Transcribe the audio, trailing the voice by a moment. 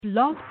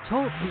Blog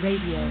Talk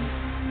Radio.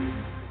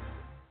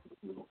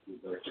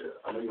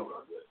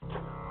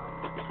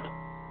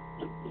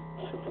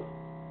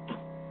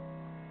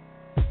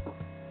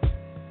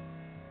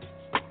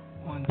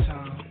 One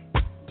time.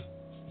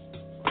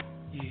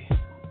 Yeah.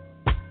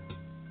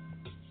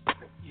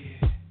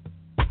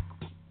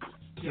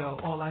 Yo,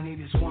 all I need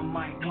is one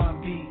mic,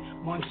 one beat,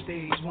 one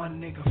stage, one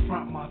nigga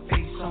front my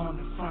face on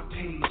the front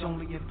page.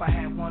 Only if I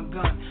had one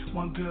gun,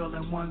 one girl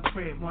and one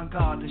crib, one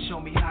God to show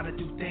me how to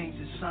do things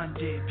the sun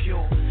did.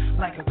 Pure,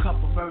 like a cup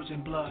of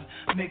virgin blood,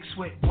 mixed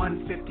with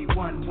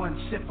 151.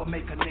 One sip will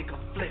make a nigga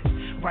flip.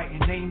 Writing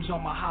names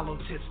on my hollow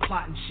tips,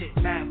 plotting shit,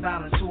 mad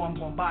violence. Who I'm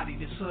gon' body,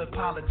 this hood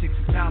politics,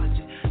 acknowledge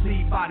it.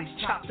 Leave bodies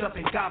chopped up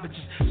in garbages.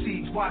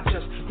 Seeds watch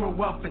us grow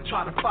up and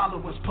try to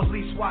follow us.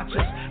 Police watch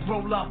us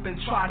roll up and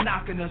try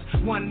knocking us.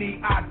 One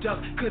knee I duck,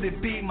 could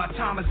it be my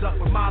time is up?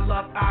 With my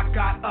luck I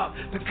got up,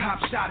 the cop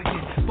shot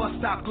again. Bus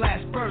stop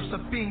glass burst, a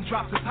fiend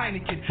drops his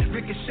Heineken.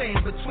 Ricocheting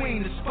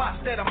between the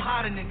spots that I'm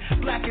hiding in.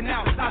 Blacking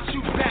out, I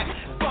shoot back,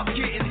 fuck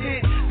getting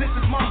hit. This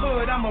is my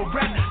hood, I'm a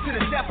rap to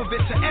the death of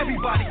it. To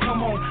everybody come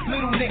on,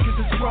 little niggas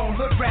is grown.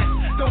 Hood rats,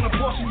 don't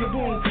abortion your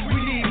wound.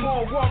 We need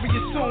more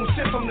warriors soon.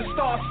 Shit from the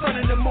stars, sun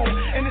and the moon.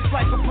 And it's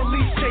like a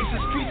police chase, the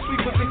street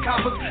sweepers and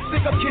coppers.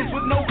 Stick up kids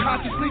with no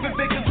conscience, leaving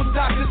victims with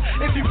doctors.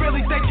 If you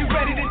really think you're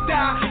ready to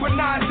die, with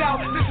nines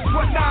out, this is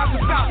what nines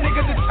about,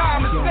 nigga, the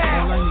time is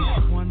now. All I need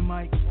is one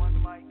mic, one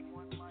mic,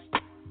 one mic.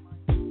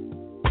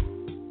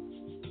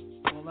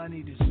 All I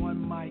need is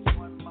one mic,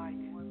 one mic,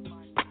 one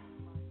mic.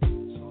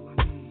 That's all I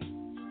need.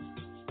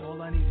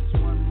 All I need is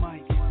one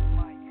mic, one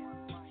mic,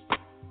 one mic.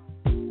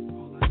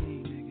 All I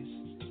need, niggas.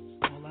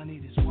 All I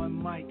need is one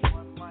mic,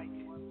 one mic,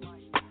 one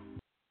mic.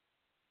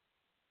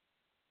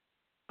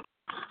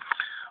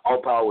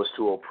 All powers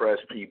to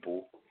oppressed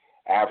people,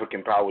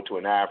 African power to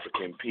an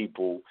African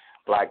people,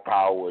 Black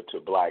power to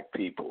Black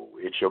people.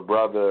 It's your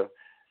brother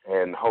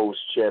and host,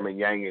 Chairman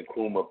Yang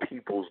Nkrumah,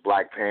 People's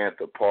Black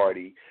Panther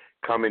Party,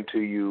 coming to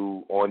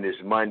you on this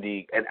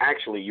Monday. And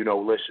actually,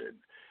 listen,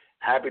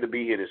 happy to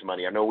be here this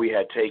Monday. I know we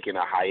had taken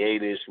a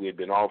hiatus. We had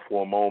been off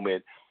for a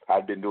moment.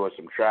 I've been doing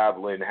some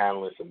traveling,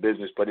 handling some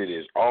business, but it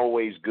is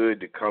always good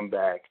to come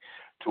back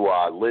to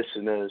our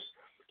listeners,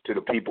 to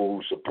the people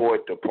who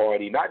support the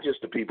party, not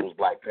just the People's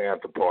Black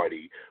Panther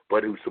Party,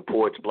 but who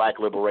supports Black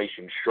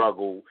liberation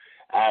struggle,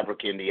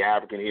 the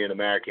African here in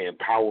America,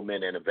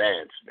 empowerment and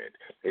advancement.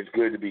 It's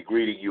good to be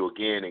greeting you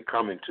again and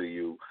coming to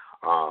you,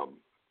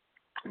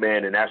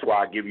 man, and that's why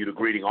I give you the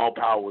greeting. All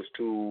powers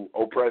to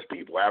oppressed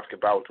people, African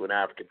power to an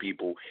African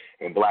people,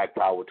 and Black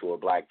power to a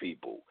Black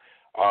people.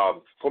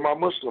 For my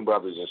Muslim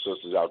brothers and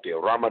sisters out there,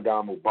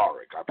 Ramadan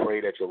Mubarak. I pray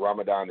that your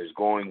Ramadan is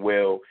going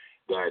well,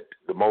 that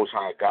the Most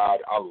High God,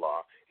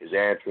 Allah, is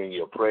answering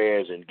your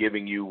prayers and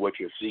giving you what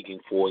you're seeking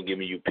for and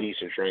giving you peace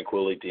and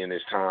tranquility in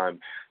this time,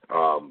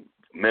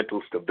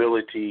 mental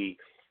stability,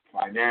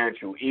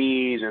 financial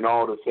ease, and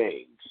all the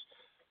things.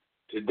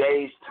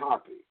 Today's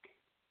topic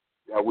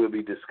that we'll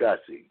be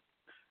discussing,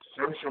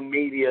 social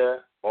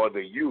media or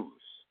the use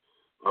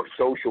of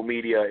social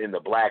media in the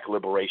Black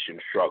liberation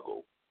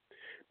struggle.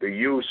 The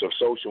use of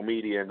social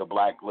media in the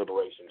Black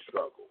liberation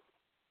struggle.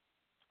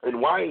 And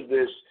why is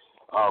this,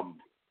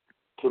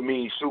 to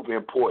me, super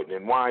important,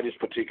 and why this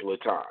particular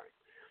time?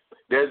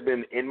 There's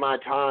been, in my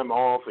time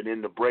off and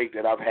in the break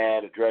that I've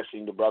had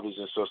addressing the brothers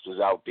and sisters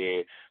out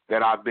there,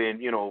 that I've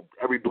been,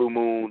 every blue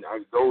moon,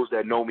 those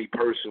that know me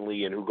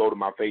personally and who go to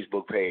my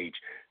Facebook page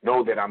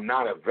know that I'm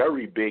not a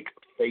very big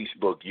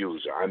Facebook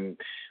user.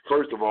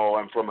 First of all,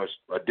 I'm from a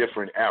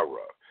different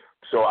era.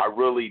 So I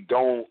really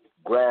don't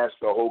grasp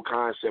the whole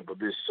concept of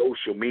this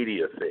social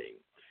media thing.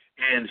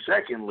 And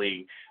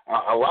secondly,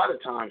 a lot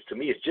of times to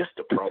me it's just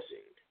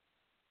depressing.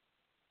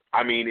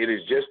 It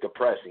is just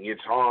depressing.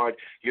 It's hard.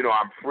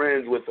 I'm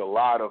friends with a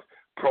lot of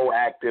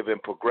proactive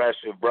and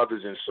progressive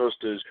brothers and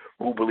sisters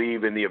who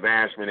believe in the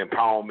advancement,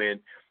 empowerment,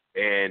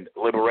 and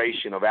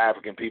liberation of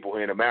African people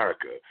here in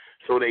America.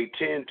 So they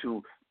tend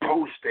to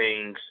post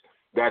things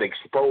that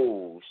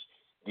expose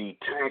the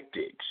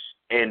tactics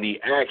and the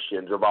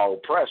actions of our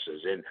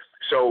oppressors. And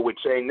so with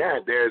saying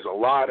that, there's a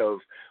lot of,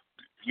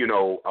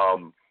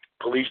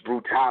 police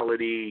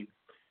brutality,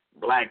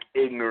 Black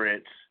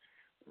ignorance,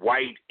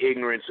 white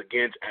ignorance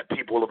against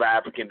people of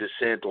African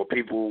descent or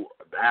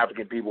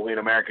African people in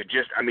America.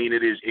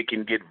 It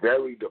can get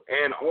very,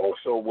 and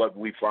also what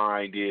we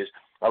find is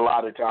a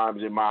lot of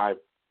times, in my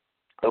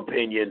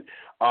opinion,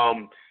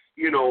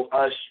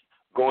 us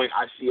going,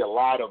 I see a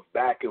lot of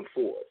back and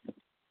forth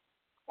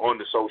on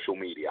the social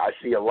media. I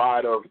see a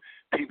lot of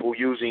people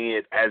using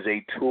it as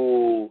a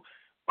tool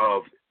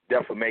of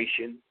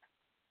defamation,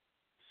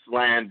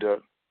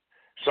 slander,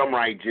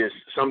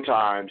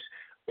 sometimes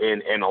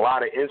in a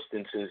lot of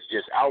instances,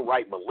 just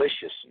outright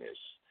maliciousness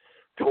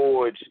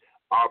towards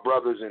our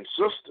brothers and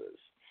sisters.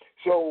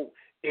 So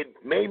it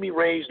made me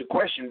raise the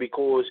question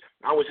because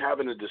I was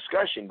having a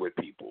discussion with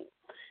people,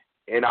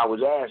 and I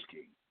was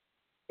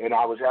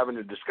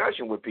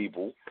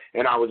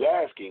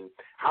asking,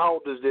 how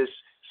does this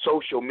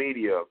social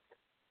media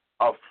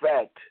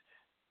affect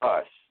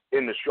us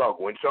in the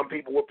struggle. And some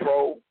people were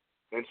pro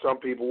and some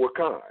people were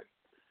con,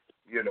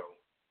 you know.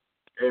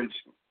 And,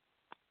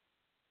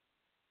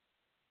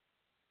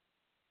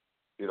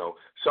 you know,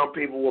 some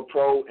people were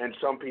pro and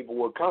some people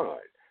were con.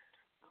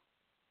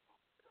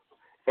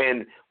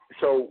 And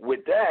so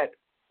with that,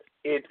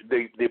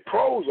 the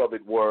pros of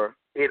it were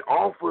it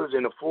offers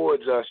and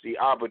affords us the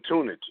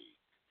opportunity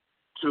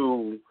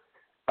to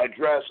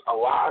address a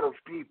lot of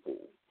people,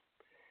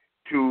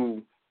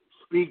 to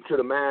speak to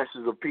the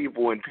masses of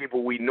people and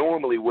people we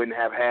normally wouldn't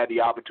have had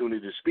the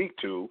opportunity to speak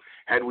to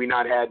had we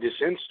not had this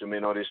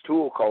instrument or this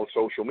tool called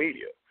social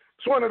media.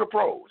 It's one of the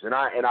pros, and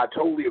I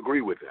totally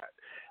agree with that.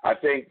 I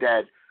think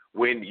that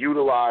when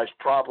utilized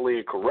properly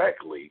and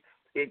correctly,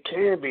 it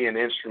can be an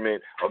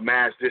instrument of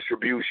mass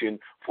distribution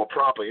for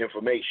proper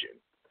information.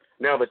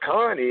 Now, the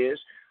con is,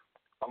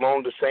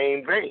 along the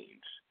same veins,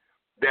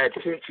 that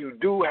since you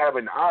do have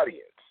an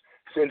audience,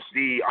 since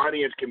the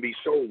audience can be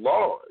so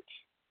large,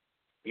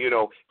 you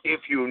know,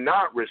 if you're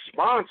not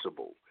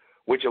responsible,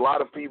 which a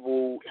lot of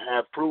people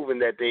have proven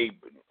that they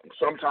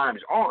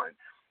sometimes aren't,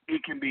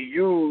 it can be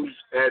used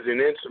as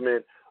an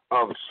instrument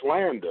of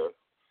slander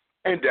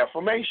and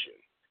defamation.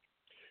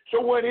 So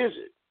what is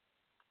it?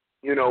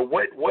 You know,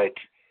 what is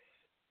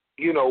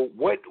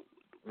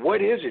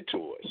it to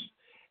us,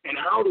 and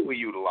how do we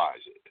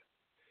utilize it?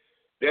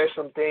 There's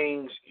some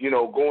things, you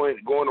know,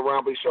 going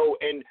around. But so,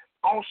 and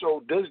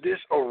also, does this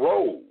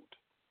erode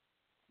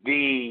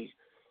the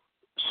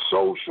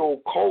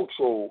social,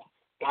 cultural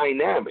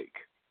dynamic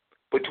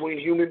between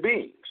human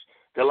beings?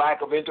 The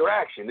lack of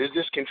interaction, is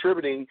this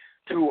contributing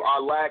to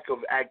our lack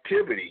of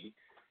activity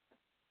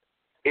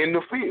in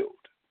the field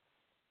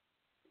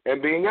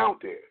and being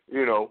out there?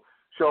 You know,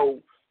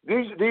 so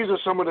these are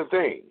some of the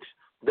things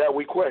that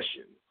we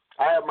question.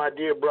 I have my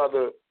dear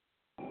brother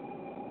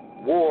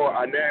War,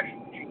 our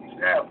National Chief of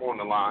Staff, on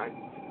the line,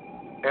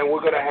 and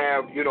we're going to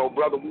have, you know,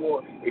 Brother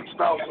War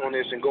expound on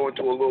this and go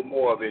into a little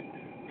more of it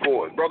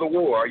for us. Brother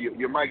War,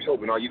 your mic's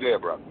open. Are you there,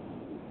 brother?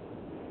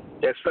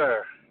 Yes,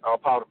 sir. All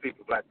power to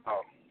people, Black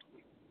Power.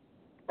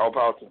 All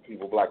power to the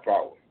people, Black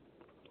Power.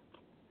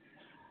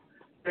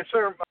 Yes,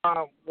 sir.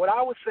 What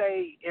I would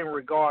say in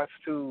regards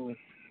to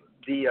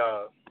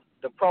the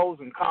pros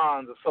and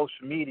cons of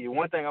social media,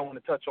 one thing I want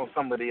to touch on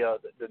some of the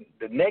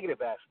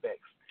negative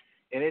aspects,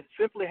 and it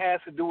simply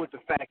has to do with the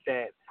fact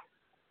that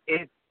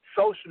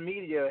social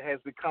media has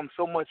become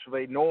so much of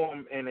a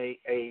norm and a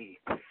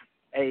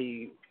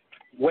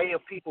way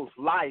of people's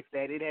life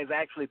that it has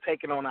actually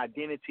taken on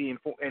identity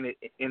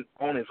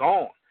on its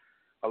own.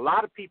 A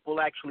lot of people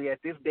actually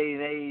at this day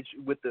and age,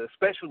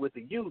 especially with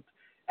the youth,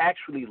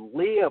 actually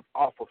live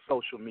off of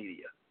social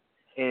media,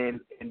 and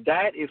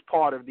that is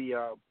part of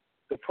the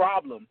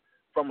problem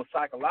from a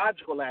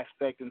psychological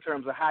aspect in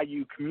terms of how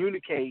you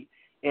communicate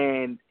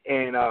and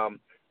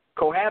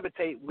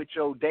cohabitate with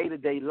your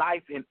day-to-day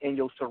life and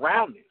your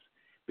surroundings.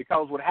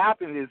 Because what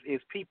happens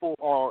is people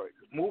are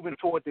moving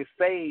toward this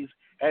phase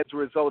as a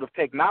result of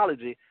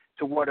technology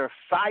to where their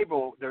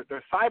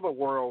cyber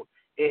world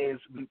is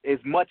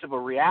much of a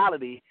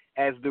reality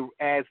as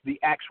the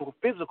actual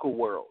physical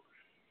world.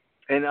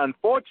 And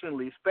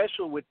unfortunately,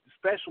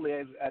 especially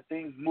as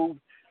things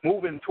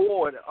moving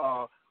toward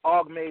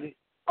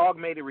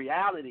augmented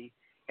reality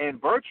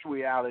and virtual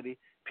reality,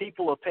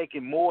 people are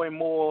taking more and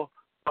more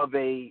of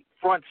a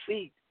front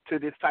seat to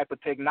this type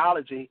of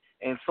technology,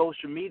 and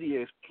social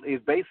media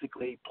is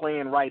basically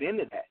playing right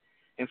into that.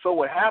 And so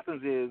what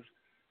happens is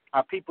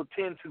people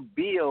tend to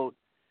build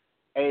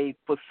a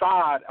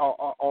facade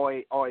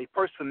or a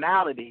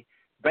personality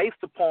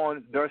based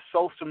upon their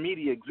social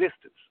media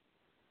existence.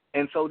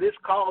 And so this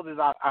causes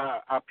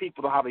our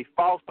people to have a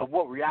false of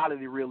what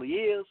reality really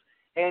is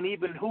and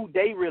even who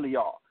they really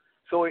are.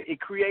 So it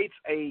creates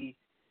a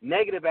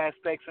negative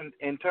aspects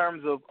in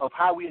terms of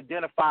how we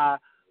identify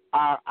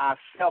our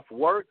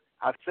self-worth,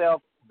 our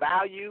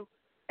self-value,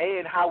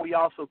 and how we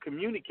also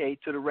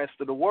communicate to the rest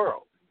of the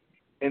world.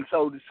 And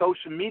so the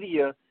social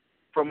media,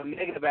 from a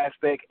negative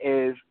aspect,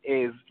 is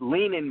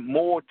leaning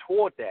more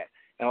toward that.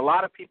 And a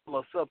lot of people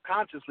are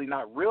subconsciously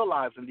not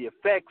realizing the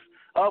effects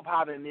of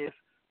having this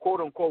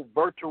quote-unquote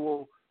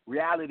virtual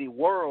reality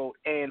world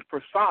and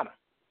persona,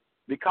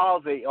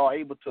 because they are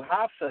able to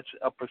have such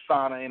a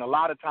persona. And a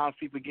lot of times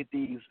people get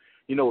these,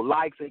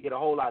 likes, they get a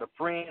whole lot of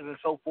friends and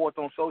so forth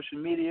on social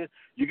media.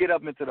 You get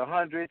up into the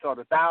hundreds or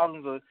the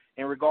thousands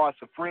in regards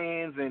to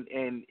friends, and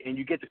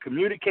you get to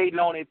communicating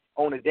on it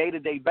on a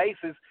day-to-day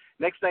basis.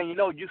 Next thing you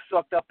know, you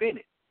sucked up in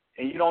it,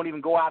 and you don't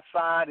even go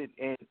outside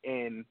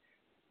and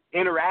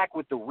interact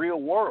with the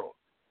real world.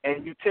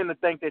 And you tend to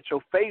think that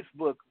your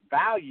Facebook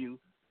value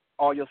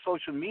or your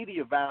social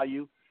media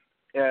value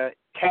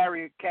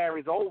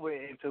carries over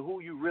into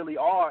who you really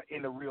are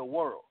in the real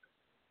world.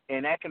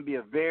 And that can be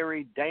a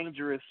very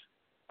dangerous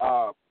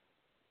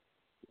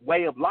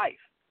way of life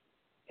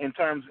in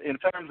terms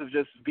of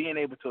just being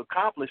able to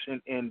accomplish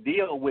and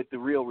deal with the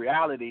real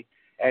reality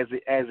as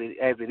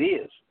it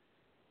is.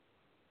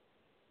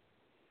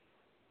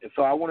 And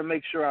so I want to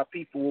make sure our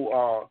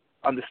people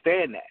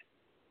understand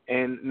that.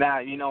 And now,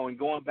 and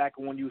going back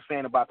to when you were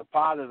saying about the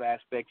positive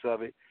aspects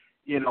of it,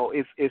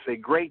 it's a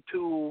great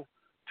tool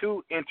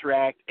to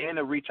interact and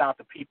to reach out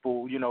to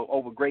people,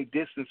 over great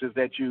distances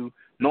that you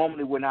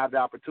normally wouldn't have the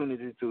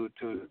opportunity to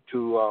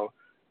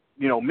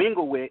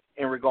mingle with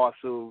in regards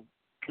to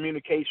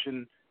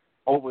communication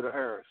over the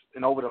earth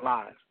and over the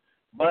lines.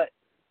 But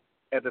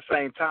at the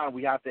same time,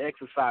 we have to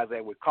exercise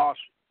that with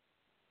caution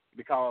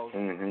because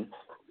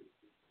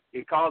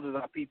it causes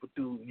our people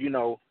to,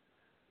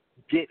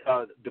 get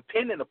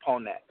dependent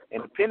upon that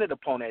and dependent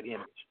upon that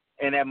image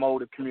and that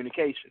mode of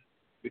communication.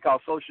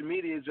 Because social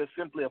media is just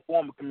simply a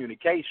form of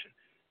communication,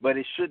 but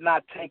it should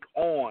not take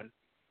on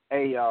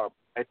a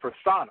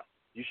persona.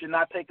 You should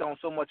not take on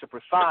so much a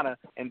persona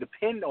and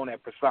depend on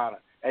that persona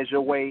as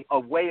your way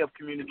of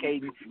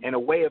communicating and a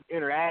way of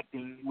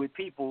interacting with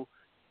people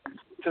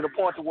to the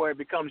point to where it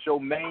becomes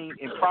your main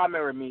and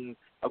primary means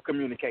of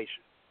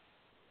communication.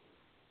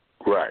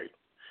 Right.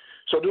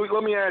 So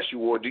let me ask you,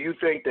 Ward, do you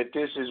think that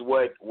this is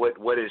what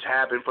has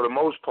happened for the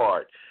most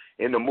part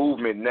in the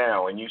movement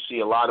now, and you see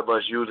a lot of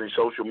us using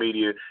social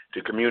media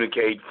to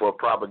communicate for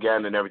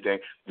propaganda and everything?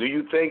 Do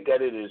you think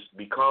that it has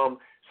become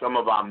some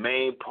of our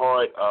main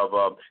part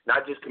of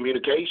not just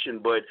communication,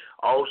 but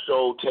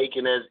also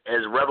taken as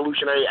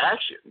revolutionary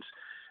actions?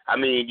 I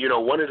mean,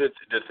 one of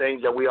the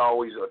things that we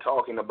always are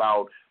talking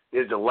about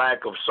is the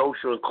lack of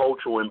social and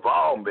cultural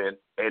involvement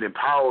and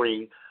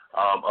empowering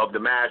of the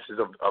masses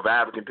of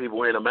African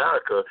people in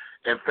America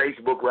and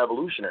Facebook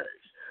revolutionaries.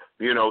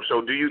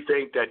 So do you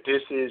think that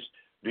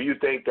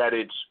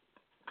it's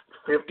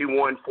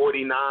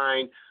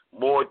 51-49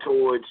 more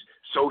towards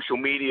social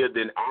media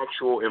than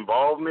actual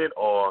involvement,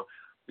 or,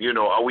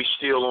 are we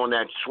still on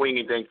that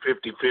swinging thing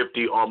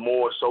 50-50 or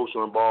more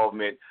social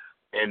involvement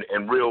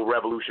and real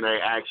revolutionary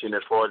action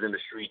as far as in the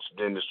streets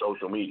than the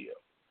social media?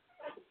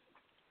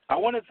 I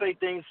want to say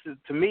things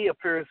to me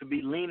appears to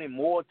be leaning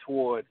more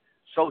toward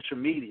social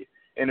media.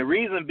 And the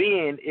reason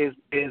being is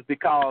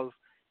because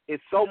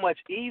it's so much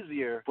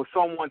easier for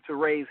someone to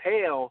raise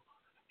hell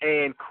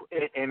and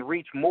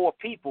reach more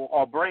people,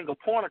 or bring a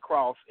point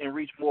across and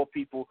reach more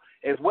people,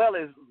 as well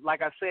as,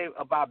 like I said,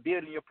 about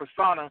building your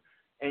persona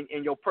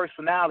and your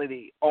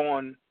personality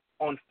on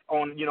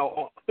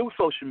through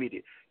social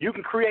media. You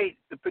can create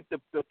the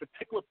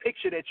particular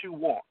picture that you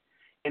want,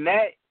 and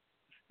that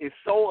is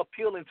so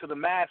appealing to the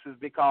masses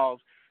because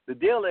the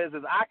deal is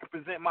I can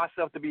present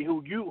myself to be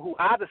who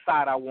I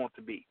decide I want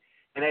to be.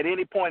 And at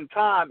any point in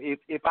time,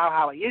 if I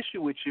have an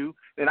issue with you,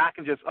 then I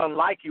can just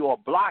unlike you or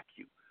block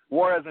you.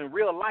 Whereas in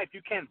real life,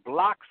 you can't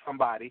block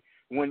somebody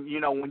when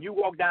you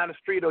walk down the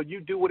street or you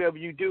do whatever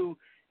you do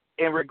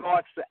in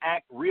regards to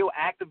real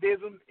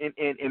activism in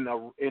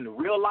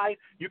real life.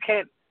 You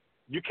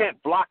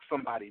can't block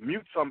somebody,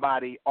 mute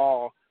somebody,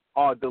 or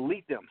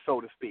delete them,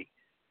 so to speak.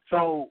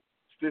 So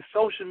this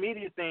social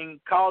media thing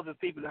causes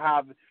people to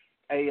have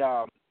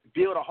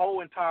build a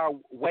whole entire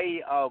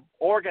way of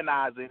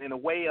organizing, in a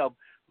way of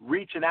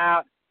reaching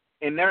out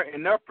in their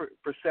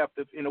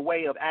perspective, in a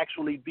way of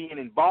actually being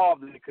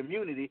involved in the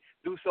community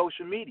through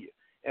social media.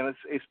 And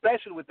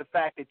especially with the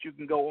fact that you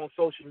can go on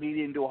social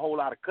media and do a whole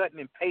lot of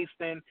cutting and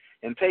pasting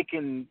and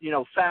taking,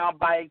 sound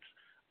bites,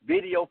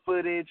 video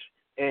footage,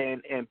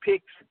 and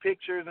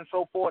pictures and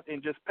so forth,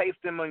 and just paste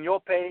them on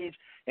your page,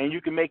 and you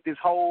can make this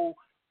whole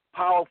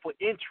powerful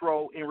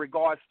intro in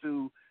regards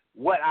to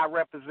what I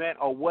represent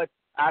or what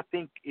I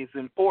think is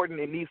important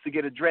and needs to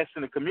get addressed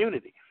in the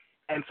community.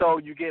 And so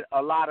you get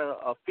a lot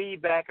of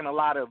feedback and a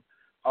lot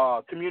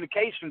of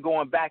communication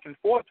going back and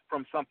forth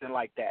from something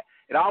like that.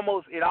 It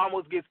almost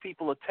gives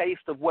people a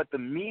taste of what the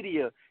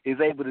media is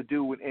able to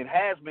do and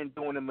has been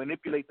doing to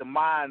manipulate the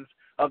minds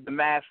of the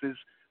masses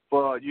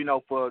for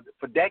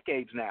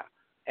decades now.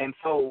 And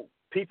so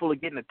people are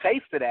getting a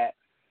taste of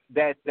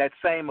that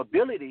same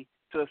ability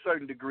to a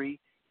certain degree,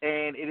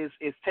 and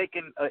it's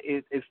taking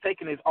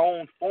its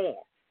own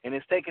form, and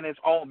it's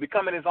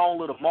becoming its own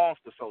little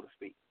monster, so to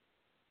speak.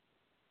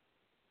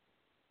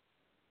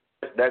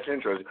 That's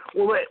interesting.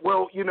 Well,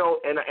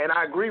 and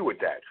I agree with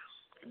that.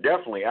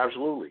 Definitely,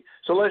 absolutely.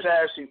 So let's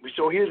ask you.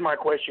 So here's my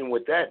question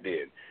with that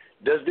then: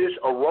 does this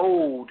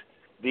erode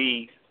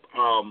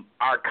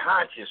our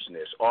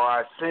consciousness or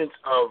our sense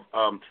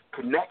of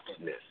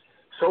connectedness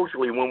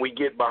socially when we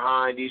get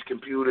behind these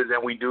computers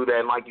and we do that?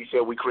 And like you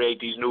said, we create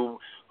these new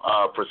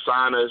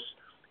personas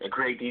and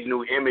create these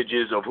new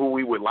images of who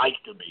we would like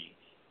to be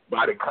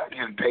by the cutting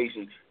and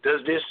pasting.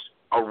 Does this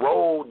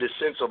erode the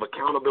sense of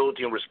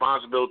accountability and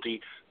responsibility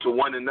to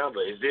one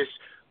another? Is this,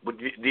 with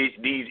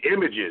these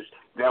images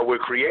that we're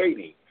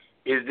creating,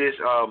 is this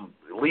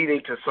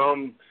leading to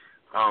some,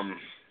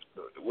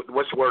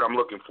 what's the word I'm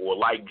looking for,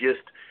 like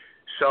just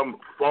some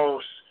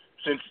false,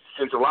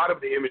 since a lot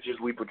of the images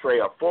we portray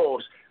are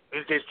false,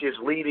 is this just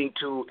leading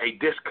to a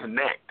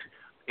disconnect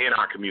in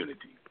our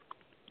community?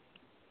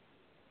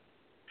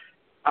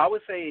 I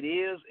would say it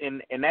is,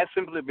 and that's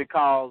simply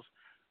because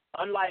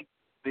unlike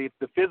the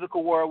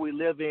physical world we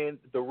live in,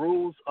 the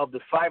rules of the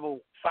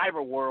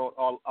cyber world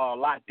are a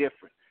lot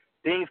different.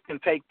 Things can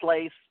take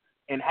place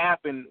and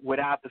happen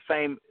without the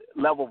same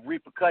level of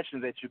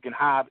repercussions that you can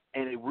have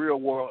in a real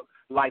world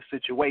life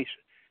situation.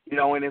 You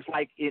know, and it's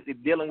like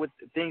dealing with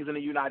things in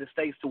the United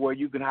States to where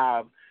you can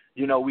have,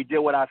 you know, we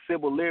deal with our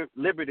civil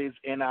liberties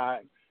and our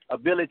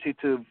ability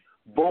to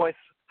voice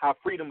our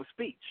freedom of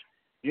speech.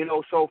 You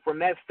know, so from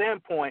that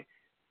standpoint,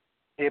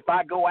 if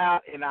I go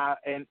out and I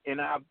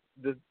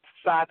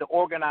decide to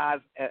organize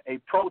a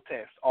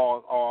protest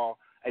or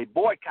a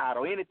boycott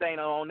or anything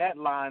along that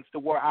lines to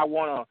where I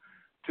want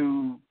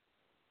to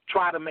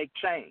try to make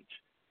change,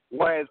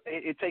 whereas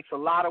it takes a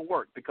lot of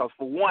work because,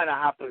 for one,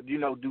 I have to, you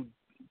know,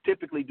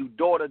 typically do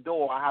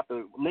door-to-door. I have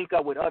to link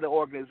up with other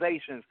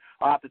organizations.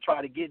 I have to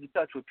try to get in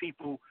touch with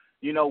people,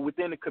 you know,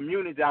 within the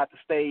community. I have to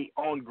stay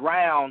on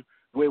ground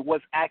with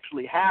what's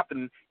actually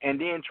happening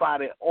and then try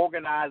to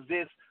organize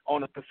this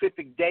on a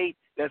specific date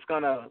that's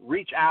going to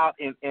reach out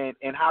and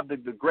have the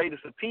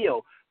greatest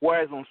appeal.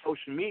 Whereas on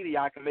social media,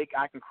 I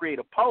can create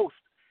a post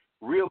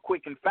real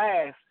quick and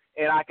fast,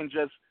 and I can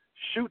just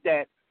shoot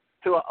that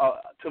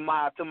to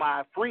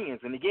my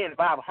friends. And again, if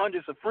I have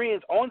hundreds of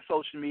friends on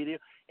social media,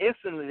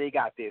 instantly they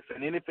got this.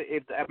 And then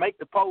if I make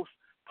the post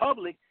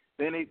public,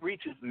 then it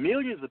reaches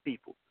millions of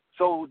people.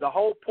 So the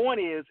whole point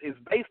is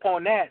based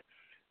on that,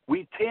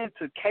 we tend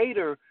to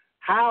cater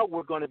how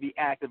we're going to be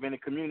active in the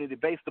community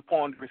based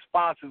upon the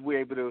responses we're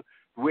able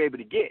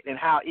to get and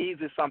how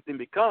easy something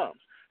becomes.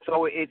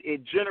 So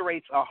it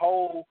generates a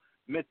whole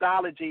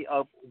mythology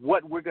of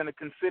what we're going to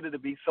consider to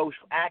be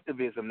social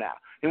activism now,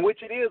 in which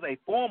it is a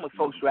form of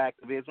social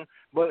activism,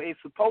 but it's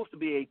supposed to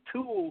be a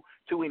tool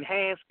to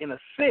enhance and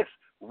assist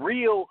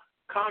real,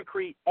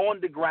 concrete,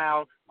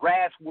 on-the-ground,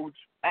 grassroots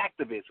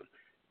activism,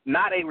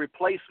 not a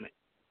replacement.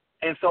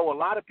 And so a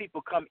lot of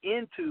people come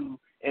into,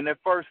 and their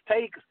first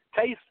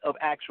taste of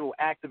actual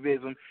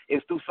activism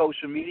is through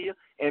social media,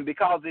 and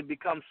because it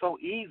becomes so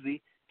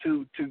easy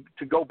to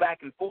go back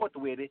and forth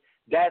with it,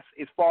 that's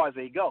as far as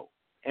they go.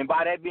 And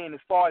by that being as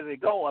far as they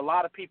go, a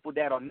lot of people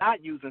that are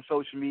not using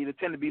social media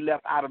tend to be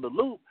left out of the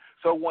loop.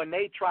 So when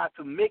they try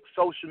to mix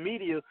social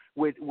media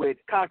with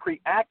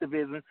concrete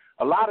activism,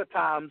 a lot of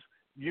times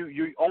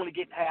you only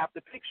get half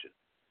the picture.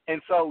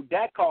 And so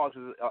that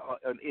causes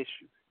an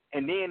issue.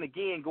 And then,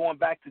 again, going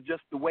back to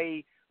just the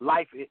way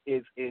life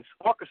is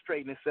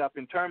orchestrating itself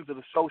in terms of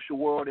the social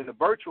world and the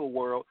virtual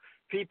world,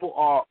 people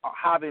are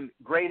having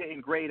greater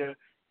and greater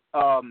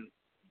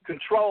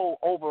control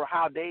over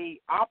how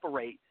they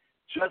operate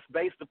just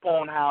based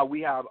upon how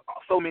we have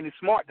so many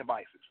smart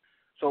devices.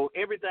 So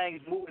everything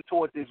is moving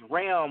towards this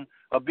realm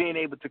of being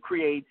able to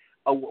create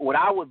what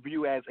I would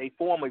view as a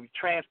form of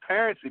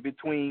transparency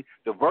between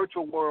the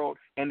virtual world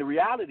and the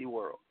reality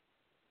world.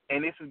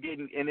 And this is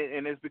getting, and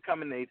it's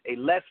becoming a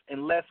less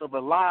and less of a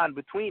line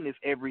between this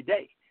every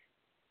day.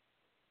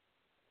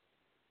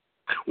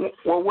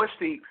 Well,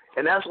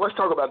 let's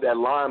talk about that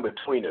line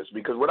between us,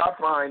 because what I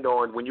find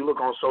when you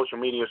look on social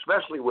media,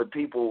 especially with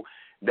people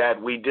that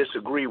we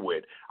disagree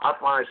with, I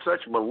find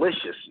such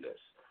maliciousness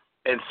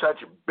and such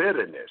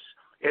bitterness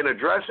in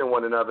addressing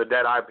one another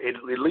that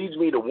it leads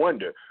me to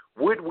wonder,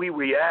 would we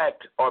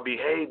react or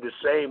behave the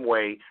same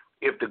way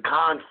if the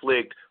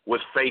conflict was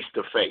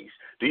face-to-face?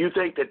 Do you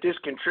think that this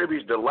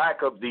contributes to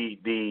lack of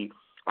the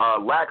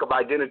lack of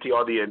identity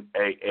or the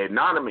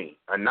anonymity,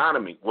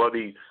 well,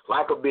 the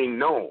lack of being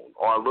known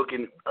or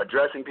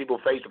addressing people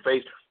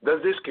face-to-face?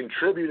 Does this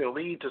contribute and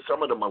lead to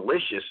some of the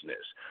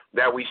maliciousness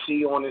that we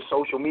see on this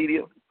social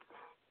media?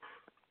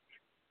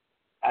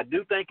 I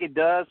do think it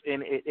does,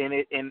 and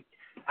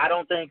I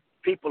don't think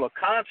people are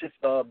conscious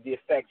of the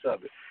effects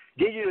of it.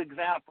 Give you an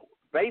example.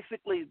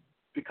 Basically,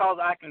 because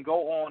I can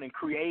go on and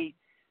create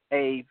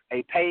a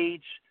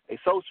page, a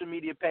social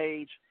media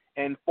page,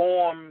 and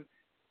form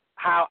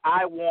how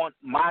I want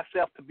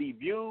myself to be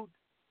viewed,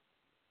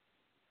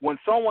 when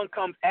someone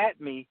comes at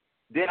me,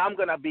 then I'm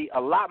going to be a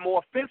lot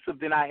more offensive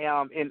than I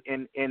am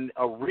in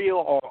a real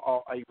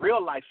or a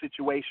real life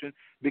situation,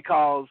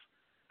 because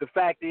the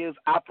fact is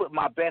I put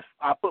my best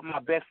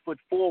foot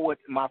forward,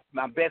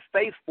 my best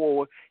face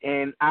forward,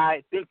 and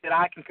I think that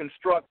I can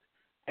construct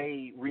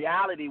a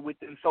reality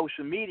within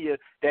social media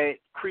that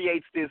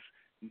creates this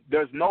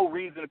there's no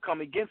reason to come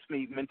against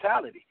me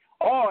mentality.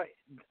 Or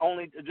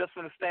only just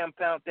from the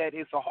standpoint that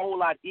it's a whole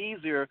lot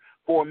easier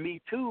for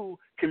me to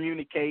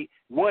communicate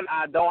when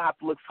I don't have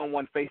to look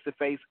someone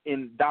face-to-face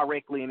and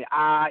directly in the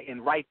eye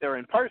and right there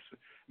in person,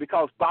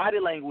 because body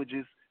language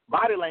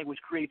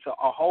creates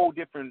a whole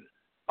different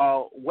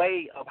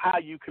way of how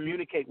you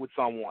communicate with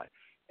someone,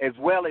 as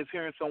well as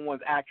hearing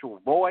someone's actual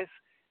voice,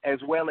 as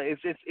well as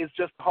it's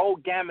just the whole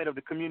gamut of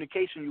the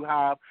communication you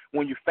have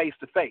when you're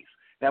face-to-face.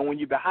 Now, when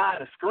you're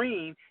behind a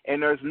screen and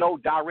there's no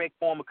direct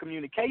form of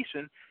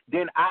communication,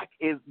 then I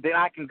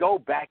can go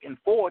back and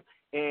forth,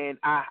 and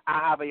I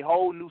have a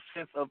whole new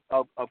sense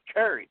of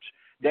courage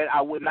that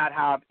I would not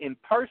have in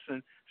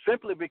person,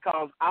 simply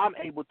because I'm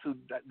able to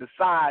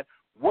decide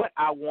what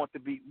I want to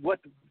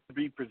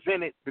be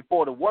presented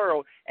before the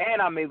world,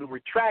 and I'm able to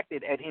retract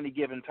it at any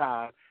given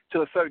time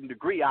to a certain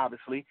degree,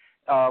 obviously,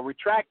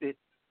 retract it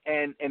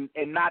and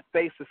not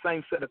face the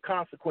same set of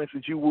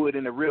consequences you would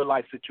in a real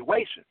life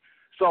situation.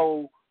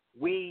 So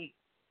we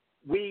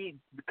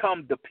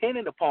become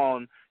dependent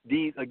upon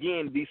these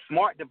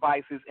smart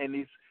devices and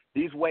these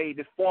this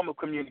form of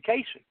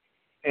communication.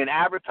 And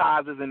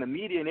advertisers and the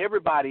media and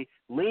everybody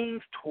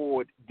leans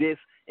toward this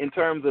in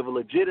terms of a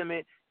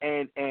legitimate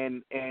and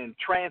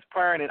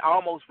transparent and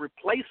almost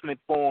replacement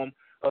form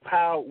of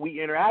how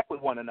we interact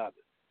with one another.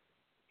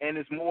 And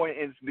it's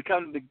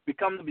become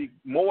to be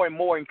more and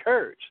more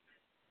encouraged.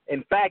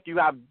 In fact, you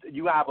have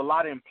a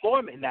lot of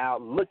employment now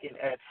looking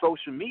at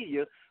social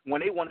media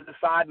when they want to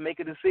decide and make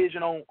a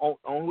decision on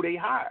who they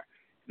hire,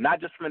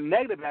 not just from a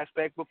negative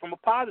aspect, but from a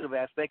positive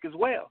aspect as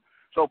well.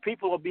 So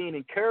people are being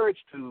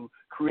encouraged to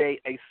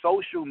create a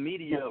social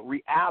media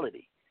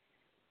reality.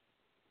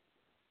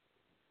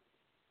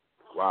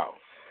 Wow.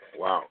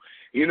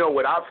 You know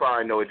what I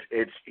find though,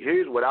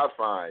 here's what I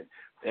find,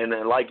 and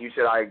then like you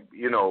said,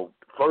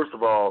 first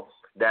of all,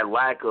 that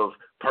lack of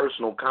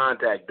personal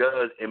contact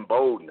does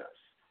embolden us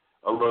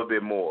a little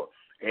bit more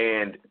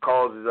and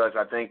causes us,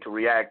 I think, to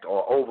react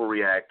or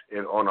overreact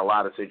on a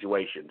lot of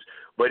situations.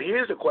 But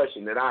here's a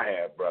question that I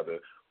have, brother.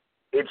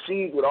 It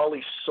seems with all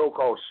these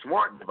so-called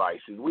smart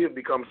devices, we have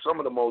become some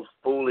of the most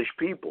foolish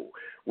people.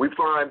 We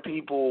find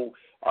people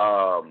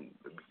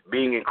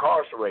being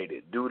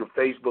incarcerated due to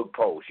Facebook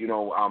posts.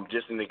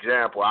 Just an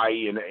example,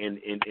 i.e.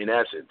 in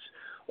essence,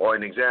 or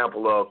an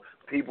example of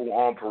people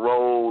on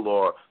parole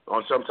or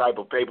on some type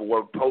of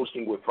paperwork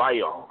posting with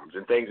firearms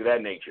and things of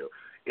that nature.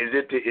 Is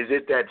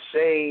it that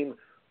same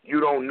you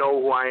don't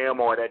know who I am,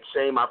 or that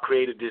same I've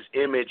created this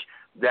image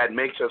that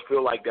makes us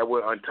feel like that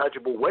we're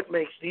untouchable? What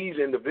makes these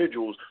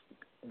individuals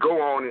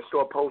go on and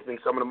start posting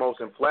some of the most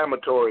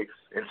inflammatory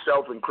and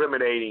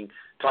self-incriminating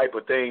type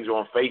of things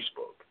on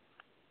Facebook?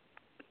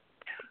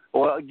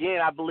 Well, again,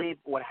 I believe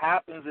what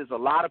happens is a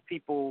lot of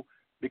people,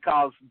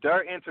 because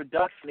their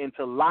introduction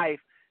into life,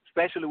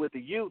 especially with the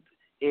youth,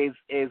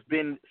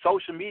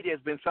 social media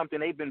has been something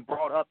they've been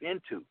brought up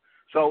into.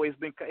 So it's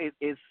been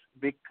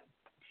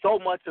so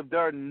much of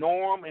their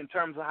norm in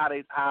terms of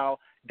how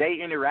they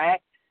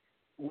interact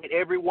with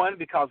everyone,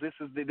 because this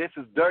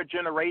is their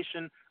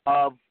generation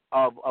of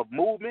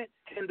movement.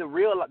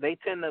 They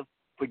tend to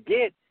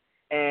forget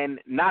and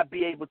not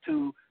be able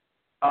to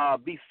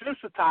be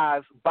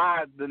sensitized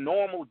by the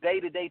normal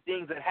day-to-day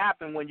things that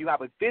happen when you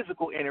have a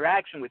physical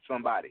interaction with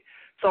somebody.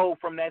 So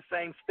from that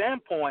same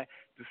standpoint,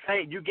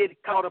 you get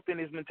caught up in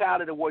this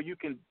mentality where you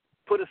can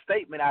put a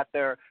statement out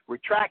there,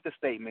 retract a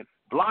statement,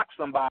 block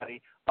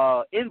somebody,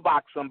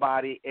 inbox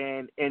somebody,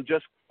 and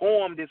just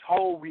form this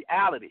whole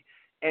reality.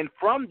 And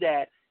from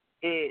that,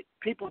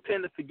 people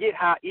tend to forget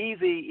how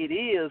easy it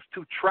is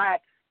to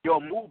track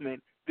your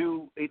movement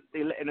through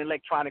an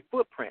electronic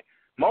footprint.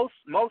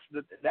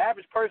 The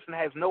average person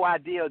has no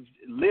idea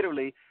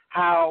literally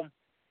how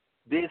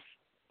this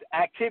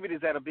activities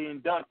that are being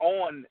done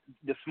on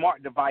the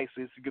smart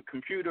devices, your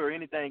computer or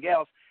anything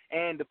else,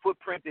 and the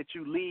footprint that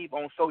you leave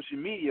on social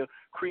media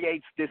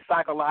creates this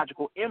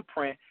psychological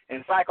imprint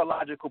and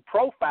psychological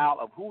profile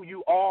of who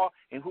you are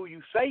and who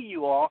you say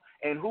you are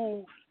and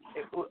who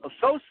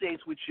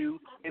associates with you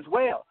as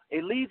well.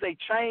 It leaves a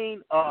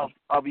chain of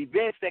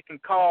events that can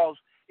cause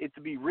it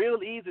to be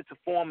real easy to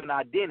form an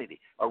identity,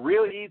 or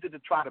real easy to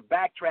try to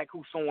backtrack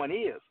who someone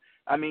is.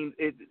 I mean,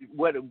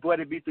 whether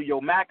it be through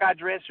your MAC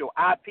address, your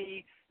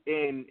IP,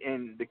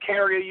 and the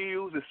carrier you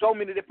use, there's so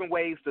many different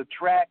ways to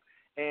track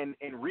and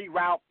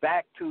reroute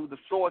back to the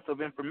source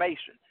of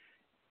information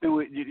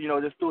through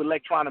just through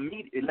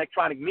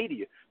electronic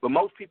media. But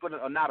most people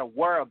are not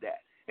aware of that,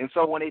 and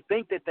so when they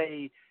think that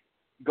they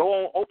go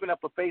on, open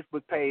up a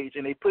Facebook page,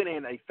 and they put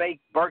in a fake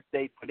birth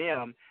date for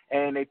them,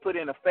 and they put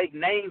in a fake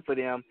name for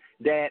them,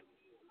 that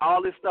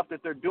all this stuff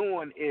that they're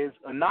doing is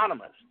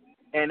anonymous,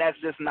 and that's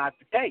just not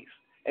the case.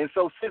 And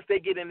so since they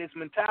get in this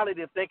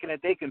mentality of thinking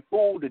that they can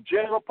fool the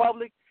general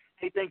public,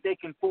 they think they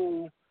can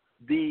fool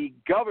the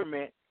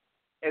government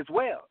as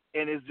well.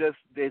 And it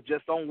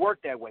just don't work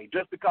that way.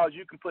 Just because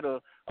you can put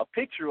a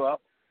picture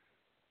up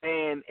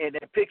and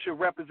that picture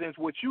represents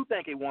what you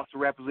think it wants to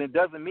represent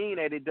doesn't mean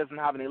that it doesn't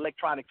have an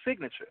electronic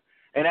signature.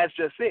 And that's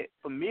just it.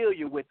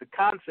 Familiar with the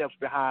concepts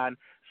behind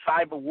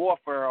cyber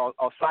warfare or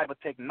cyber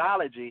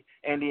technology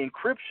and the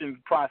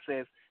encryption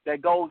process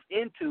that goes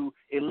into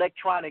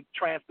electronic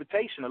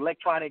transportation,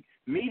 electronic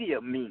media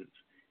means.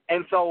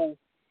 And so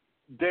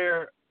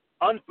they're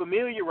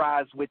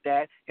unfamiliarized with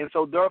that, and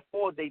so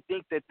therefore they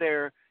think that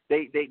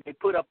they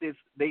put up this,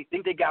 they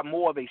think they got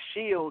more of a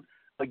shield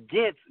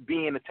against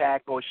being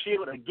attacked or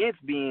shield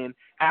against being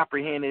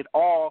apprehended,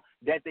 or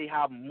that they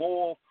have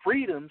more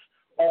freedoms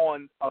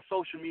on a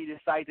social media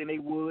site than they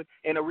would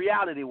in a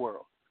reality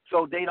world.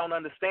 So they don't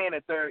understand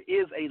that there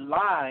is a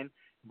line,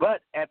 but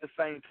at the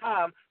same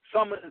time,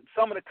 some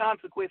of the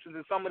consequences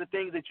and some of the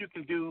things that you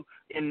can do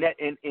in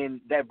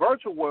that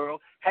virtual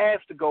world has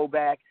to go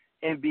back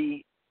and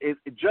be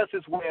just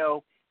as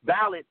well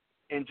valid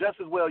and just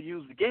as well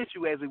used against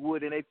you as it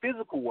would in a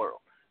physical world,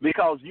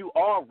 because you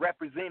are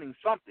representing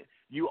something.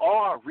 You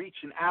are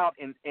reaching out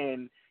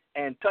and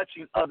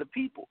touching other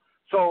people.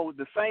 So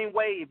the same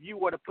way, if you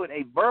were to put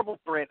a verbal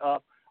threat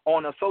up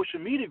on a social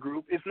media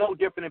group, it's no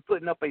different than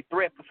putting up a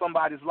threat for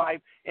somebody's life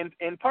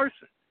in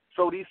person.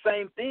 So these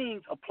same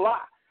things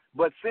apply.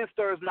 But since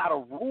there is not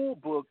a rule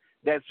book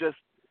that's just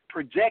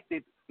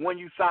projected when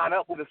you sign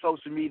up with a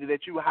social media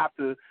that you have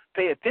to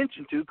pay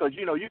attention to, because,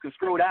 you know, you can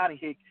scroll down and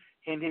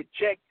hit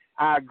check,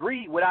 I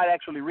agree, without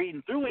actually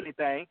reading through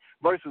anything,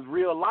 versus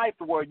real life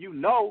where you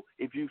know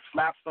if you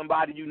slap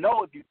somebody, you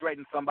know if you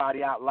threaten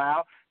somebody out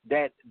loud,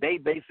 that they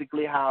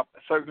basically have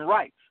certain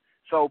rights.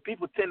 So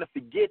people tend to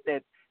forget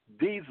that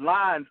these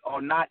lines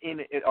are not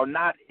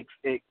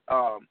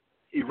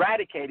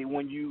eradicated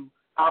when you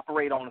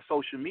operate on a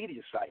social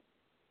media site.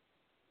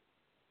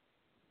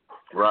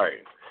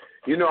 Right.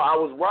 You know, I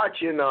was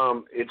watching,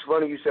 it's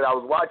funny you said, I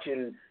was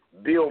watching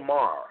Bill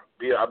Maher.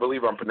 I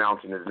believe I'm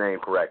pronouncing his name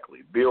correctly,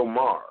 Bill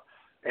Maher.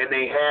 And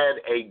they had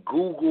a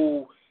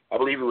Google, I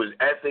believe it was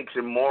ethics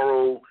and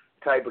moral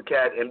type of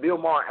cat, and Bill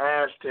Maher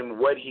asked him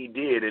what he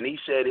did, and he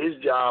said his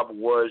job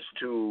was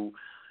to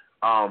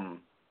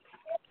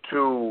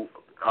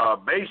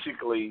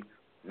basically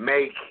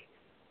make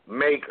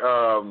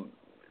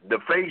the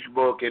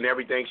Facebook and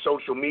everything,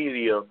 social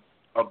media,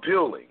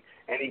 appealing.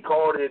 And he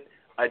called it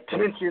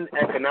attention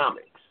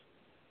economics.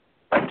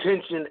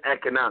 Attention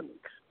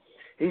economics.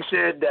 He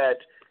said that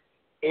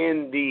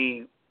in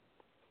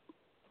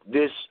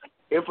this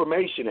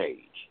information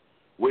age,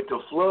 with the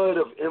flood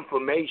of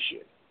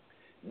information,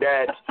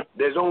 that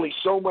there's only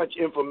so much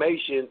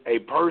information a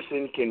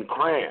person can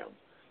cram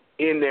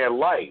in their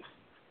life,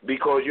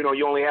 because, you know,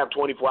 you only have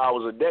 24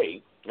 hours a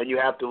day and you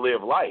have to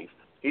live life.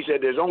 He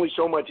said there's only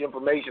so much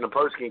information a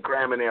person can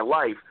cram in their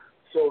life,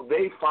 so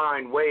they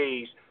find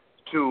ways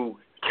to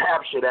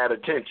capture that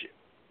attention.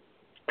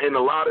 And a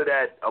lot of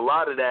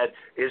that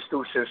is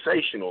through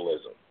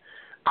sensationalism.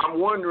 I'm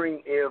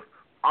wondering if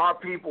our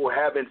people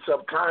haven't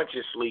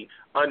subconsciously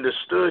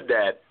understood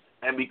that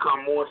and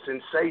become more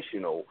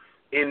sensational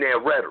in their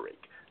rhetoric,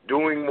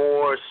 doing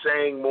more,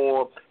 saying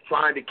more,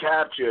 trying to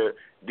capture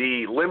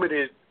the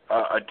limited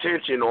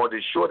attention or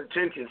the short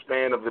attention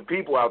span of the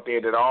people out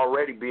there that are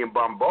already being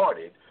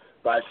bombarded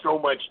by so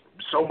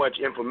much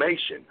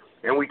information.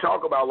 And we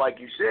talk about, like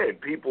you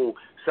said, people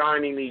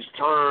signing these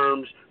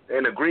terms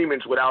and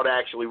agreements without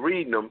actually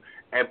reading them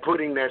and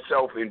putting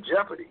themselves in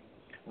jeopardy.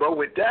 But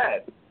with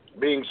that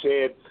being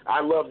said,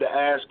 I'd love to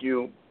ask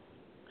you,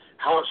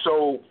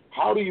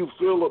 how do you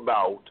feel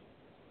about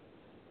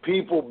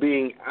people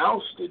being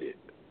ousted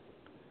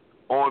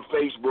on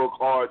Facebook,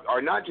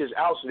 or not just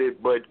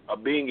ousted, but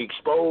being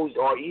exposed,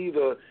 or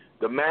either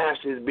the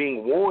masses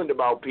being warned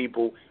about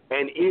people?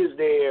 And is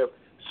there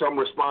some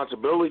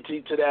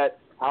responsibility to that?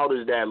 How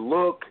does that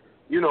look?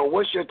 You know,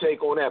 what's your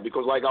take on that?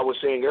 Because like I was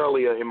saying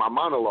earlier in my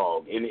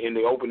monologue, in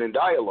the opening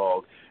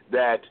dialogue,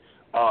 that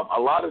a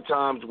lot of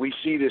times we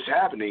see this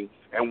happening,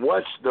 and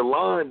what's the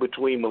line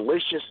between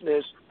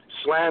maliciousness,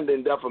 slander,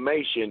 and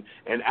defamation,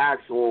 and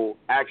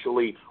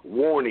actually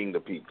warning the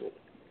people?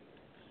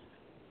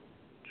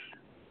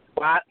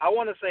 Well, I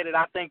want to say that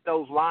I think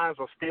those lines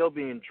are still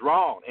being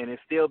drawn, and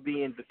it's still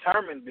being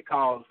determined,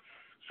 because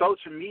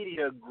social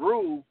media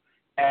grew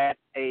at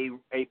a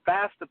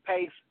faster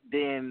pace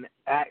than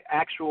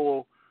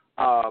actual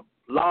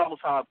laws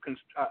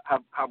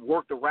have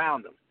worked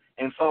around them.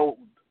 And so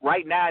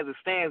right now, as it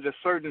stands,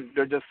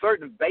 there's just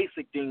certain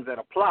basic things that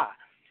apply.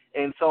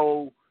 And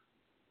so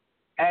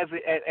as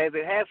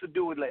it has to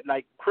do with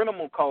like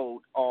criminal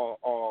code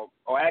or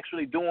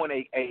actually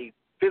doing a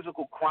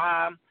physical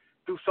crime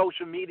through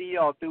social media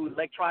or through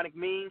electronic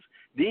means,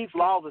 these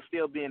laws are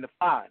still being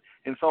defined.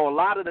 And so a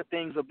lot of the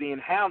things are being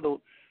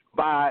handled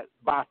by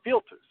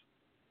filters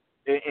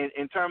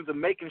in terms of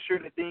making sure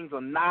that things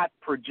are not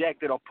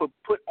projected or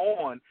put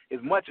on as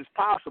much as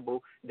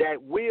possible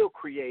that will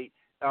create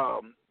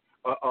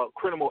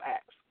criminal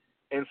acts.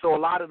 And so a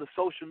lot of the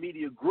social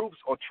media groups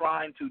are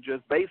trying to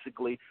just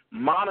basically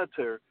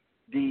monitor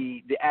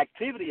the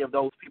activity of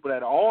those people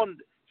that are on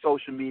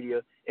social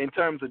media in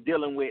terms of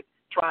dealing with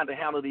trying to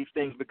handle these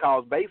things,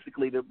 because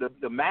basically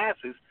the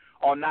masses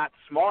are not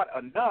smart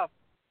enough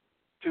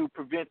to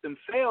prevent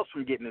themselves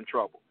from getting in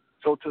trouble.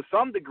 So to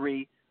some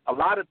degree, a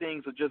lot of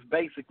things are just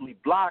basically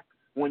blocked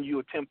when you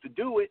attempt to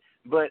do it,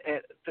 but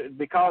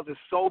because there's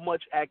so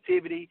much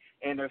activity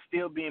and there's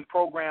still being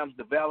programs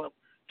developed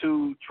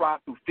to try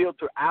to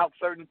filter out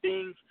certain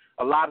things,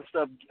 a lot of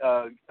stuff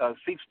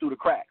seeps through the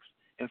cracks.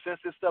 And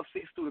since this stuff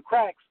seeps through the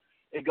cracks,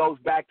 it goes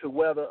back to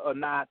whether or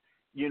not,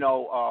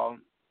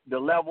 the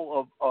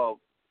level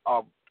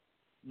of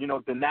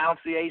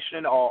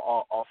denunciation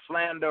or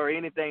slander or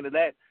anything to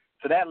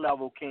that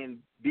level can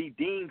be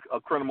deemed a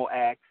criminal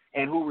act,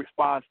 and who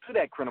responds to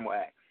that criminal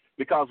act.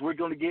 Because we're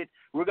going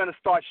to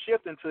start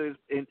shifting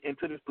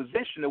into this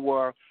position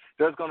where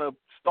there's going to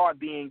start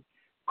being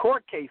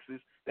court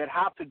cases that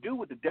have to do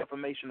with the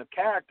defamation of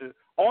character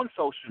on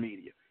social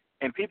media,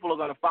 and people are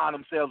going to find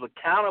themselves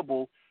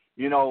accountable,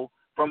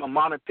 from a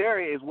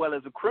monetary as well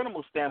as a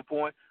criminal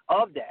standpoint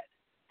of that.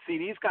 See,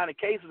 these kind of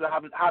cases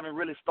haven't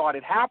really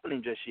started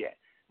happening just yet,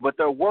 but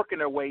they're working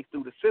their way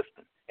through the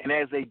system. And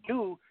as they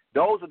do,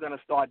 those are going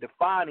to start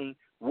defining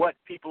what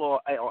people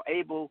are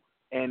able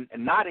and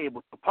not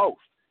able to post,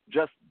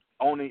 just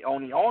on the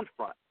on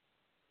front.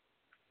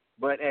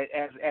 But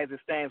as it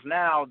stands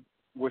now,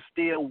 we're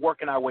still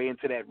working our way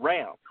into that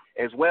realm,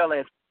 as well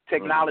as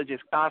technology is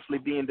constantly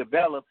being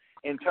developed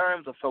in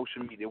terms of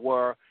social media,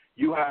 where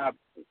you have,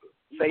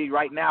 say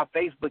right now,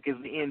 Facebook is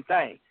the end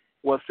thing.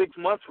 Well, 6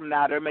 months from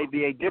now, there may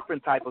be a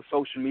different type of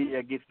social media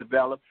that gets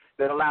developed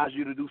that allows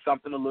you to do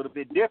something a little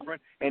bit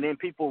different, and then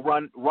people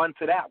run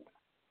to that one.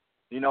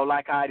 You know,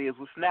 like how it is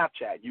with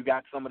Snapchat. You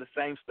got some of the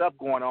same stuff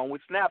going on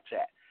with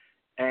Snapchat.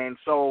 And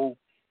so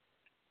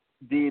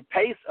the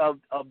pace of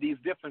these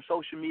different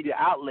social media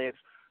outlets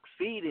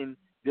feeding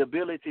the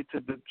ability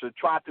to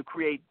try to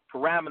create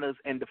parameters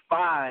and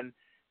define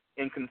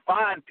and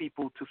confine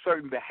people to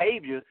certain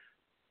behaviors,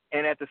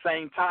 and at the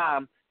same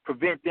time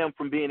prevent them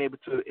from being able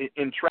to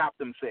entrap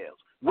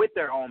themselves with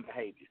their own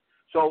behavior.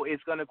 So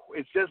it's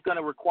just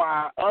gonna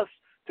require us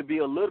to be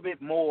a little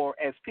bit more,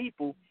 as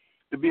people,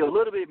 to be a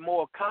little bit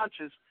more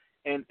conscious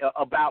and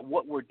about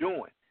what we're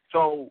doing.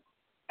 So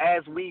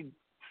as we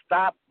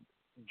stop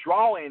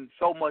drawing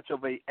so much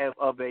of a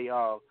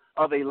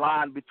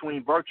line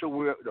between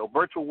the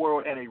virtual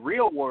world and a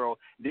real world,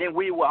 then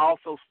we will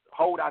also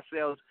hold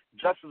ourselves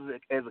just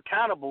as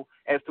accountable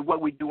as to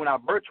what we do in our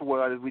virtual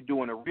world as we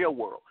do in the real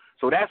world.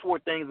 So that's where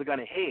things are going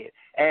to head.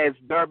 As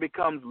there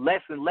becomes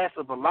less and less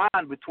of a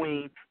line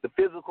between the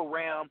physical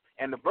realm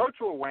and the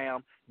virtual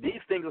realm,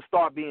 these things will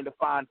start being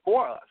defined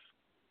for us.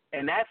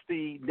 And that's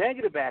the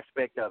negative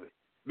aspect of it,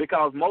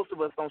 because most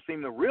of us don't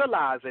seem to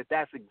realize that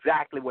that's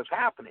exactly what's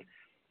happening.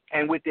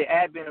 And with the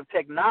advent of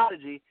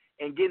technology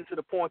and getting to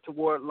the point to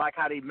where, like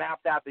how they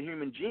mapped out the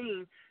human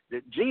gene,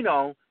 the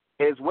genome,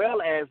 as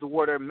well as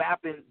where they're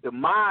mapping the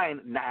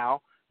mind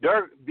now,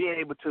 they're being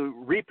able to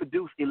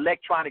reproduce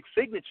electronic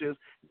signatures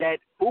that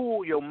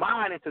fool your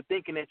mind into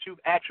thinking that you've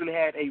actually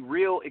had a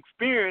real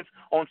experience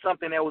on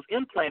something that was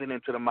implanted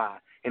into the mind.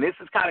 And this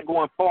is kind of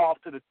going far off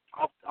to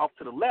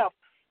the left,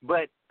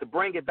 but to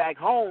bring it back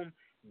home,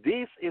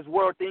 this is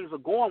where things are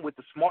going with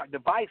the smart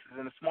devices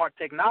and the smart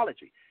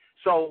technology.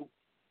 So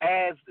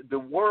as the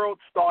world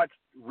starts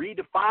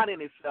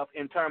redefining itself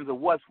in terms of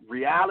what's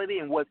reality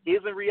and what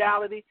isn't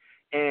reality,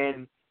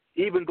 and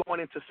even going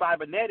into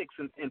cybernetics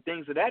and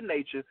things of that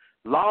nature,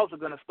 laws are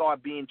going to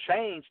start being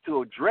changed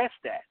to address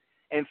that.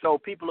 And so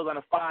people are going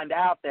to find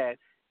out that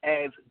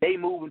as they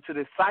move into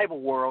this cyber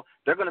world,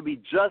 they're going to be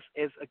just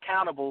as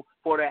accountable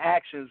for their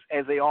actions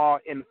as they are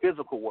in the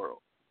physical world.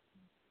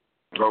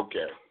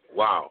 Okay.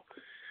 Wow.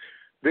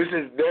 This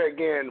is, there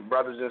again,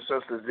 brothers and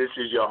sisters, this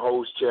is your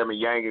host, Chairman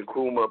Yang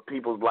Nkrumah,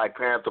 People's Black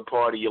Panther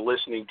Party. You're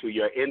listening to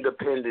your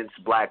Independence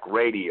Black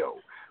Radio.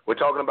 We're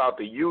talking about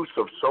the use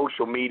of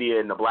social media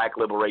in the black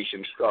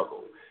liberation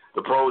struggle,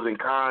 the pros and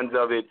cons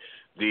of it,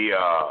 the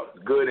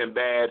good and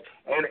bad.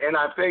 And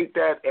I think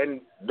that,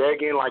 and there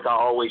again, like I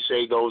always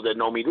say, those that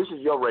know me, this is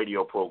your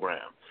radio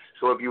program.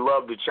 So if you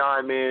love to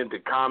chime in, to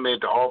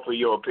comment, to offer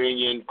your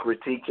opinion,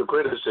 critiques, or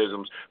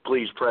criticisms,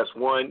 please press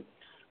 1.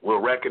 We'll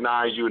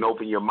recognize you and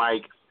open your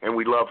mic, and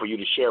we'd love for you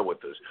to share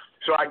with us.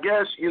 So I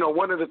guess,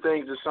 one of the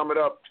things, to sum it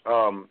up,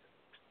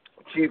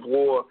 Chief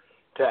War,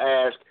 to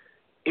ask,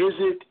 is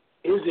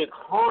it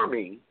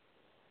harming,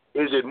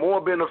 is it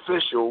more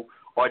beneficial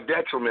or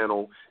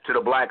detrimental to the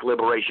black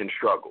liberation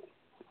struggle?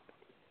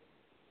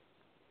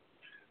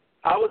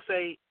 I would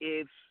say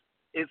it's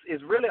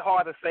really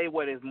hard to say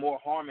what is more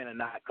harming or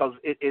not, because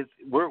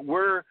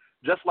we're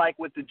just like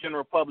with the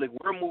general public,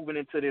 we're moving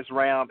into this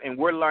realm and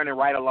we're learning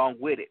right along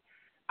with it.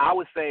 I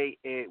would say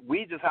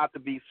we just have to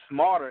be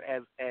smarter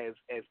as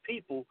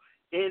people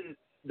in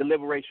the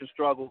liberation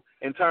struggle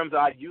in terms of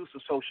our use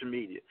of social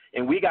media,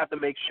 and we got to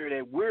make sure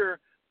that we're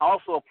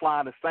also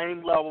applying the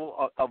same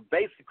level of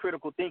basic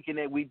critical thinking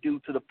that we do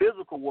to the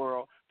physical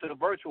world, to the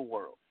virtual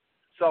world.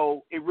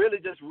 So it really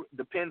just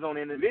depends on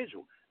the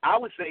individual. I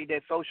would say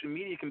that social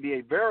media can be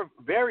a very,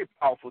 very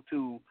powerful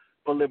tool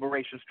for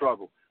liberation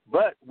struggle,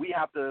 but we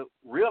have to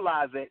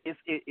realize that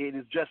it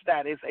is just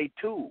that. It's a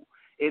tool.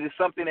 It is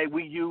something that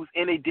we use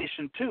in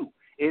addition to.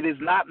 It is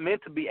not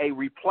meant to be a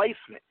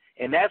replacement,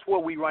 and that's where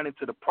we run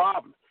into the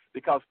problem,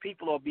 because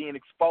people are being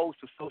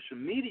exposed to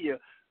social media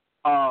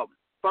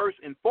first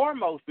and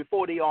foremost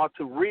before they are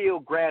to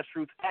real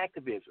grassroots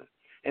activism.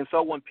 And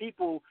so when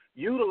people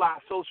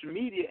utilize social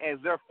media as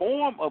their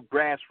form of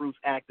grassroots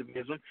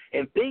activism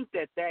and think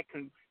that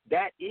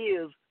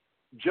is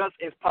just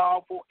as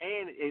powerful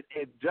and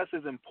just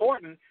as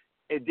important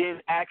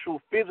than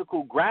actual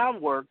physical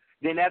groundwork,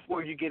 then that's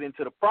where you get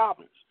into the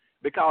problems.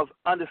 Because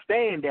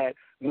understand that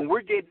when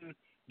we're getting,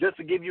 just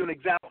to give you an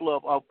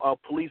example of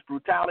police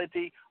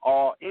brutality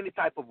or any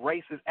type of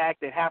racist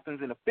act that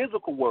happens in the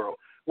physical world,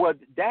 well,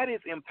 that is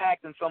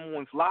impacting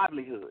someone's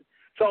livelihood.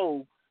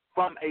 So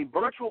from a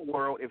virtual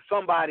world, if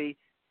somebody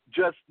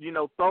just,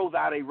 throws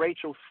out a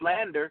racial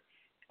slander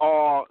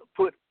or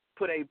put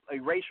a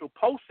racial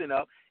posting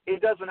up,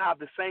 it doesn't have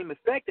the same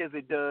effect as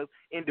it does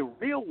in the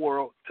real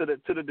world to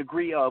the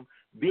degree of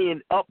being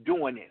up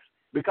doing this.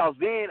 Because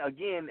then,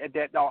 again,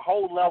 that the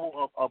whole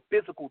level of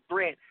physical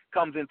threat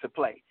comes into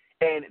play.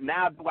 And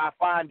now do I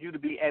find you to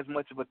be as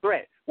much of a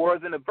threat?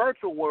 Whereas in the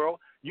virtual world,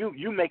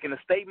 you making a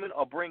statement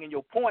or bringing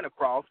your point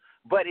across.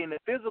 But in the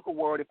physical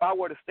world, if I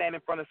were to stand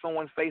in front of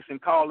someone's face and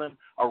call them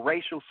a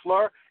racial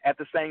slur at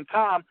the same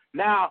time,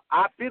 now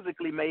I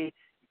physically may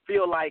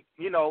feel like,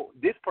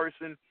 this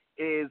person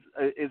is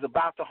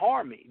about to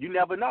harm me. You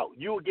never know.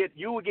 You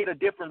will get a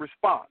different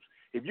response.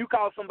 If you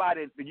call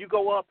somebody, if you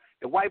go up,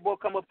 the white boy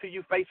come up to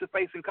you face to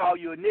face and call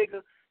you a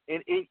nigga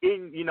in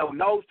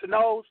nose to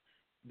nose,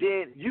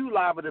 then you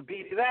liable to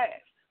beat his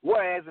ass.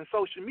 Whereas in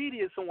social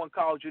media, if someone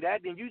calls you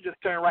that, then you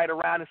just turn right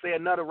around and say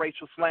another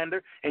racial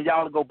slander, and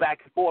y'all will go back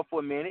and forth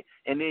for a minute,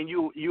 and then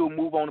you'll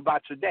move on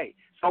about your day.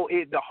 So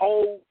the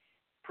whole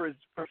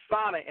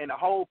persona and the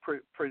whole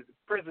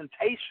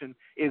presentation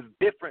is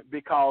different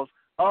because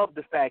of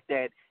the fact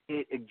that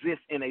it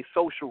exists in a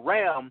social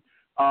realm,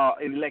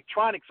 an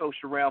electronic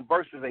social realm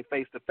versus a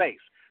face-to-face.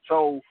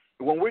 So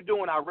when we're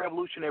doing our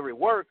revolutionary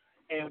work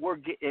and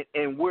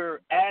we're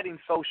adding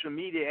social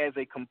media as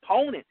a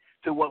component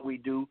to what we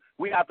do,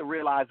 we have to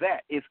realize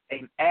that it's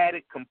an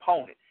added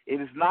component.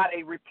 It is not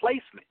a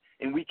replacement,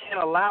 and we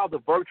can't allow the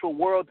virtual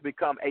world to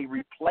become a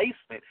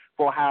replacement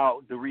for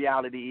how the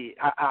reality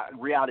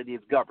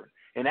is governed.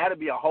 And that'll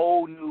be a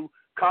whole new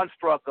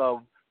construct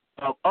of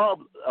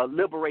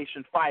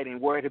liberation fighting,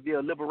 where it'll be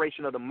a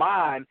liberation of the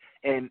mind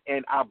and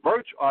a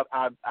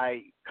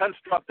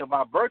construct of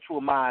our virtual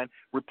mind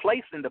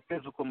replacing the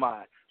physical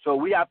mind. So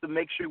we have to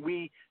make sure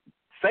we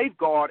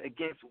safeguard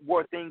against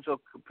where things are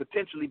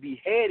potentially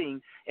be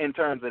heading in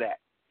terms of that.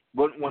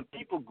 But when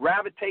people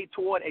gravitate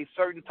toward a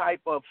certain type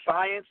of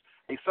science,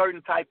 a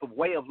certain type of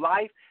way of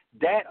life,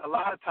 that a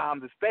lot of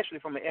times, especially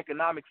from an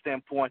economic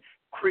standpoint,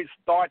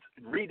 starts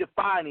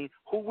redefining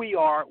who we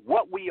are,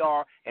 what we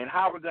are, and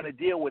how we're going to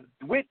deal with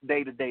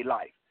day-to-day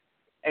life.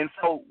 And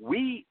so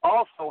we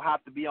also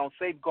have to be on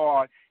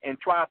safeguard and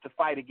try to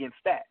fight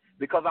against that,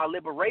 because our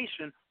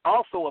liberation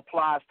also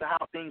applies to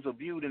how things are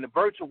viewed in the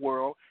virtual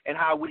world and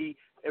how we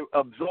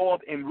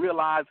absorb and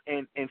realize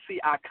and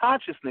see our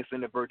consciousness in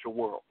the virtual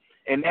world.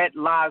 And that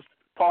lies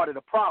part of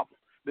the problem,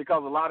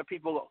 because a lot of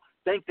people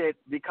think that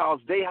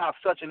because they have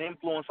such an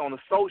influence on the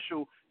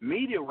social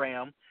media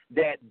realm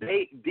that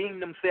they deem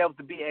themselves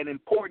to be an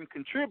important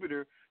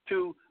contributor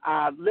to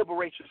our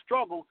liberation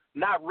struggle,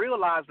 not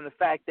realizing the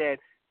fact that,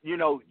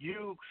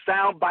 you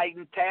sound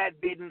biting, tad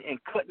biting,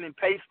 and cutting and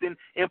pasting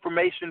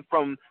information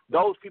from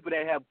those people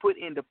that have put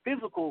in the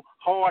physical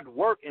hard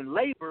work and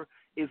labor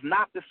is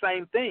not the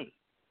same thing.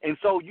 And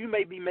so you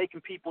may be making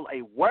people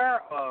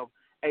aware of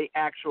a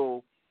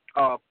actual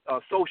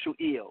social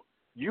ill.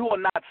 You are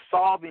not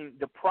solving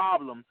the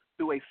problem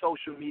through a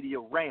social media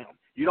realm.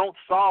 You don't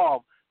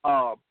solve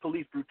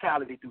police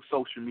brutality through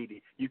social media.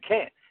 You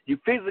can't. You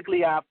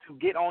physically have to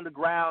get on the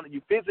ground.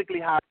 You physically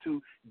have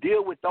to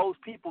deal with those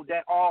people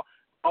that are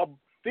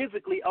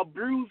physically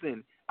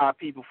abusing our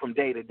people from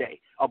day to day.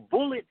 A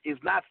bullet is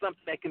not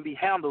something that can be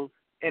handled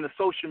in a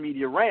social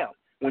media realm.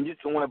 When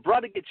a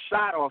brother gets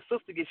shot or a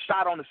sister gets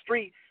shot on the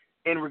street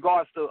in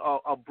regards to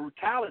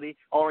brutality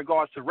or in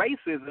regards to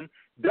racism,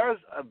 there's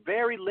a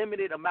very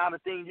limited amount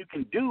of things you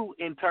can do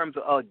in terms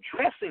of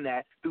addressing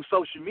that through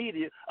social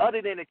media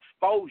other than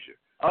exposure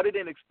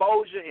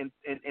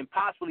and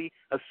possibly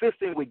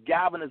assisting with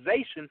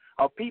galvanization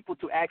of people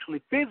to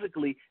actually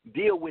physically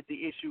deal with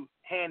the issue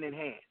hand in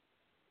hand.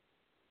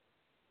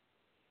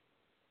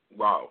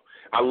 Wow.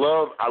 I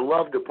love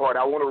the part.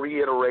 I want to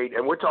reiterate,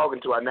 and we're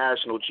talking to our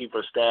National Chief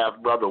of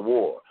Staff, Brother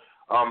War.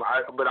 I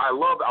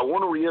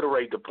want to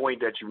reiterate the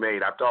point that you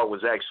made. I thought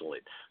was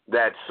excellent,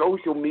 that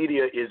social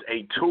media is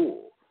a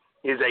tool,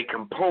 is a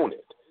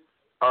component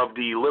of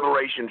the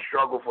liberation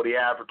struggle for the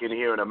African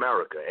here in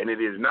America, and it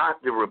is not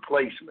the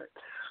replacement.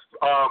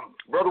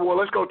 Brother War,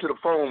 let's go to the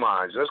phone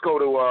lines. Let's go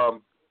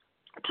to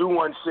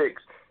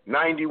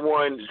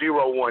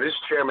 216-9101. This is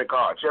Chairman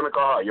Carr. Chairman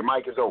Carr, your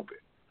mic is open.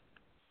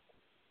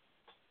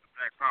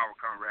 Black Power,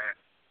 comrade.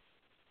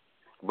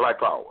 Black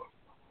Power.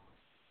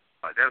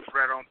 That's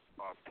right on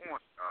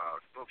point.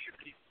 Social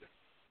media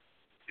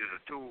is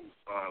a tool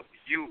for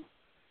you.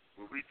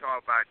 When we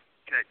talk about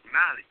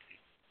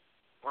technology,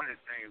 one of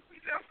the things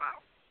we left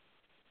out,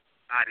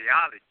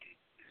 ideology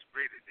is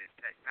greater than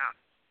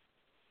technology.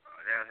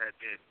 There have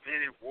been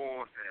many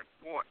wars that have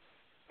fought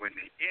when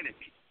the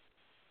enemy,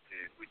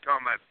 we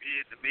talking about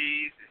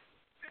Vietnamese and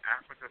the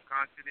African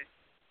continent,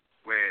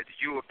 where the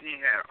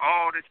European had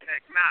all the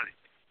technology,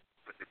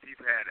 but the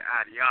people had the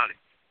ideology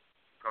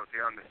because they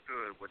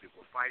understood what they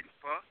were fighting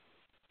for.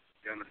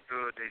 They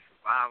understood their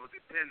survival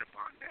depended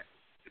upon that.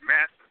 The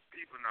mass of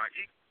people are not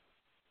equal.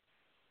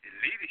 The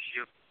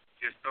leadership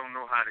just don't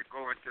know how to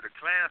go into the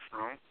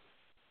classroom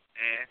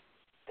and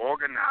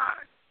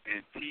organize and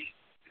teach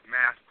the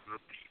masses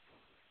of people.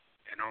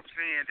 And I'm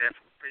saying that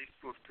from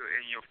Facebook to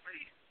in your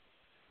face.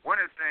 One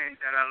of the things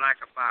that I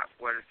like about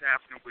what is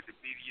happening with the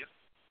media,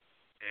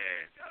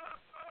 and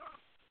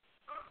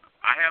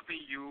I have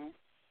been used.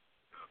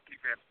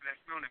 People have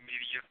blessed me on the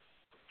media.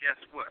 Guess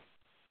what?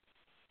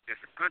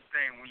 It's a good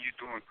thing when you're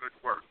doing good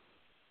work.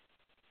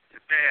 It's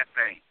a bad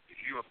thing.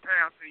 If you're a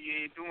pastor and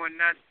you ain't doing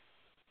nothing,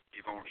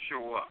 you're going to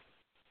show up.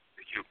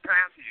 If you're a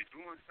pastor, you're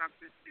doing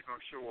something, you're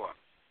going to show up.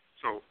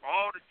 So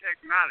all the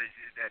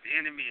technologies that the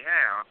enemy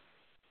have,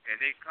 and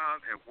they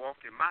come and walk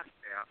in my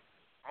step,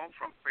 on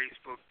from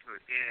Facebook to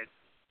then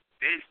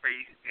they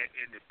face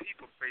and the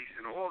people face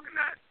and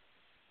organize.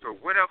 So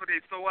whatever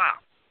they throw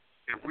out,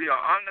 if we are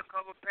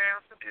undercover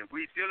pastor and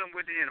we dealing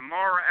with the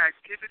immoral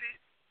activities,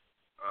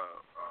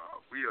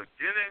 we are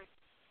dealing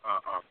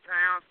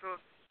pastor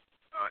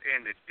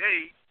in the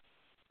day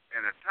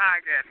and a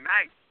tiger at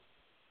night.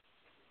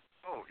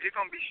 Oh, it's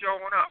gonna be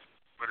showing up.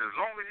 But as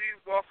long as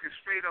you walking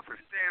straight up and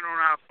staying on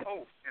our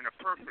post in a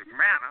perfect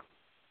manner,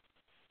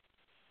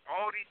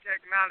 all these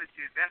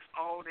technologies, that's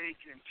all they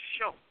can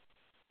show.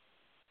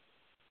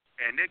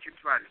 And they can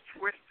try to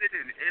twist it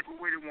in every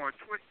way they want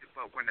to twist it.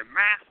 But when the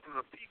masses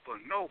of people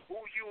know who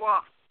you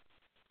are,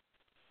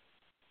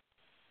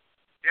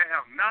 there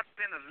have not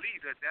been a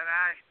leader that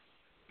I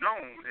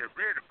known and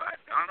read about.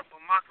 The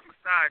Honorable Malcolm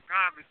Messiah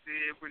Garvey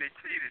said when they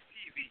created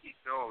TV, he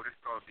said, oh, this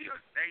is going to be a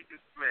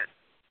dangerous threat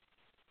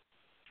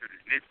to the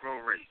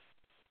Negro race.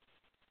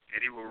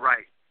 And he was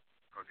right,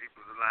 because he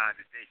was alive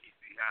today. He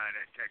see how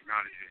that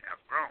technology have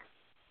grown.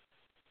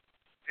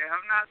 There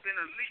have not been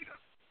a leader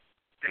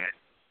that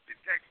the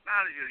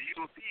technology of the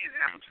Europeans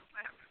have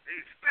slandered.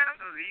 They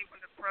slandered even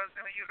the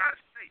President of the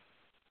United States.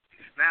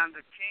 They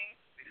slandered King.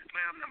 They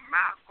slandered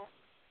Malcolm.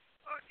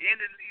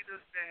 Any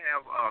leaders that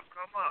have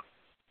come up,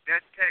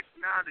 that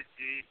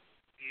technology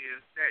is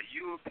that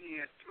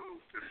European tool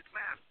to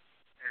slander.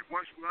 And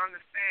once we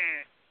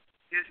understand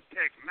this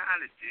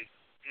technology,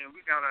 and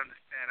we got to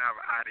understand our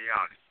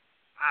ideology.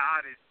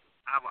 Our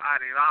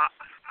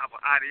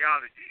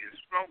ideology is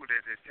stronger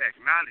than the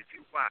technology.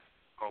 Why?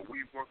 Because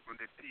we work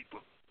with the people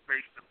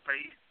face to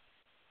face,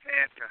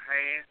 hand to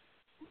hand.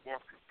 We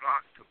walk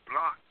block to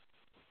block,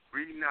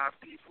 reading our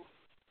people.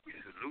 We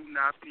saluting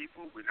our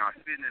people. We're not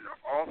sitting in the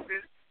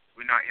office.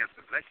 We're not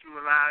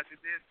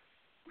intellectualizing this.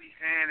 We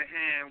hand in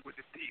hand with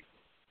the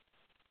people.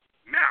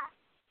 Now,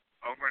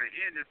 I'm going to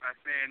end this by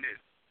saying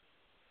this.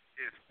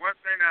 It's one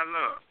thing I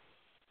love,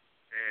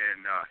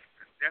 and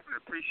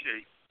definitely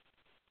appreciate,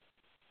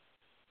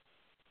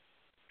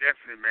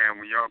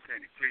 man, when y'all came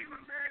to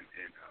Cleveland, man,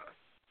 and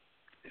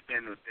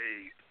spend those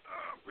days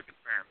with the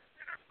family,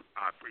 and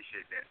I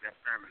appreciate that. That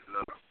family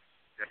love,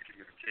 that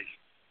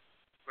communication.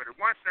 But the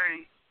one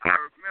thing I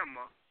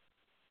remember,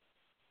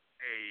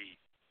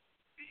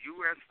 the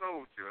U.S.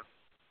 soldier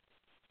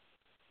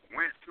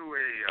went to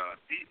a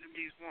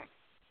Vietnamese woman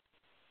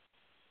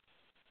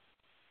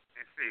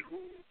and say,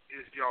 who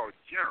is your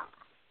general?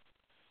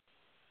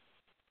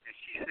 And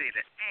she said,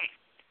 the ant.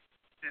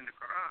 It's in the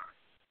Quran.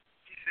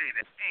 She said,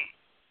 the ant.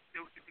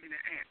 There was to be the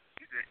ant.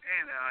 She said,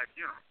 ant are our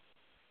general.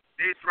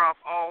 They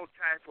dropped all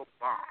type of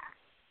bombs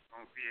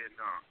on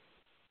Vietnam.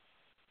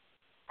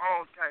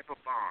 All type of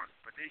bombs.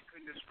 But they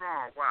couldn't destroy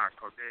them. Why?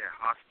 Because they had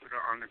hospital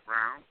on the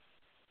ground.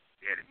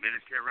 They had the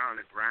military on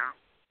the ground.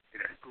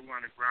 They had a school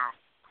on the ground.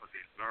 Because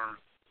they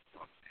learned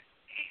from the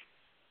ant.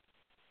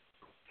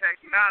 So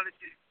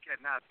technology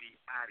cannot be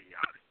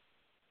ideology.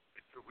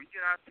 Until we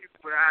get our people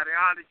with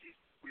ideology,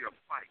 we'll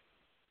fight.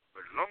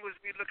 But as long as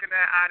we're looking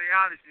at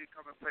ideology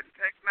coming from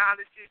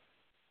technology,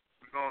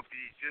 we're going to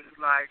be just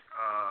like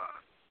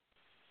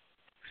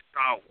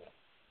Star Wars.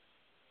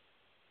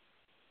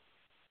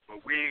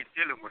 But we ain't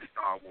dealing with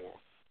Star Wars.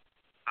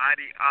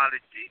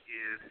 Ideology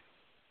is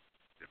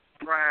the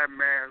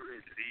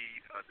primary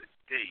lead of the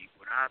day.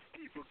 When our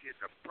people get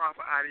the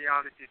proper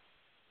ideology,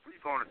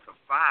 we're going to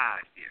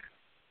survive here.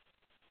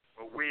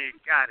 But we ain't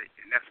got it,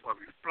 and that's why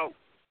we float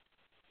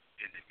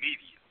in the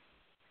media.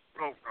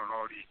 Float on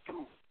all these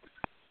tools.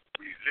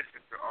 We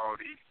listen to all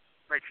these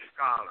fake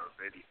scholars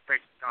and these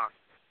fake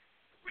doctors.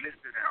 We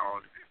listen to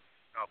all of this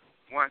stuff.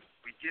 Once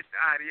we get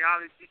the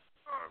ideology,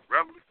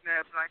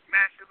 revolutionary black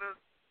nationalism,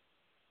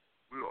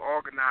 we'll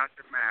organize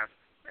the masses,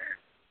 man.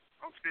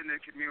 I'm sitting in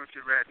the community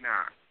right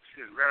now,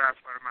 sitting right out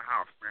front of my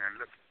house, man.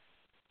 Look.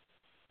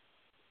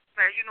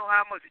 Man, you know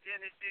how much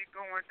energy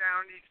going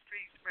down these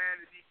streets,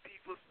 man, these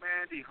people's,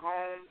 man, these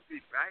homes,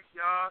 these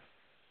backyards,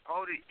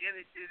 all the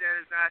energy that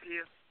is out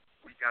here.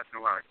 We got to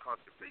know how to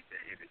cultivate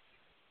that energy.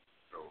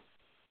 So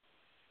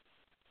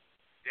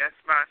that's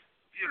my,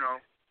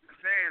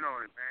 saying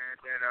on it, man,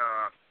 that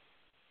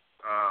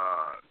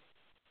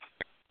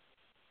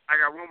I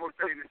got one more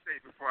thing to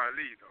say before I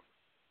leave, though.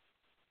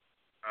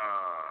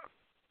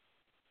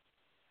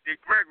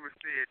 Dick Gregory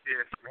said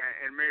this, man,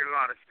 and it made a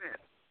lot of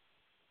sense.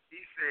 He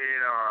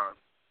said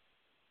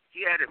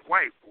he had a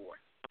white boy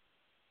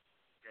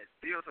that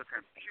built a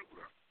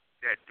computer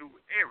that do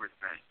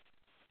everything.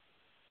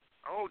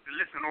 Hold the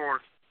listen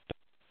orders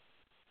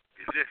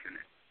is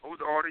listening. Hold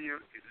the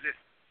audience is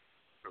listening.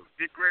 So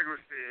Dick Gregory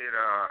said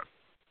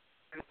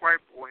this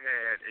white boy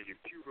had a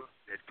computer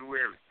that do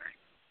everything.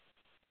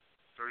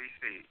 So he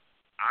said,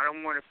 I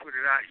don't want to put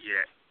it out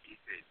yet. He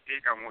said,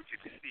 Dick, I want you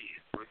to see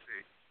it. So he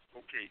said,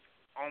 okay,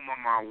 on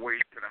my way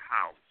to the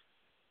house.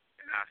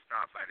 And I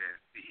stopped by there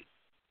and see it.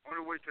 On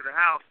the way to the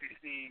house, he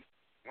seen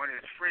one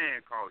of his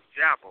friends called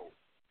Jabbo.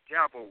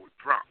 Jabbo was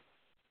drunk.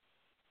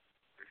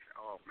 He said,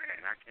 oh,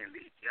 man, I can't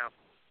leave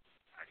Jabbo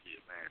out here,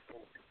 man.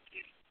 Poor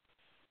kid.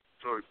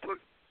 So he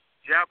put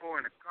Jabbo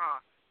in the car.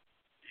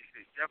 He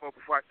said, Jabbo,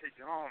 before I take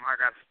you home, I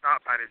got to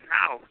stop at his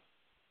house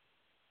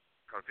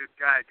because this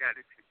guy got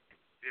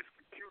this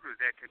computer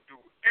that can do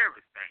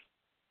everything.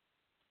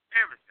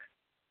 Everything.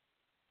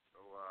 So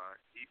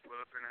he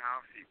pulled up in the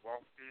house. He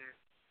walked in.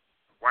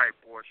 The white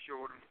boy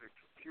showed him the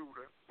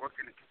computer,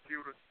 working the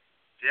computer.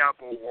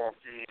 Jabbo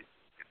walked in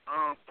and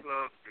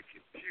unplugged the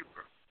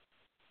computer.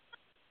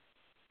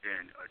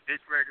 Then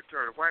Dick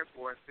Regulator, the white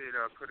boy, said,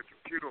 could the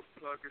computer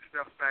plug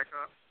itself back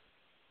up?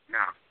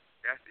 Now,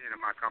 that's the end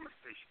of my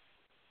conversation.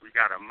 We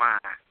got a mind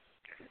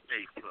that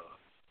stay plugged.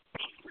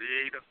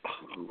 Creator,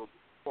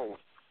 before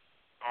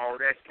all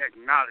that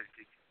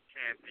technology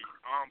can be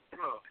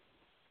unplugged.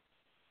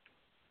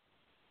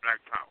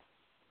 Black Power.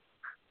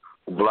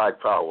 Black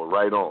Power,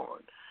 right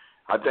on.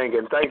 I think,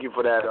 and thank you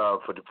for that,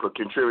 for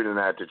contributing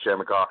that to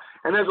Chairman Carr.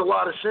 And there's a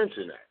lot of sense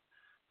in that.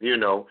 You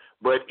know,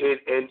 but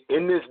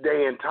in this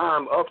day and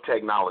time of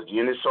technology,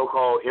 in this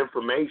so-called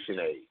information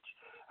age,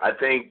 I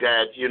think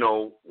that, you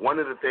know, one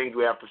of the things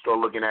we have to start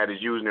looking at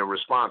is using it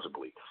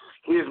responsibly.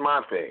 Here's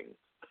my thing.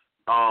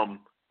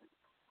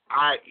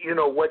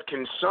 What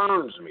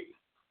concerns me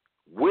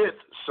with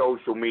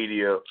social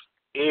media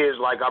is,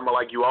 like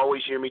you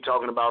always hear me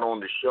talking about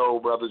on the show,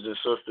 brothers and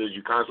sisters,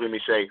 you constantly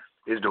hear me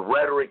say, is the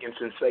rhetoric and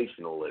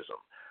sensationalism.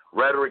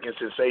 Rhetoric and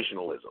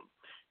sensationalism.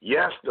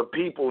 Yes, the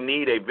people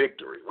need a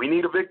victory. We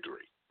need a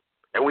victory,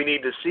 and we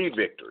need to see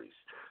victories,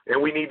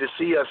 and we need to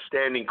see us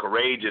standing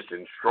courageous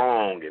and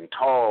strong and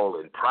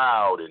tall and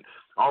proud and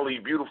all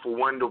these beautiful,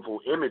 wonderful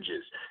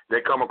images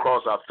that come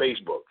across our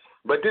Facebook.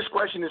 But this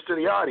question is to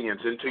the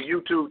audience and to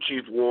you too,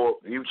 Chief War.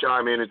 You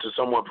chime in and to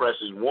someone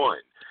presses 1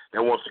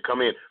 that wants to come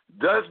in.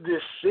 Does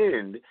this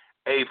send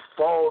a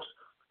false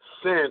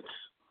sense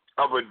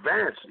of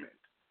advancement?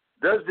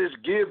 Does this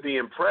give the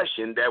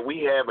impression that we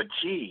have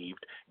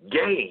achieved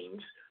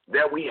gains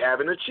that we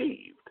haven't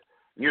achieved?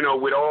 You know,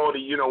 with all the,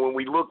 when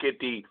we look at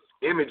the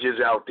images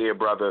out there,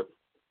 brother,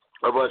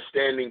 of us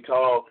standing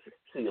tall,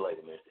 see you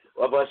later, man,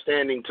 of us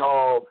standing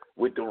tall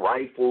with the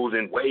rifles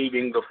and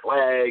waving the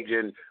flags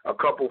and a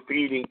couple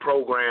feeding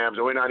programs,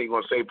 and we're not even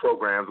going to say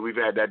programs, we've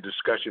had that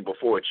discussion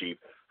before, Chief,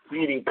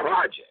 feeding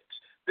projects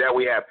that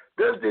we have.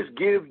 Does this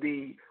give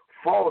the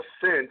false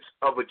sense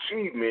of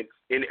achievement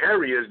in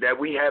areas that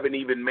we haven't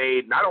even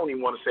made, not only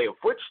want to say a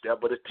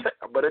footstep,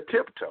 but a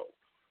tiptoe?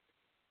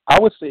 I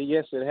would say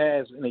yes, it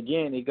has. And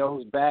again, it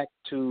goes back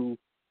to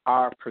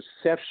our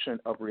perception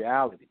of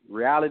reality.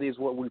 Reality is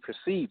what we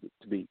perceive it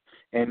to be.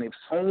 And if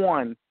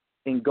someone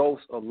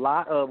engulfs a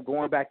lot of,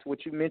 going back to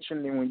what you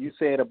mentioned and when you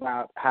said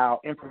about how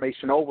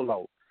information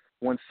overload,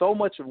 when so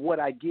much of what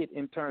I get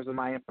in terms of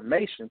my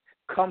information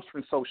comes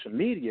from social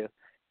media,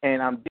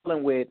 and I'm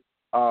dealing with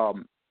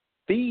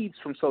feeds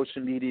from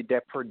social media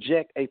that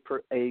project a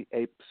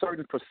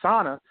certain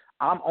persona,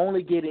 I'm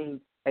only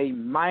getting a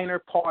minor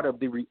part of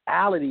the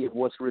reality of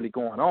what's really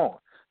going on.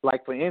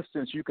 Like, for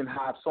instance, you can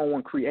have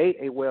someone create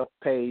a web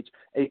page,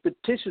 a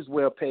fictitious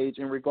web page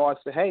in regards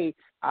to, hey,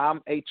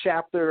 I'm a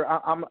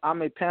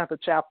Panther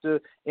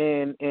chapter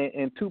in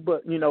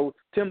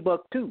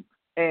Timbuktu,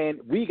 and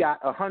we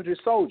got 100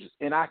 soldiers,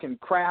 and I can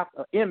craft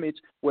an image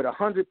with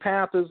 100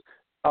 Panthers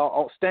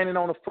standing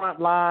on the front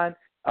line,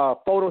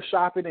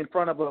 Photoshop it in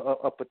front of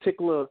a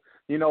particular,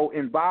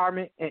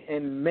 environment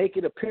and make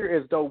it appear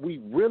as though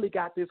we really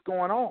got this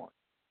going on.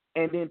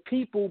 And then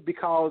people,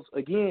 because,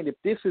 again, if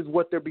this is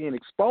what they're being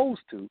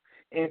exposed to,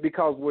 and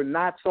because we're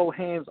not so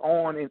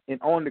hands-on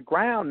and on the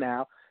ground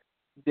now,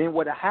 then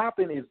what will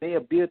happen is they'll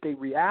build a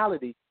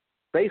reality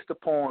based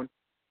upon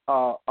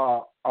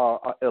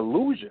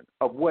illusion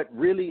of what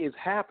really is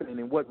happening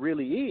and what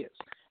really is.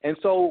 And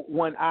so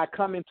when I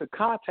come into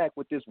contact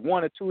with this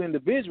one or two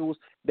individuals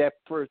that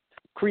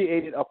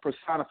created a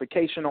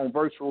personification on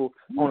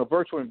a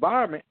virtual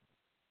environment,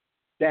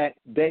 that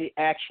they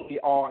actually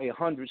are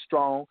 100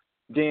 strong,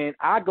 then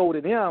I go to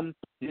them,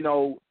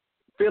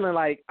 feeling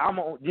like I'm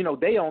on,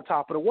 they on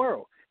top of the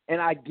world. And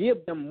I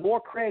give them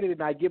more credit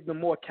and I give them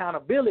more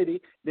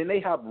accountability than they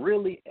have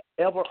really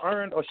ever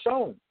earned or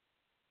shown.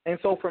 And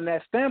so from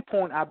that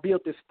standpoint, I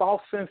built this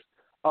false sense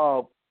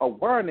of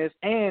awareness,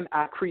 and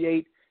I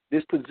create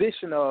this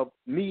position of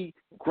me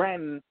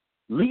granting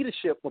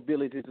leadership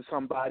ability to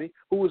somebody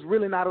who is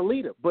really not a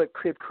leader, but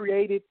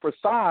created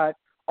facade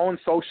on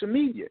social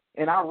media.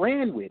 And I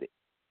ran with it.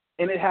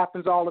 And it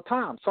happens all the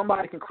time.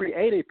 Somebody can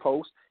create a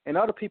post, and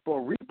other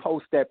people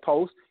repost that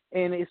post,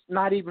 and it's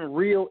not even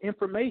real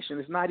information.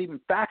 It's not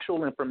even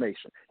factual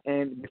information.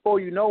 And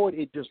before you know it,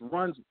 it just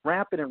runs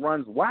rampant and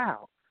runs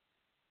wild.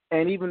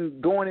 And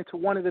even going into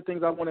one of the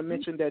things I want to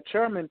mention that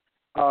Chairman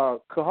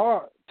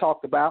Kahar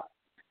talked about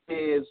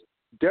is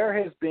there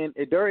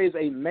is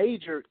a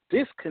major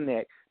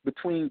disconnect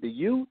between the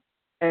youth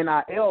and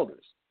our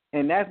elders.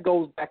 And that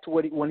goes back to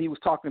when he was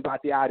talking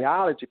about the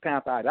ideology,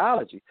 Panther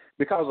ideology,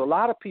 because a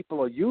lot of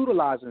people are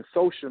utilizing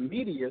social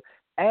media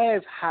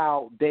as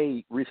how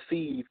they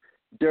receive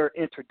their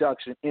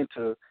introduction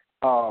into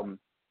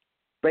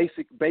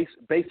basic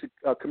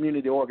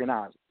community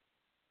organizing.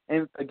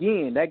 And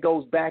again, that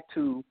goes back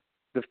to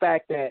the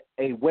fact that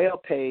a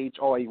web page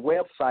or a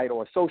website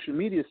or a social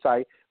media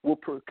site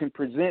can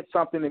present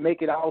something and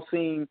make it all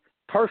seem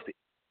perfect.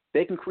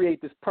 They can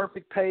create this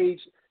perfect page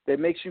that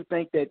makes you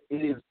think that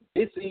it is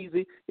this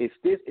easy,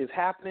 this is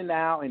happening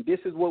now, and this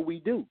is what we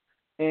do.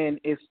 And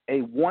it's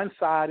a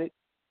one-sided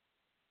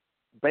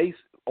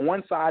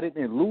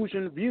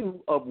illusion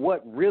view of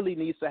what really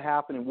needs to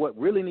happen and what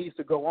really needs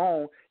to go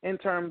on in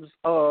terms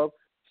of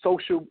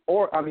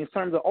in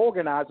terms of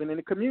organizing in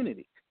the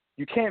community.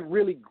 You can't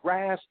really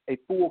grasp a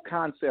full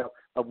concept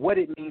of what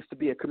it means to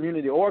be a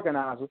community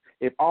organizer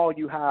if all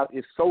you have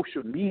is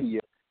social media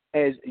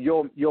as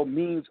your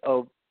means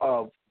of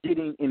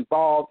getting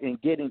involved and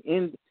getting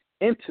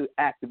into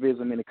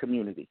activism in the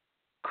community.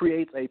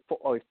 Creates a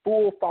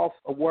full false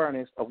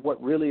awareness of what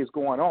really is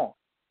going on.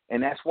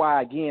 And that's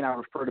why, again, I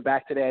refer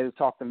back to that as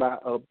talking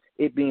about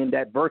it being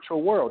that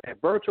virtual world. That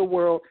virtual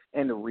world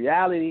and the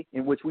reality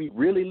in which we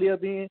really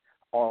live in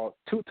are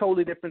two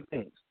totally different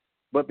things.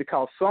 But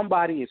because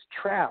somebody is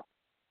trapped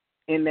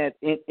in that,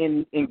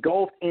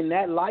 engulfed in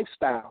that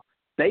lifestyle,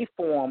 they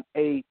form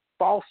a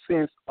false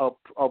sense of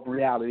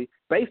reality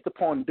based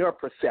upon their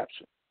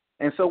perception.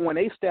 And so when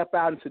they step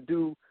out and to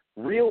do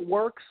real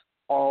works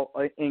or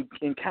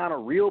encounter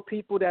real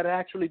people that are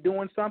actually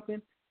doing something,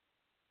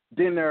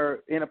 then they're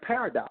in a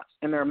paradox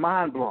and they're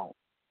mind blown.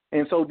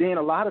 And so then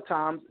a lot of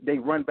times they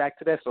run back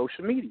to that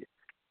social media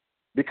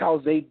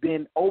because they've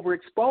been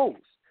overexposed.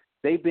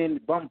 They've been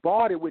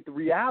bombarded with the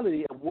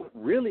reality of what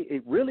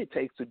it really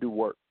takes to do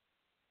work.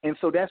 And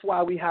so that's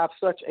why we have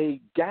such a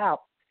gap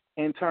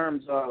in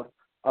terms of,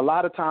 a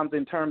lot of times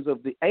in terms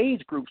of the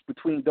age groups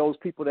between those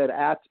people that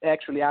are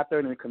actually out there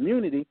in the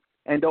community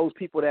and those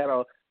people that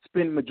are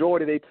spending the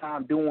majority of their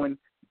time doing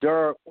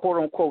their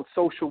quote-unquote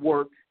social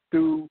work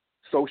through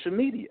social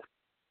media.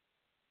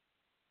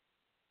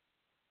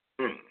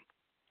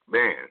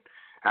 Man,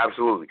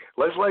 absolutely.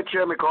 Let's let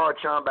Chairman Carr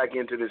chime back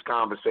into this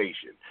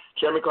conversation.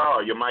 Chairman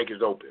Carr, your mic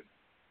is open.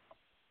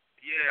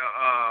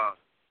 Yeah,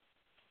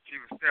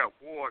 Chief of Staff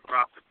Ward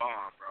dropped the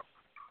bomb, bro.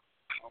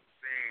 I'm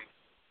saying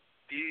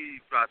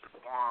he dropped the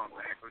bomb,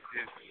 man, because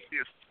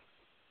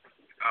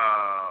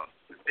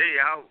the day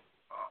out,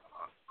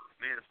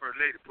 me and the First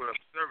Lady put up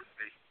a service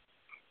station.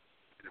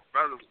 The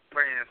brother was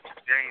playing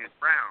James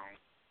Brown,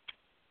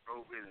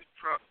 drove in his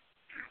truck.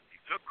 He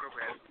took her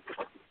at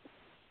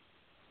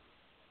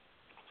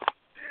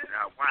and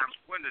I wound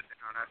my window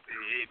down. I said,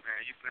 hey,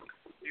 man, you finna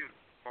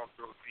walk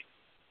those feet.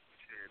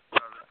 He said,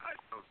 brother, I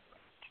know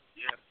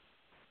you. Yeah.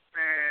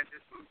 Man,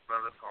 this was a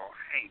brother called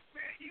Hank,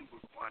 man. He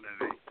was one of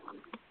the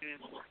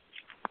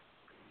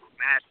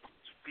national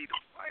freedom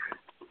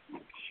fighters.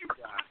 Shoot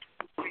guys.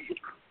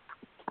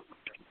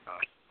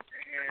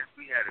 And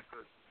we had a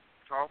good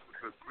talk, a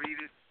good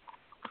greeting.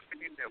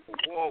 Saying that the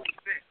war was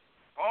set.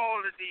 All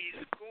of these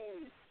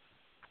schools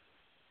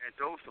and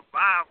those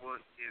survivors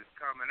is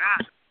coming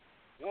out.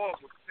 War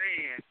was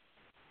saying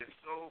is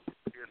so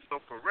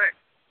correct.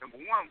 Number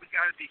one, we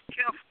got to be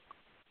careful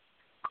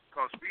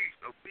because we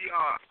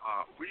are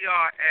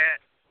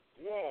at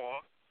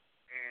war,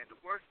 and the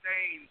worst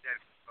thing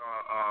that's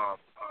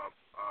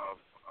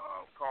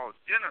called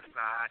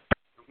genocide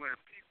is when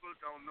people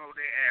don't know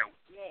they're at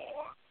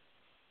war,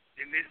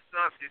 and they're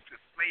subject to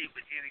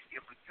slavery at any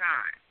given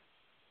time.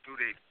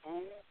 Through their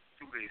food,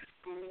 through their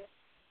school,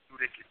 through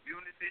their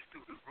communities,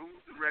 through the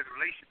rules and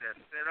regulations that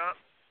are set up,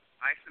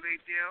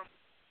 isolate them,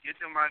 get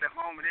them out of their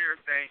home and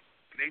everything,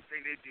 and they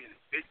think they did it.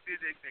 They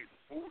think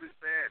the food is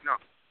bad. No,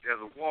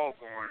 there's a war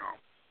going on.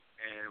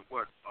 And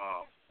what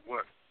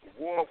the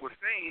war was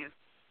saying,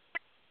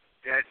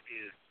 that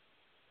is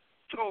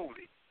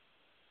totally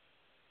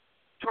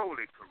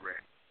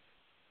correct.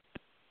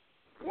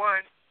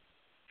 One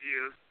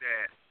is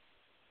that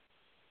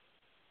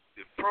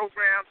the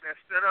programs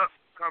that's set up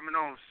coming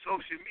on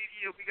social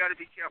media, we got to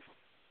be careful.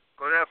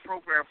 Because that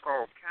program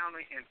called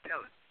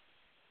Counterintelligence.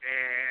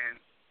 And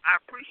I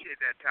appreciate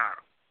that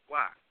title.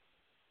 Why?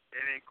 It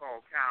ain't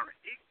called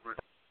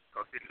counter-ignorance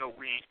because they know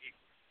we ain't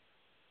ignorant.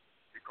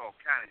 They call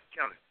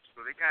counterintelligence.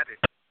 So they got to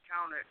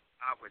counter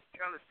our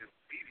intelligence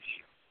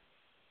leadership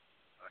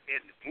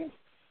in the movement.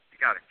 They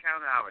got to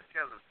counter our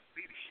intelligence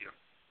leadership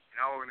in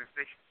our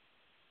organization.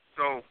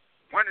 So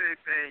one of the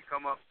things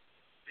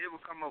they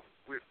will come up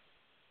with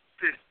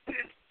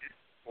fictitious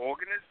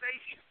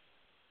organization.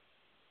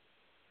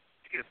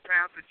 You get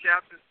pastor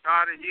chapter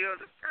started here,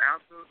 the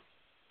pastor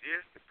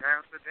this, the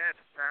pastor that,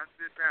 the pastor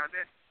this,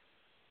 pastor that.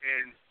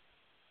 And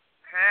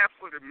half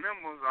of the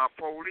members are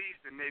police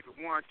and maybe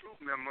 1 or 2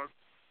 members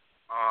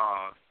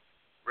are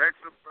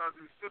regular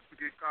brothers and sisters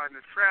get caught in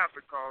the trap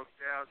because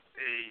there's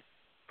a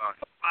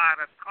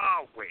spider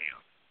cobweb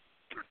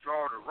to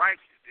draw the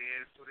righteous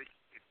in so they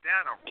can get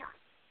that on work.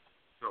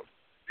 So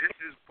this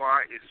is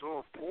why it's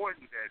so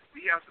important that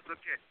we have to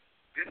look at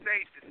this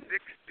ain't the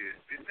 60s,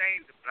 this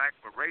ain't the Black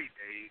Beret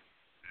days,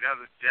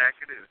 leather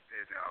jacket and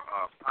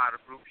powder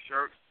blue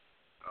shirts,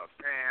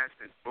 pants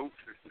and boots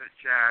and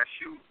sunshine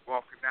shoes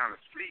walking down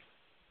the street,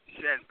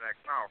 shedding black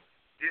power.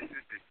 This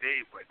is the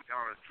day when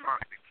Donald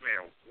Trump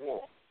declared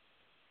war.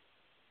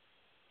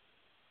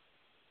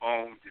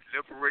 on the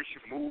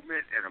liberation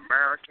movement and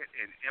America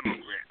and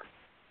immigrants.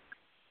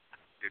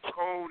 The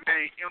code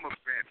name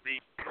immigrant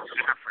means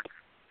African.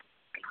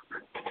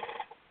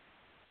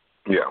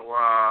 Yeah. So,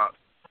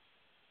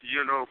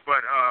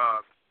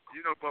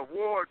 but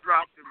war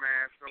dropped it,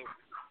 man. So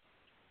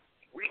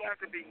we have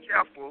to be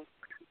careful.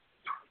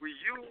 We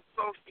use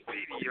social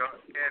media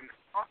and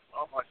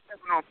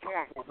stepping on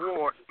point for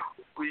war.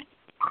 We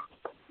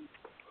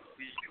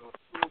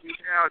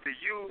have the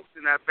use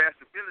and our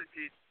best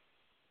ability,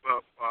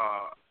 but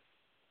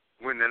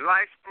when the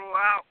lights blow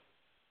out,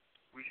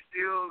 we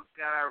still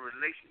got our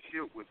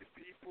relationship with the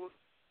people,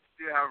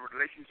 still have a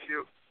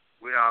relationship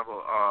with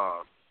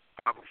our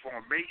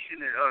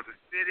formation in other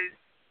cities.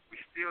 We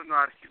still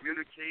know how to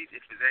communicate.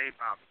 If it ain't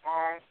by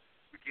phone,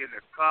 we get in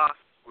the car,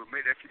 we'll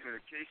make that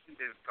communication.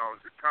 Then it's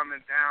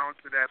coming down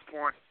to that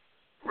point.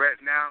 Right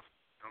now,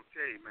 I'm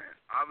telling you, man,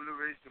 our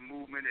liberation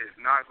movement is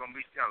not going to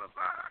be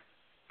televised.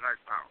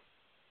 Black Power.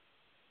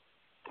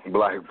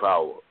 Black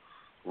Power.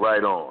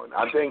 Right on.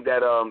 I think that,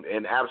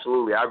 and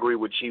absolutely, I agree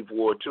with Chief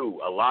Ward, too.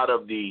 A lot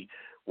of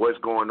what's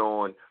going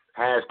on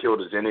has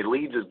killed us, and it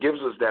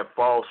gives us that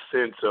false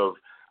sense of,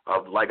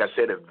 like I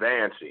said,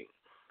 advancing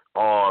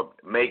or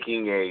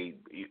making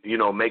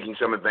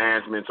some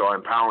advancements or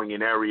empowering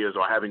in areas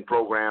or having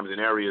programs in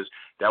areas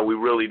that we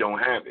really don't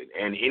have it.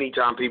 And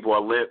anytime people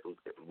are led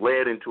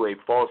into a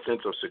false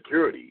sense of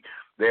security,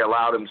 they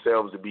allow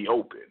themselves to be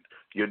open.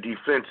 Your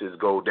defenses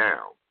go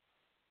down.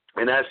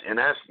 And that's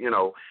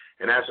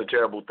a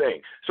terrible thing.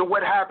 So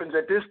what happens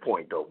at this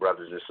point, though,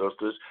 brothers and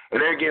sisters?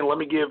 And then again, let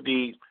me give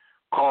the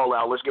call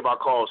out. Let's give our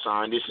call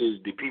sign. This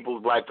is the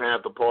People's Black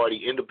Panther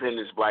Party,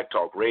 Independence Black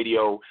Talk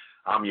Radio.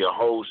 I'm your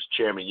host,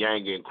 Chairman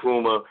Yang and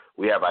Nkrumah.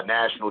 We have our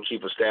National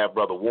Chief of Staff,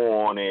 Brother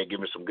Warren, and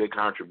giving some good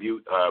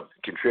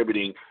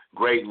contributing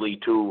greatly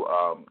to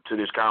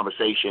this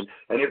conversation.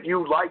 And if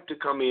you'd like to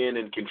come in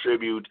and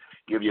contribute,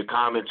 give your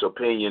comments,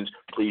 opinions,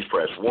 please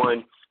press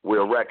 1.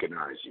 We'll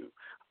recognize you.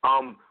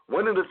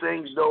 One of the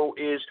things, though,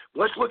 is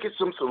let's look at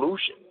some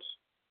solutions.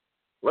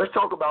 Let's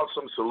talk about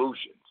some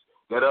solutions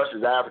that us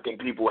as African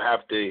people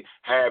have to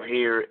have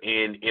here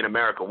in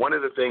America. One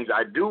of the things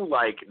I do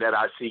like that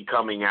I see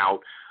coming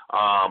out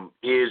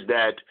is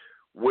that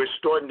we're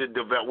starting to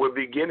develop, we're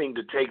beginning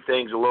to take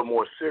things a little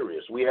more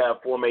serious. We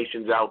have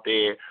formations out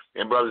there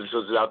and brothers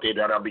and sisters out there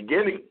that are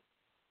beginning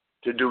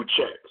to do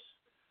checks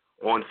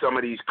on some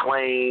of these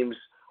claims,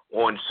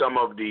 on some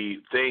of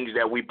the things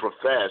that we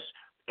profess,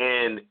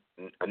 and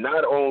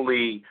not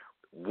only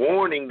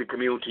warning the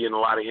community in a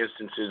lot of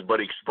instances, but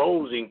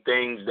exposing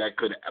things that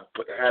could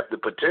have the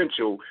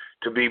potential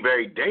to be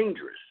very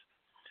dangerous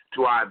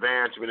to our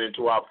advancement and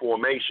to our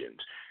formations.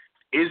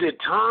 Is it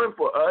time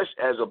for us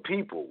as a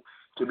people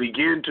to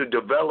begin to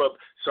develop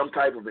some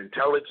type of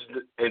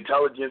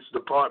intelligence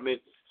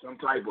department, some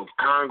type of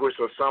Congress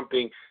or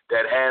something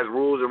that has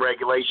rules and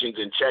regulations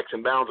and checks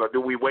and balances, or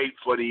do we wait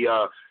for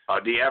the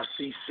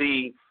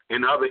FCC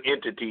and other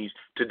entities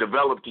to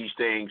develop these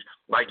things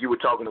like you were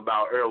talking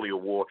about earlier,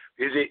 War?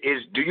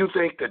 Do you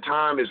think the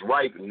time is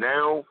ripe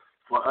now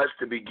for us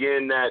to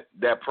begin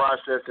that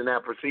process and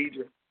that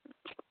procedure?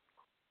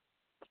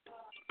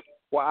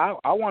 Well,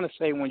 I want to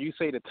say when you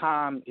say the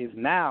time is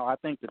now, I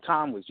think the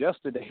time was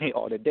yesterday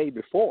or the day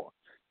before.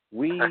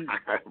 We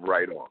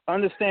right on.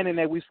 Understanding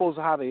that we're supposed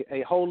to have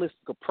a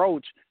holistic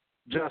approach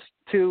just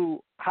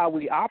to how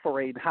we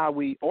operate and how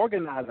we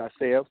organize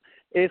ourselves.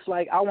 It's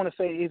like I want to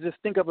say is just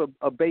think of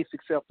a basic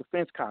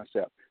self-defense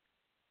concept.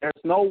 There's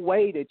no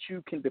way that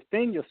you can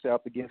defend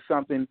yourself against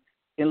something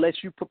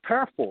unless you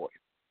prepare for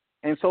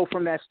it. And so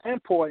from that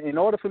standpoint, in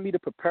order for me to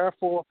prepare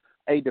for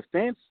a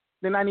defense,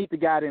 then I need to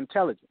guide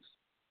intelligence.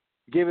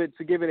 Give it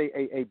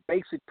a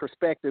basic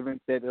perspective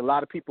that a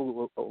lot of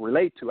people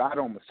relate to. I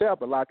don't myself,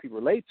 but a lot of people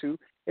relate to,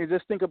 is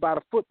just think about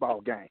a football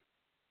game.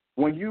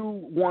 When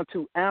you want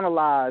to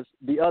analyze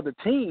the other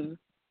team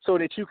so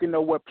that you can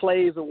know what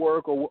plays will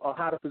work or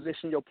how to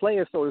position your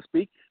players, so to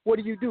speak, what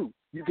do? You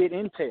get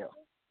intel.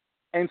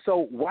 And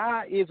so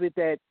why is it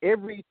that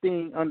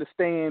everything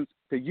understands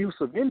the use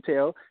of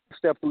intel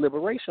except the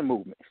liberation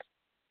movement?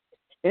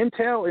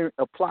 Intel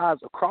applies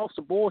across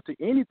the board to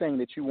anything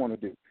that you want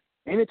to do.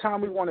 Anytime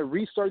we want to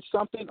research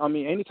something,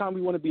 anytime we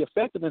want to be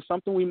effective in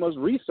something, we must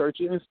research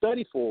it and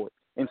study for it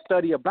and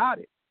study about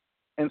it.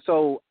 And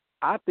so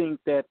I think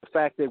that the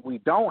fact that we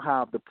don't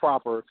have the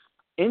proper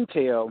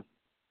intel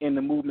in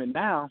the movement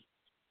now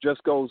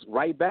just goes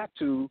right back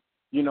to,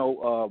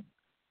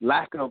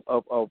 lack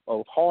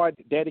of hard,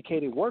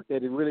 dedicated work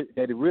that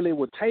it really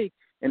would take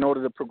in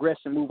order to progress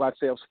and move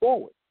ourselves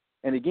forward.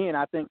 And again,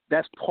 I think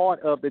that's part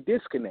of the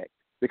disconnect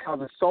because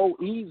it's so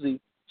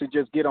easy to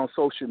just get on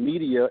social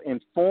media and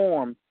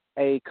form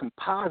a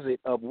composite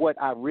of what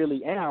I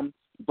really am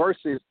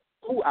versus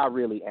who I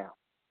really am.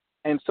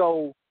 And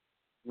so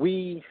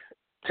we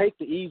take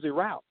the easy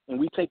route and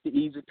we take the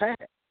easy path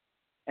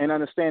and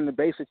understand the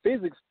basic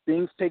physics.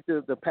 Things take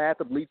the path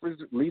of least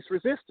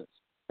resistance.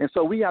 And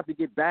so we have to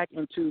get back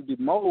into the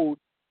mode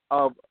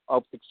of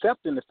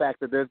accepting the fact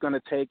that there's going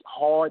to take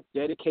hard,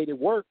 dedicated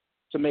work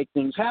to make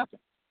things happen.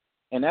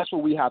 And that's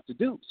what we have to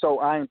do. So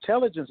our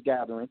intelligence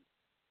gathering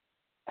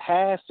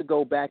has to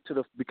go back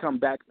to become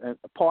back a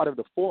part of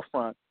the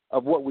forefront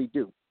of what we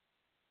do.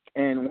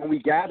 And when we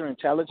gather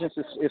intelligence,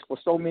 it's for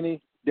so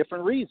many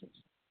different reasons.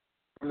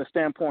 From the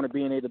standpoint of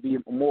being able to be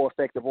a more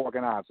effective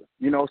organizer,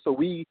 so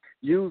we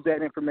use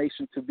that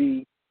information to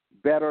be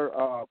better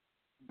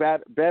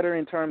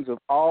in terms of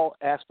all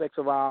aspects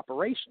of our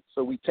operation.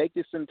 So we take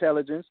this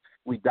intelligence,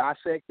 we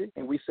dissect it,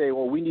 and we say,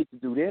 well, we need to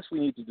do this,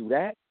 we need to do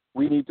that,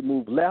 we need to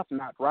move left,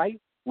 not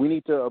right, we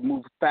need to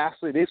move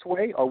faster this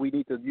way, or we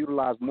need to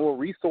utilize more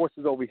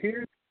resources over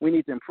here, we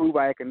need to improve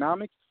our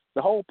economics.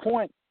 The whole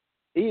point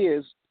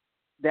is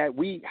that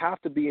we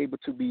have to be able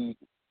to be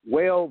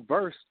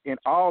well-versed in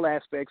all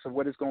aspects of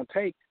what it's going to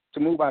take to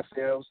move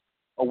ourselves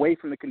away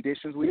from the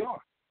conditions we are.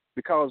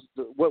 Because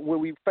what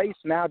we face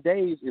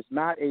nowadays is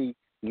not a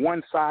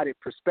one-sided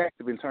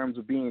perspective in terms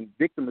of being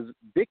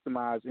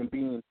victimized and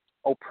being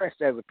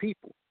oppressed as a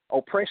people.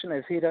 Oppression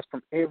has hit us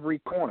from every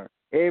corner,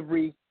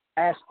 every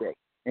aspect,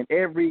 and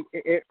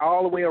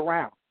all the way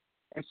around.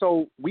 And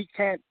so we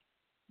can't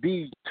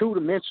be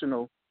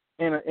two-dimensional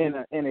in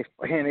a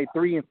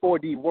 3 and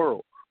 4D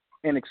world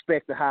and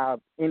expect to have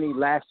any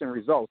lasting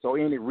results or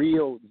any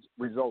real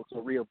results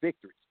or real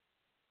victories.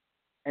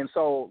 And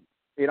so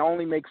it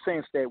only makes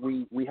sense that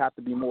we have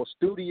to be more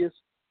studious,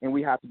 and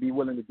we have to be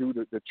willing to do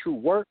the true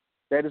work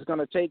that is going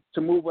to take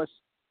to move us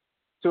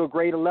to a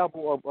greater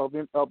level of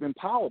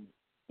empowerment.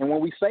 And when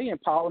we say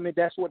empowerment,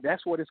 that's what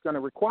it's going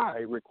to require.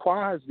 It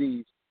requires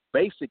these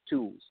basic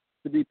tools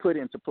to be put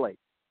into play.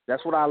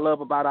 That's what I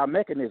love about our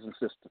mechanism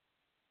system.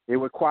 It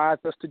requires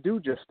us to do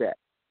just that.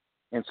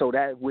 And so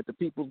that with the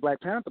People's Black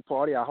Panther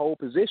Party, our whole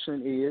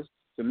position is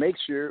to make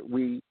sure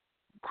we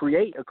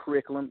create a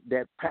curriculum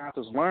that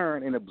Panthers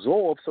learn and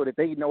absorb so that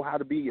they know how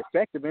to be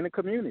effective in the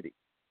community.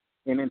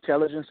 And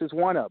intelligence is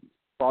one of them,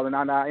 falling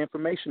on our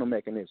informational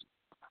mechanism.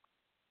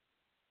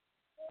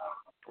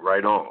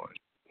 Right on.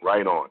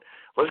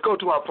 Let's go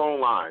to our phone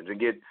lines and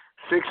get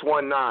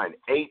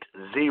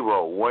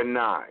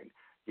 619-8019.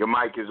 Your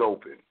mic is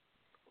open.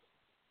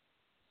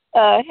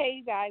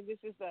 Hey, guys, this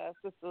is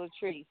Sister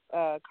Latrice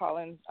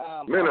calling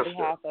on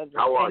behalf of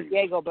the San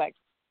Diego Black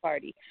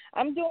Party.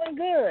 I'm doing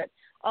good.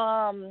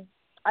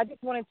 I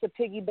just wanted to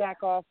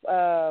piggyback off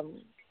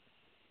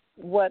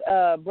what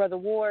Brother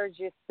Ward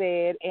just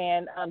said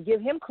and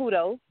give him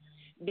kudos,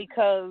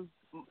 because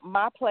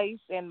my place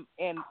and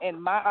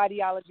my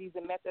ideologies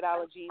and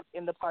methodologies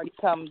in the party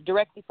come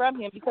directly from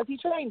him because he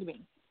trained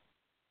me.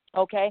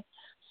 Okay?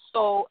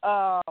 So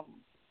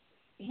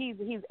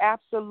he's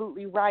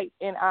absolutely right.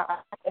 And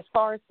as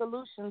far as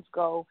solutions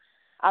go,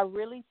 I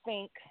really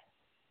think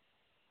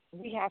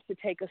we have to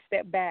take a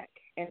step back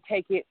and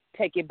take it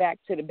back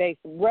to the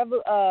basics.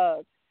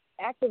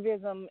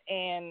 Activism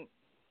and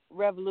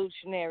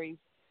revolutionaries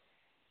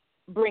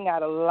bring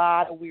out a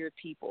lot of weird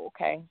people,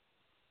 okay,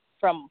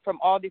 from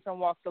all different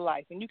walks of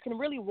life. And you can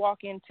really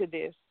walk into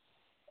this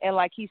and,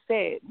 like he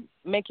said,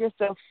 make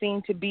yourself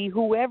seem to be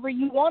whoever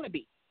you want to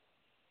be,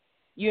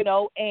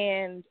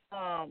 and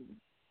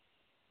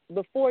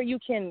before you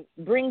can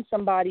bring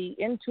somebody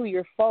into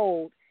your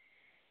fold,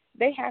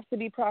 they have to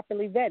be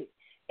properly vetted.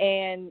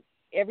 And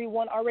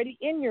everyone already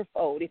in your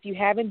fold, if you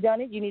haven't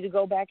done it, you need to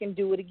go back and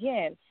do it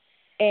again.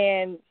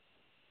 And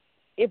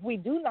if we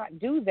do not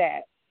do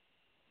that,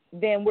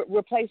 then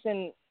we're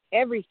placing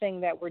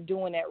everything that we're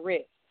doing at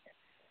risk.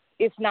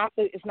 It's not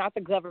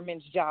the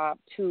government's job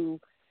to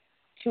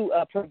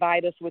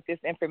provide us with this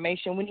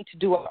information. We need to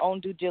do our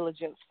own due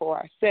diligence for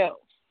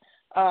ourselves.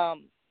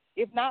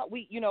 If not,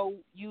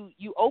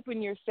 you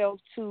open yourself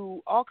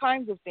to all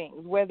kinds of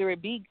things, whether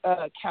it be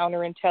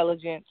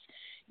counterintelligence,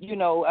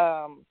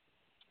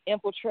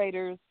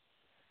 infiltrators,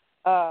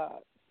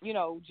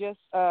 just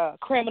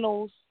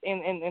criminals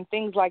and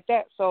things like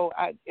that. So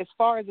as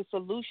far as a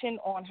solution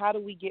on how do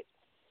we get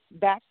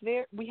back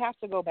there, we have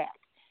to go back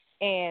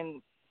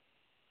and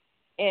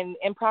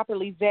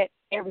properly vet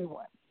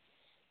everyone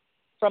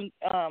from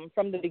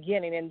the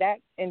beginning.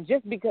 And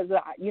just because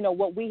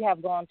what we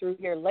have gone through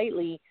here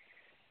lately,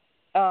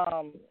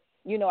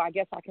 I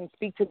guess I can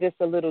speak to this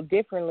a little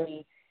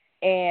differently.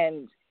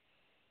 And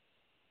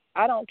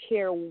I don't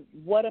care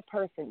what a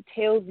person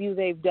tells you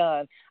they've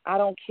done. I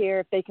don't care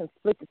if they can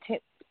split the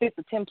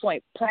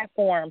 10-point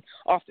platform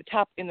off the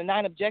top and the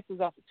 9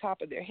 objectives off the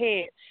top of their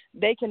head.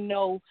 They can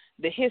know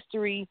the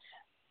history,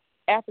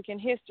 African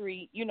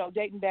history,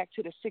 dating back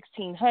to the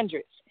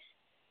 1600s.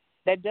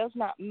 That does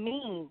not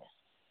mean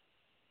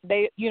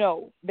that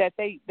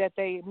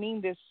they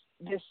mean this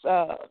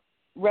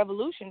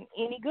revolution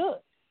any good.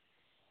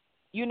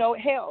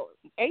 Hell,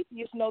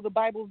 atheists know the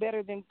Bible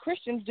better than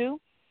Christians do.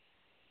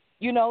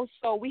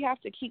 So we have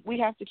to keep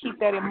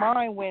that in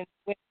mind when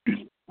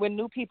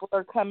new people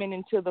are coming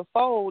into the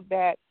fold,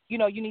 that you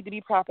need to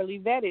be properly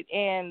vetted.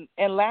 And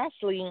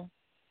lastly,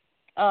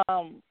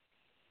 I'm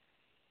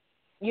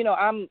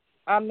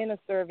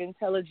Minister of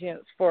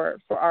Intelligence for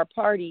our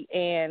party,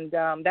 and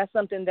that's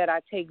something that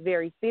I take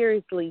very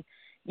seriously,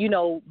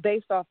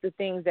 based off the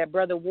things that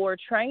Brother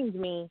Ward trained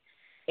me.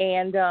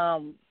 And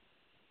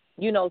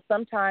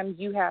sometimes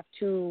you have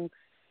to,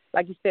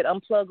 like you said,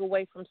 unplug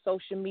away from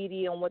social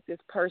media and what this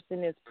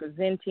person is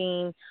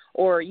presenting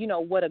or,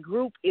 what a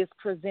group is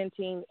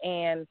presenting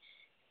and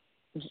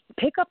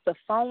pick up the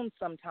phone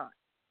sometimes,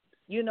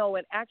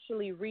 and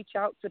actually reach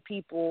out to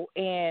people.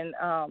 And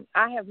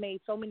I have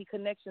made so many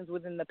connections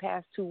within the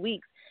past 2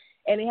 weeks,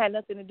 and it had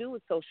nothing to do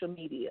with social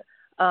media.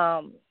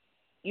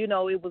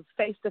 It was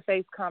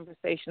face-to-face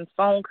conversations,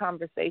 phone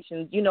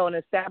conversations, and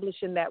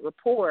establishing that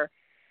rapport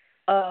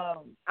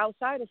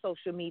outside of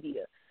social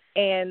media.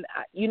 And,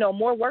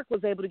 more work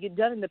was able to get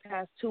done in the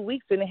past 2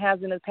 weeks than it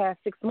has in the past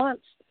 6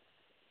 months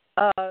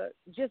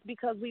just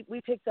because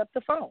we picked up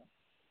the phone.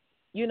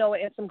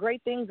 And some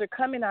great things are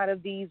coming out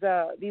of these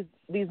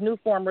new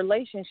form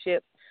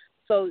relationships.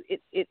 So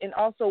and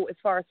also as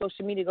far as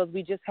social media goes,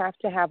 we just have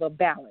to have a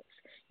balance.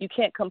 You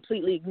can't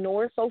completely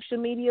ignore social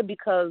media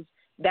because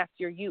that's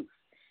your youth.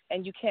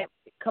 And you can't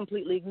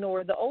completely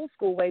ignore the old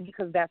school way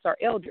because that's our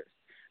elders.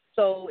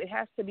 So it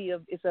has to be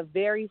it's a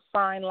very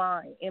fine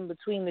line in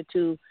between the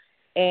two,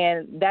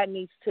 and that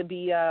needs to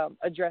be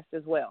addressed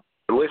as well.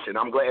 Listen,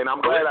 I'm glad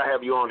I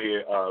have you on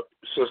here,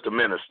 Sister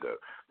Minister,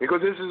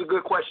 because this is a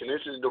good question.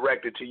 This is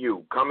directed to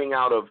you. Coming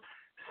out of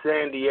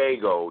San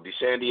Diego, the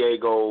San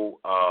Diego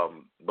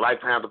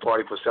Black Panther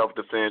Party for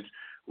Self-Defense,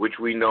 which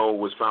we know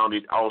was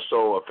founded,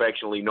 also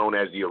affectionately known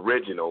as the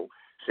original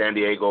San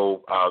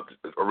Diego,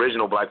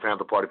 original Black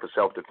Panther Party for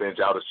Self-Defense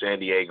out of San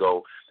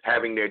Diego,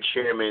 having their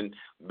chairman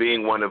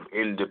being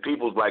in the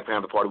People's Black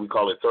Panther Party, we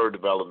call it third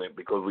development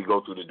because we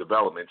go through the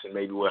developments, and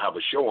maybe we'll have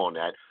a show on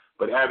that.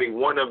 But having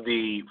one of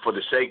for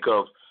the sake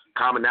of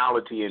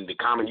commonality and the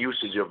common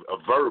usage of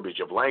verbiage,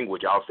 of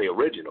language, I'll say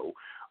original,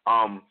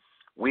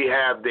 we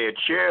have their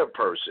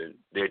chairperson,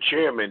 their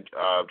chairman,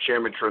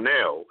 Chairman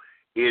Tranel,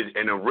 is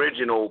an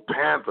original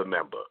Panther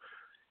member.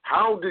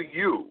 How do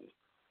you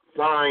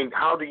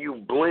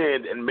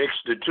blend and mix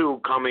the two,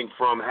 coming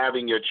from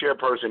having your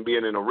chairperson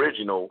being an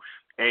original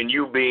and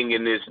you being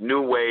in this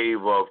new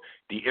wave of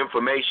the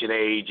information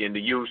age and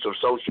the use of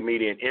social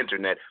media and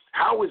internet?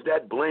 How is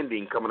that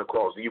blending coming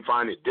across? Do you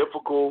find it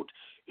difficult?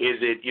 Is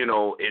it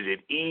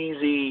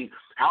easy?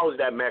 How is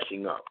that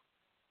meshing up?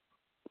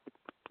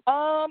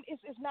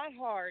 It's not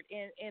hard,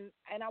 and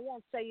I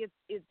won't say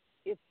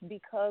it's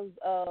because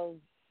of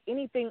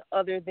anything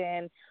other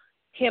than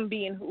him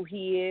being who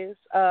he is.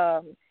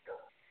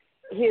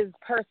 His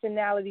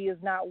personality is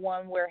not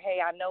one where, hey,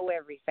 I know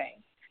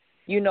everything.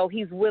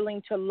 He's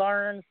willing to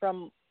learn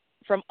from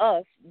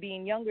us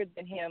being younger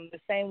than him the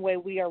same way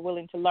we are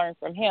willing to learn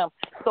from him.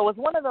 So it's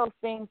one of those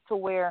things to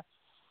where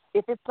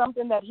if it's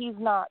something that he's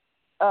not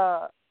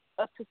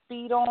up to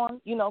speed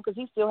on, because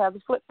he still has a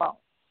flip phone,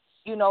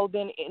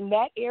 then in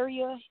that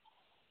area,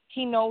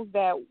 he knows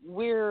that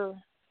we're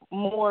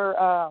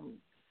more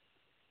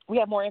we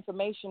have more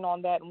information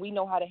on that, and we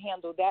know how to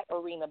handle that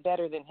arena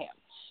better than him.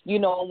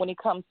 When it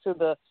comes to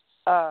the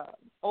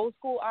old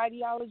school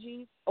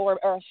ideologies, or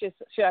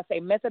should I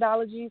say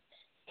methodologies,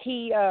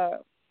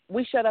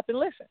 we shut up and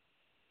listen.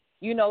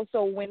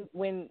 So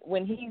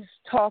when he's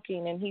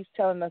talking and he's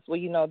telling us,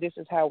 well, this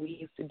is how we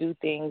used to do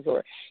things,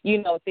 or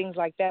things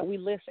like that, we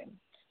listen.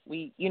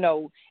 We,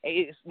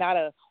 it's not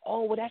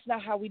that's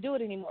not how we do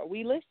it anymore.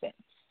 We listen.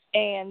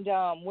 And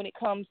when it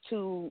comes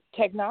to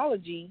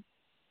technology,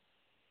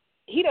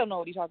 he don't know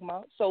what he's talking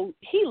about, so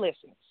he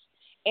listens.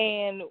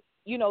 And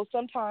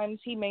sometimes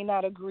he may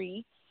not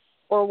agree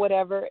or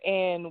whatever,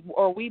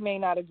 or we may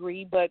not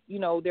agree, but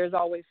there's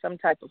always some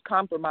type of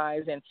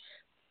compromise. And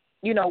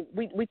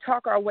we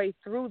talk our way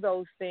through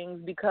those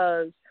things,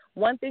 because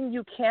one thing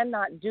you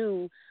cannot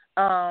do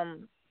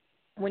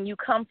when you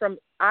come from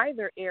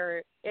either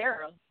era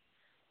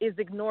is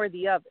ignore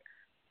the other.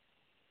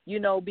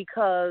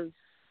 Because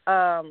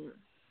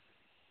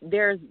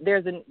there's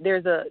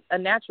a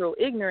natural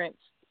ignorance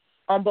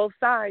on both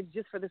sides,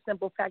 just for the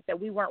simple fact that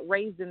we weren't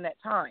raised in that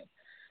time.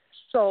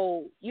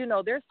 So,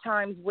 there's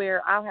times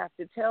where I'll have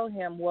to tell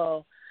him,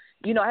 well,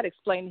 I'd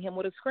explain to him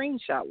what a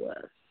screenshot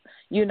was,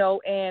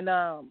 and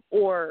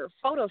or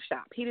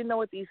Photoshop. He didn't know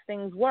what these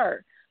things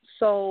were.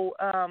 So,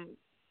 I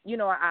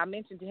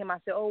mentioned to him, I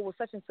said, oh, well,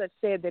 such and such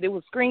said that it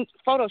was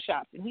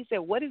Photoshop. And he said,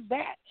 what is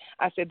that?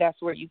 I said,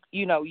 that's where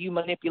you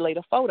manipulate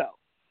a photo.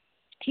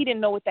 He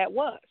didn't know what that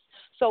was.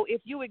 So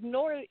if you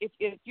ignore, if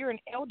you're an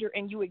elder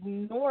and you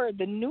ignore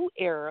the new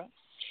era,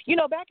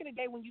 back in the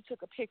day when you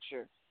took a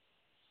picture,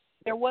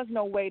 there was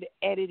no way to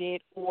edit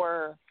it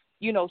or,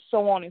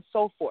 so on and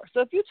so forth. So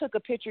if you took a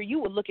picture, you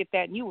would look at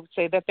that and you would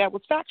say that that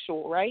was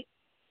factual, right?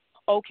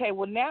 Okay,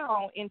 well,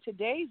 now in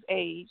today's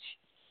age,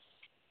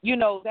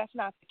 that's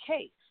not the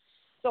case.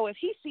 So if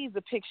he sees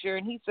a picture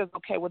and he says,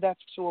 okay, well,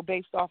 that's true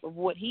based off of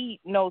what he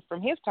knows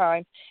from his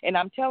time, and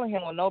I'm telling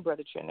him, well, no,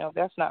 Brother Tranel,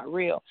 that's not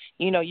real.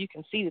 You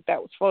can see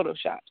that was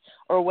Photoshopped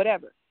or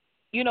whatever.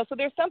 So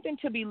there's something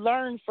to be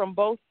learned from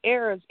both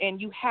eras, and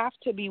you have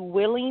to be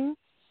willing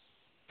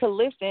to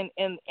listen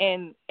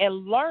and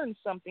learn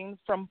something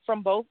from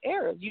both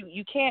eras.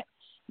 You can't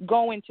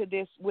go into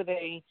this with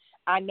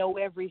I know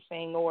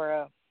everything,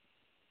 or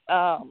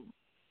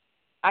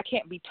I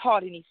can't be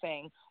taught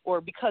anything, or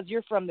because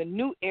you're from the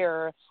new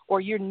era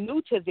or you're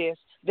new to this,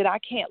 that I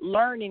can't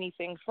learn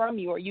anything from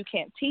you or you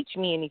can't teach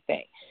me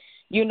anything.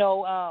 You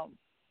know,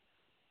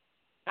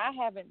 I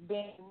haven't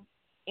been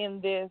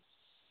in this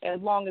as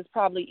long as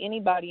probably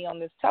anybody on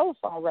this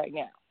telephone right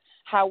now.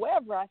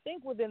 However, I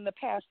think within the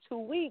past 2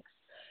 weeks,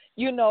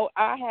 you know,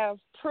 I have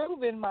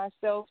proven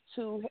myself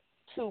to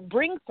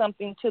bring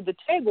something to the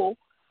table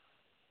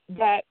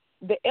that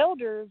the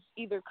elders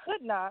either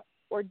could not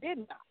or did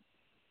not.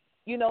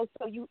 You know,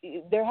 so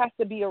there has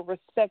to be a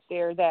respect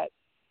there that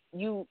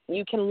you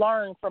can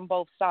learn from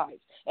both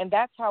sides. And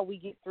that's how we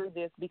get through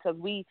this, because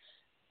we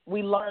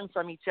learn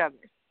from each other.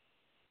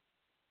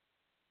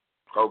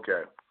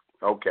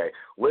 Okay.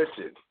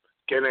 Listen,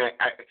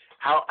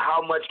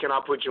 how much can I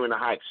put you in the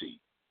hot seat?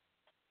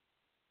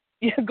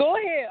 Yeah, go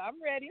ahead.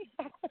 I'm ready.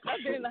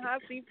 I've been in the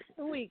hot seat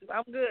for 2 weeks.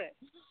 I'm good.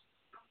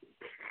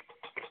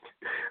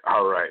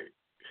 All right.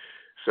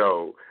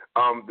 So,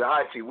 the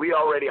hot seat,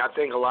 I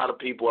think a lot of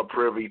people are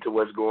privy to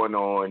what's going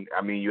on.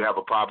 I mean, you have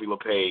a popular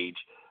page,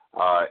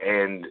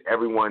 and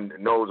everyone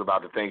knows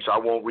about the thing, so I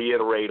won't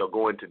reiterate or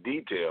go into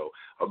detail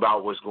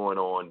about what's going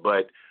on.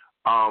 But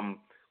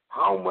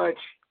how much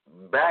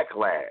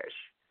backlash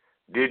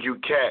did you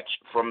catch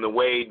from the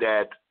way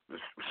that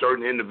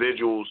certain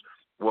individuals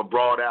were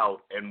brought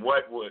out, and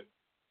what was,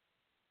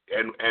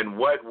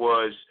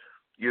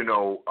 you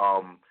know,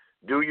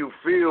 do you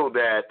feel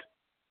that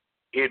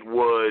it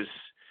was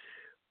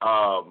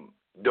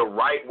the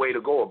right way to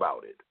go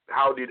about it?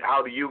 How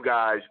do you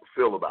guys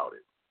feel about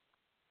it?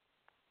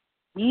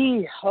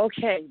 Yeah,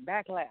 okay,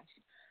 backlash.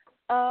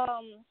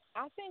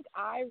 I think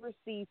I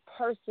received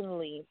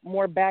personally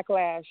more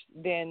backlash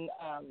than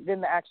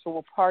the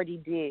actual party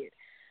did,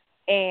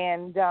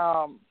 and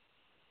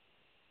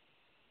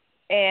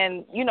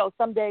you know,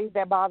 some days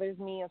that bothers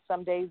me and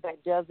some days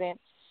that doesn't.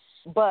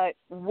 But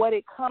what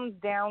it comes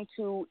down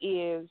to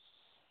is,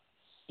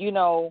 you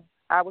know,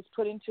 I was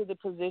put into the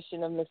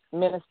position of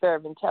Minister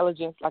of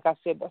Intelligence. Like I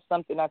said, that's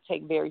something I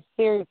take very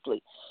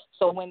seriously.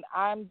 So when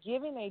I'm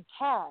given a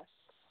task,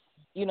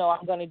 you know,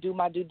 I'm going to do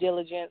my due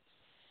diligence,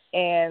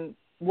 and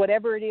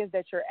whatever it is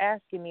that you're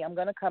asking me, I'm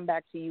going to come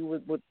back to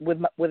you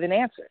with an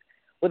answer,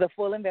 with a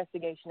full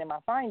investigation and my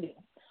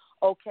findings.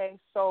 Okay,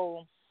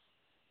 so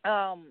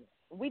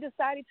we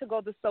decided to go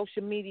the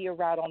social media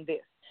route on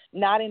this,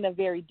 not in a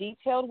very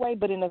detailed way,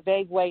 but in a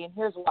vague way, and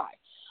here's why.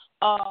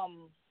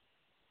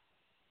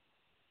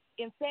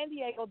 In San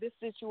Diego, this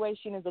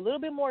situation is a little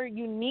bit more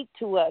unique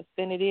to us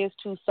than it is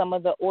to some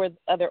of the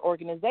other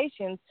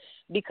organizations,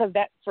 because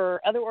that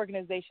for other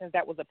organizations,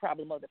 that was a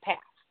problem of the past.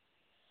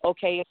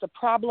 Okay, it's a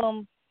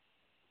problem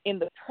in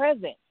the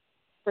present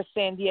for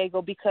San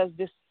Diego because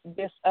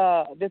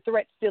the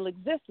threat still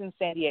exists in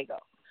San Diego.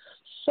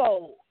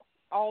 So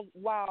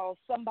while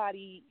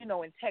somebody, you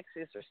know, in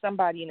Texas or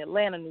somebody in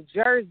Atlanta, New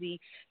Jersey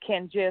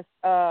can just,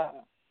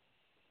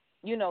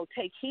 you know,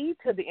 take heed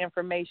to the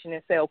information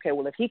and say, okay,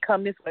 well, if he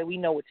come this way, we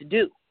know what to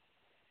do.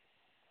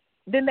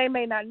 Then they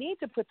may not need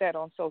to put that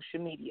on social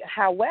media.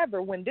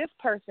 However, when this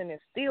person is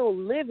still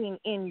living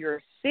in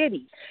your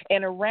city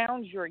and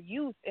around your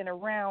youth and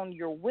around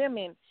your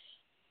women,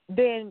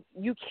 then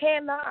you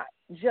cannot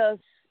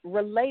just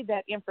relay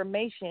that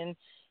information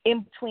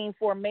in between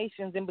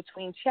formations, in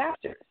between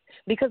chapters,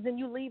 because then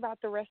you leave out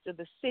the rest of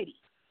the city.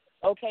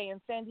 Okay,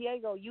 in San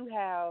Diego, you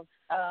have,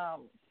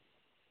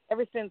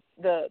 ever since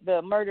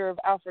the murder of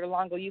Alfred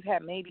Alongo, you've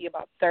had maybe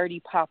about 30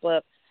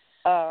 pop-up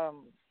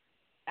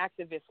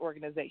activist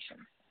organizations.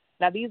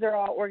 Now, these are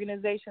all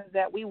organizations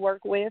that we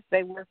work with.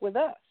 They work with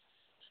us.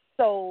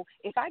 So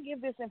if I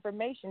give this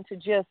information to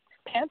just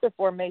Panther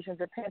formations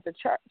or Panther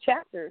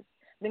chapters,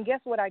 then guess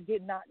what I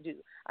did not do?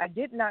 I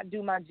did not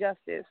do my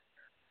justice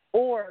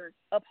or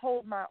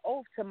uphold my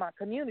oath to my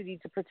community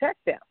to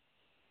protect them.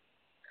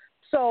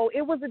 So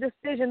it was a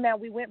decision that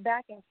we went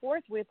back and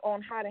forth with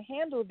on how to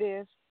handle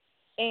this,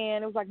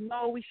 and it was like,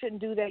 no, we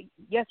shouldn't do that.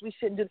 Yes, we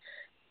shouldn't do that.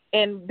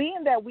 And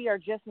being that we are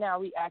just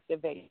now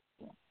reactivating,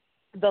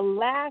 the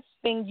last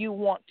thing you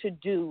want to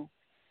do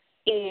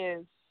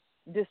is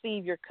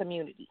deceive your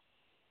community,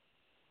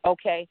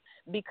 okay?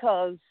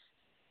 Because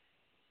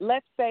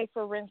let's say,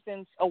 for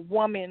instance, a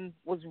woman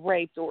was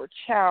raped or a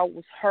child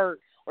was hurt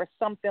or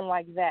something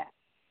like that.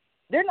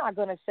 They're not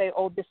going to say,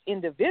 oh, this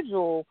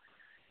individual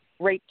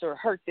raped or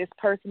hurt this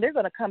person. They're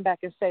going to come back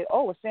and say,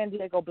 oh, a San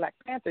Diego Black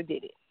Panther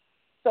did it.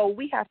 So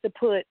we have to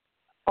put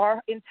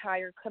our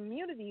entire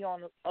community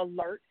on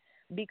alert,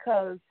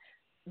 because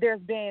there's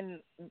been,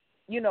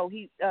 you know,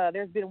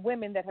 there's been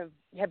women that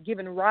have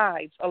given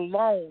rides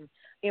alone,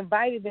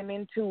 invited them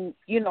into,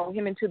 you know,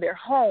 him into their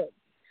home.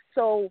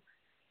 So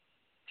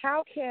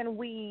how can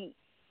we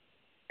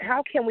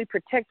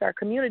protect our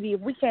community if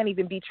we can't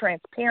even be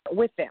transparent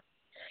with them?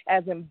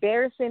 As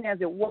embarrassing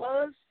as it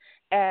was,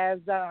 as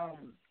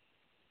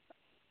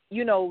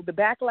you know, the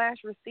backlash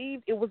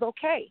received, it was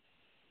okay.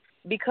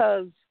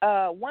 Because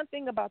one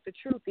thing about the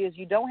truth is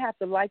you don't have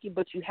to like it,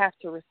 but you have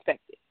to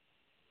respect it.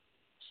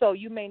 So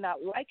you may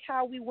not like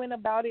how we went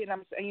about it,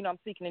 and I'm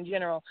speaking in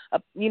general.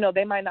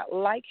 They might not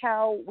like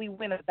how we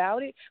went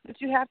about it,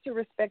 but you have to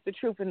respect the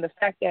truth and the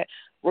fact that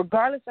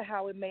regardless of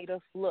how it made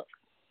us look,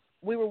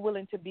 we were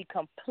willing to be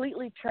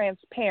completely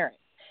transparent.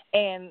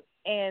 And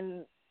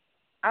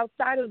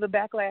outside of the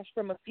backlash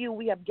from a few,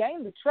 we have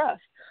gained the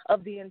trust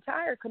of the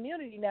entire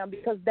community now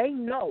because they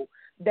know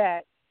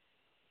that,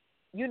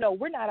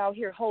 we're not out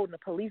here holding the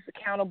police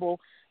accountable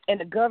and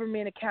the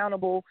government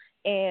accountable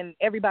and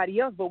everybody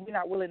else, but we're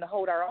not willing to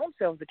hold our own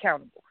selves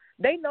accountable.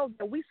 They know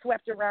that we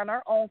swept around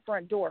our own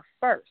front door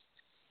first.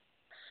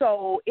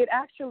 So it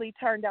actually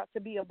turned out to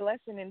be a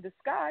blessing in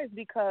disguise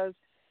because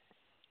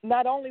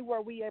not only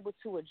were we able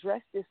to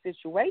address this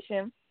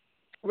situation,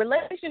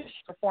 relationships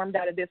were formed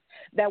out of this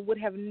that would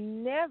have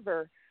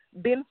never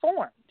been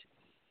formed.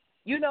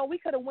 We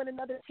could have went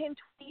another 10,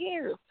 20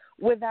 years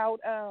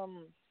without,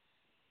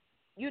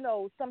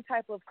 some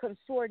type of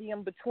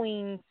consortium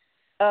between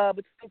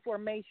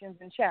formations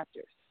and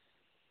chapters.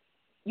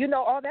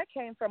 All that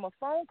came from a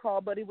phone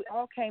call, but it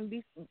all came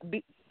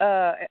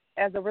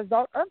as a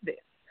result of this.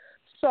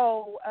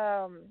 So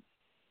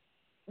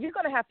you're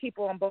going to have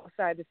people on both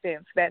sides of the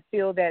fence that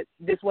feel that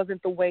this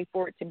wasn't the way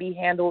for it to be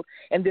handled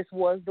and this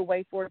was the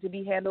way for it to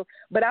be handled.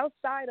 But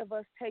outside of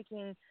us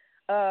taking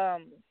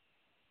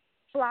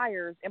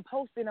flyers and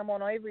posting them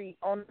on every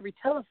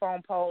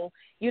telephone pole,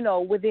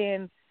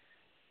 within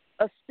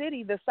a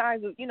city the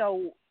size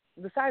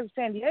of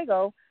San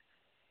Diego,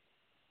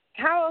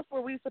 how else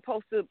were we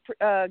supposed to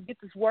get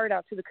this word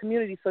out to the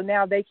community so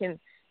now they can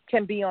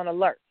be on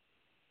alert?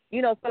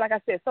 So like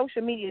I said,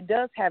 social media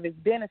does have its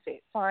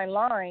benefits, fine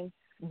line,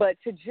 but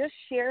to just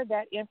share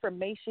that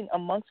information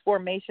amongst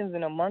formations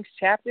and amongst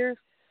chapters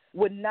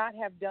would not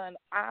have done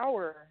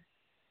our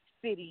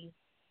city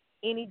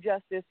any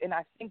justice, and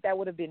I think that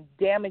would have been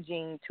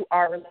damaging to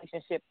our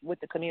relationship with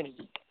the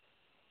community.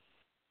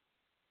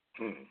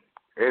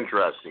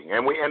 Interesting.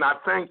 And I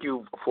thank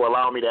you for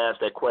allowing me to ask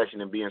that question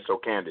and being so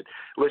candid.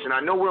 Listen, I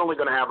know we're only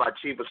going to have our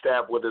chief of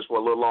staff with us for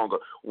a little longer.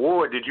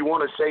 Ward, did you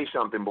want to say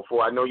something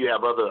before? I know you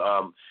have other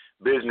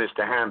business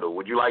to handle.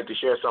 Would you like to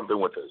share something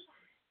with us?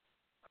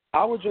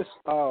 I would just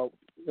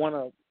want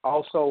to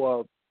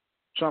also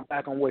jump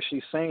back on what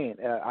she's saying.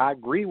 I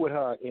agree with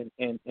her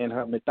in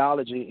her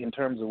methodology in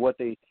terms of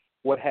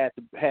what has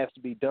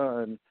to be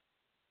done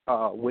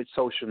with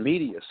social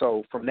media.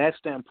 So from that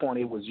standpoint,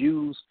 it was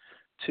used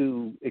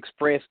to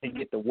express and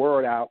get the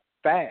word out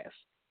fast.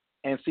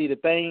 And see, the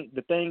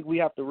thing we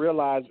have to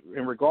realize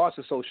in regards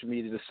to social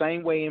media, the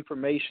same way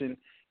information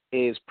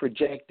is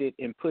projected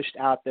and pushed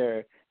out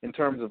there in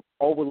terms of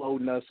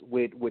overloading us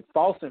with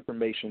false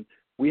information,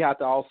 we have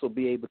to also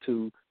be able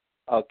to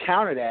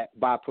counter that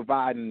by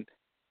providing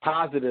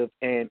positive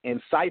and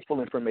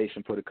insightful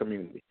information for the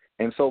community.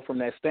 And so from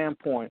that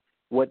standpoint,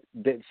 what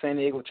the San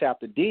Diego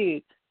chapter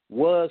did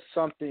was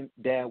something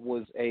that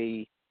was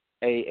a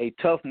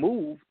tough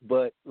move,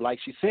 but like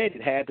she said,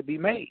 it had to be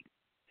made.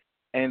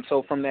 And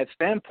so from that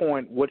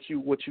standpoint, what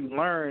you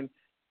learn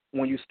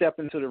when you step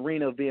into the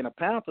arena of being a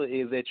Panther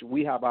is that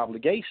we have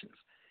obligations.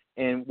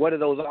 And whether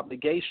those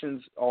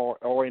obligations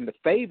are in the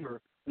favor,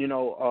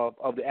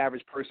 of the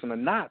average person or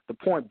not, the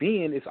point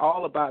being it's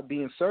all about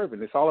being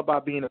servant. It's all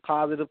about being a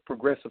positive,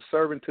 progressive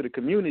servant to the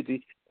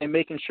community and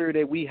making sure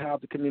that we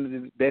have the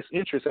community's best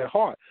interests at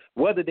heart,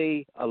 whether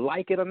they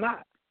like it or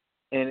not.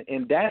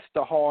 And that's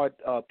the hard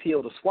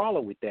pill to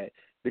swallow with that,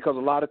 because a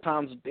lot of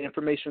times the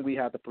information we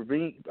have to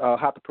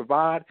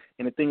provide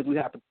and the things we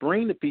have to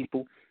bring to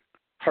people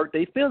hurt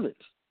their feelings.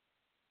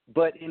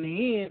 But in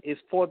the end,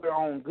 it's for their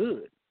own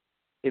good.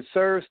 It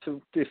serves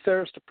to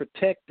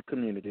protect the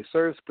community. It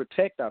serves to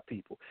protect our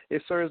people.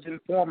 It serves to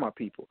inform our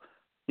people.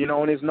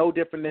 And it's no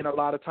different than a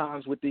lot of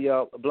times with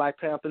the Black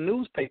Panther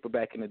newspaper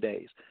back in the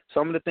days.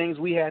 Some of the things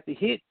we had to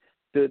hit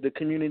the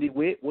community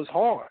with was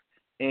hard.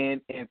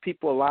 And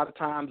people a lot of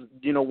times,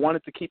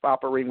 wanted to keep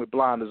operating with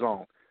blinders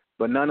on.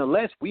 But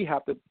nonetheless, we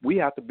have to be,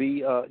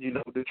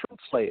 the truth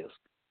slayers.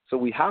 So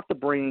we have to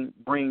bring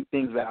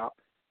things out.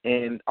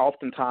 And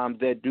oftentimes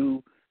that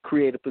do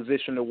create a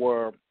position to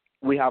where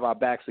we have our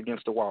backs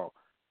against the wall.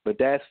 But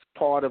that's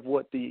part of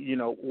what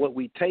what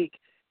we take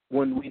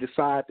when we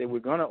decide that we're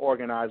going to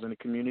organize in the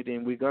community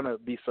and we're going to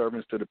be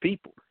servants to the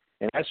people.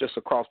 And that's just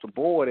across the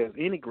board as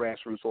any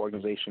grassroots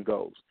organization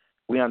goes.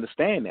 We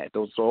understand that.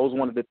 Those are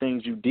one of the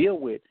things you deal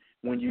with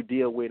when you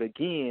deal with,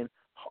 again,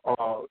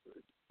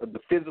 the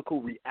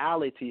physical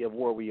reality of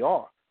where we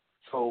are.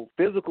 So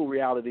physical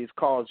realities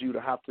cause you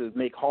to have to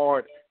make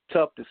hard,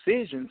 tough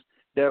decisions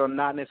that are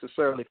not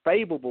necessarily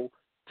favorable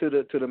to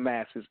the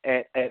masses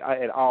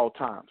at all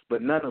times.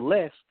 But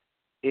nonetheless,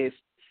 it's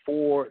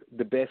for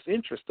the best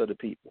interest of the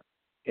people.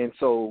 And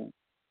so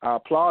I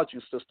applaud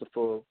you, sister,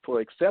 for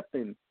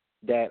accepting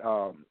that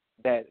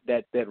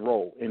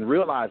role and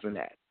realizing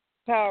that.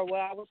 Power.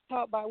 Well, I was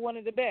taught by one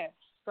of the best,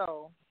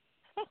 so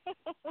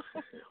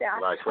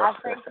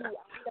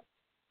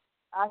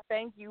I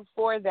thank you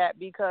for that,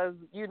 because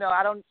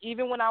I don't,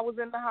 even when I was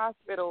in the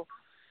hospital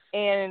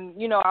and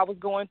I was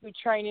going through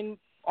training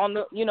on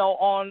the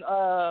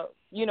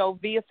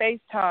via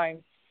FaceTime,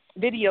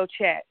 video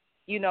chat.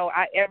 You know,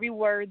 every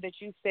word that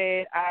you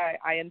said,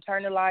 I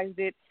internalized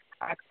it.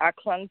 I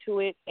clung to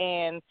it,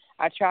 and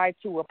I tried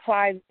to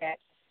apply that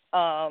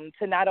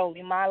to not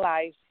only my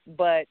life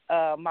but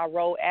my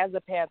role as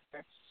a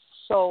Panther.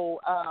 So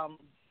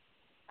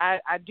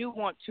I do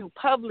want to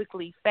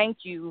publicly thank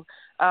you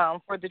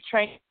for the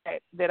training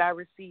that I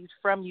received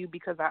from you,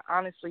 because I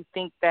honestly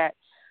think that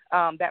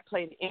that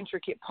played an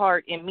intricate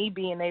part in me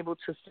being able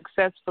to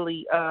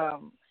successfully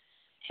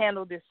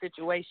handle this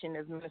situation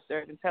as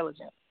Minister of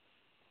Intelligence.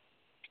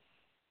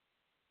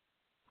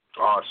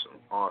 Awesome.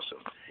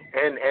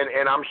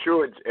 And I'm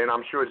sure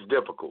it's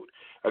difficult.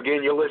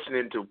 Again, you're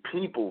listening to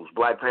People's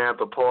Black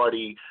Panther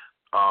Party,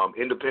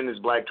 Independence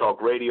Black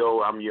Talk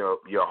Radio. I'm your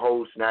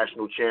host,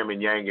 National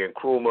Chairman Yang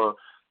Nkrumah,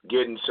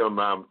 getting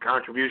some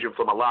contribution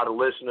from a lot of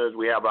listeners.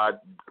 We have our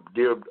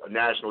dear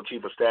National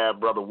Chief of Staff,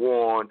 Brother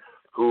Warren,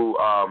 who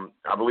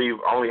I believe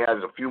only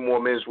has a few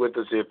more minutes with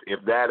us,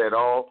 if that at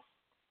all.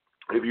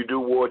 If you do,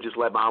 Ward, just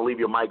I'll leave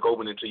your mic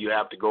open until you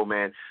have to go,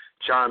 man.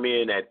 Chime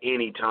in at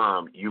any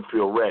time you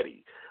feel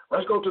ready.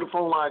 Let's go to the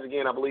phone lines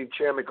again. I believe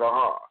Chairman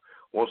Kahar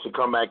wants to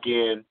come back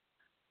in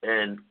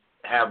and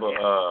have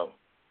a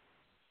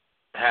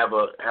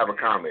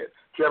comment.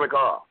 Chairman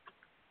Kahar.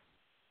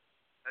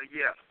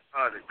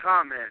 The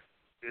comment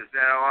is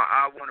that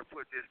I want to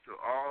put this to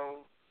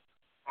all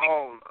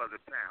of the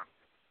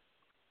pastors,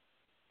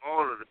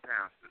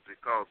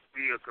 because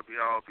we could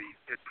all be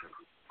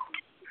victims.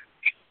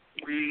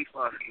 We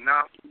must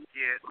not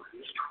forget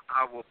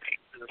our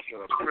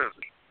people of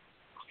prison.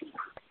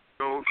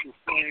 Those who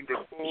came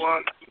before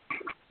us,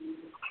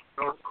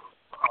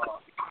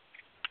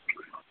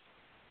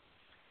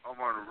 I'm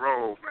on the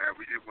road, man.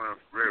 We just went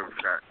real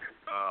fast.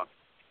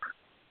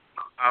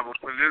 Our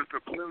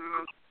political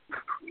prisoners,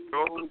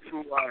 those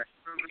who are in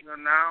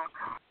prison now,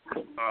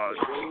 those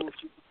who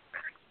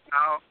are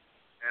out,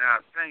 and I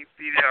thank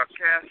Fidel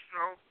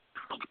Castro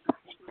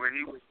when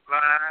he was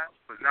alive,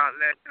 for not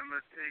letting them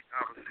take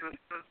our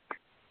sisters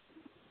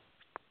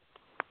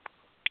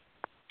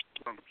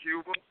from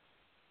Cuba.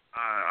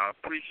 I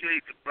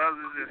appreciate the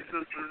brothers and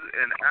sisters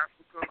in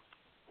Africa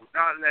who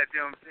not let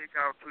them take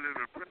our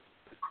political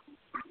prisoners.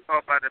 We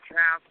talk about the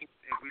pastors,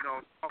 and we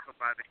don't talk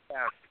about the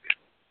Catholics.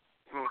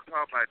 We don't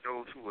talk about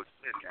those who were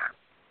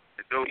kidnapped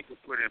and those who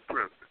were put in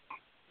prison.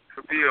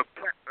 To be a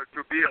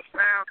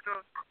pastor,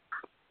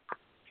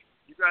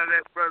 you gotta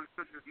let brothers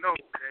and sisters know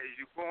that as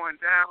you're going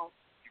down,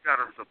 you got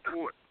a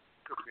support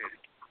committee.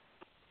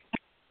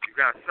 You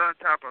got some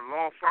type of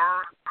law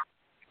firm.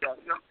 You got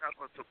some type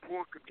of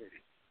support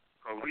committee.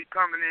 Because we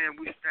coming in,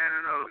 we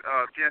standing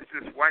against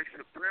this white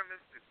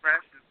supremacist, this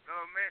fascist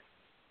government.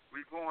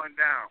 We going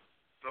down.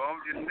 So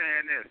I'm just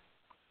saying this.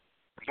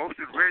 Most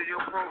of the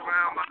radio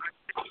program,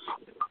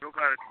 you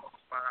got to talk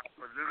about our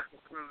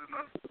political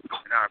prisoners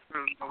and our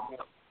prisoners who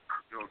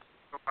talk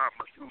about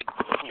Massoud.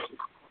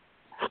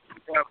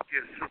 We have to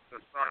get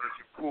Sister Sada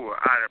Shakur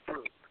out of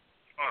prison.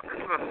 A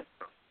sister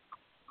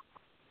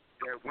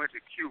that went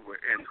to Cuba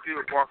and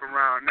still walking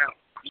around now.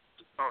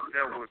 Thought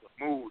that was a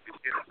move to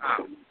get us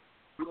out.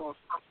 We don't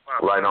talk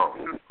about right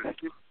on.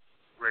 Sister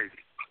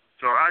crazy.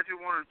 So I just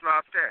want to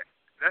drop that.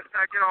 Let's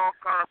not get all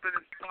caught up in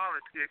this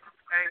politics.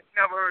 I ain't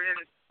never heard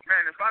any.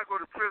 Man, if I go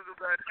to prison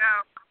right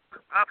now,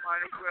 I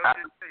might as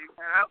well just say,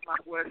 man, I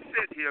might as well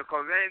sit here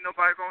because ain't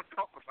nobody going to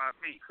talk about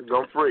me.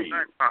 Go free.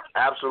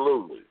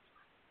 Absolutely.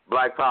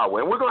 Black Power.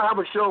 And we're going to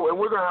have a show,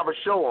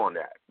 on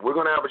that. We're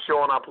going to have a show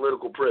on our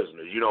political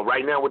prisoners. You know,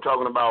 right now we're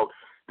talking about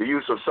the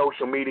use of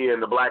social media in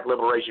the black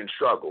liberation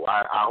struggle.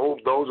 I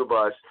hope those of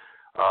us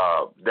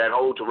that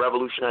hold to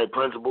revolutionary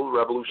principles,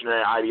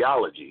 revolutionary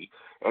ideology,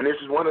 and this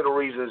is one of the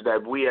reasons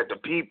that we at the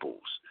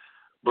People's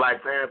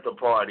Black Panther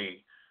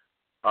Party,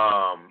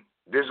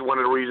 this is one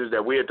of the reasons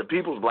that we at the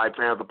People's Black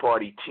Panther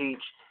Party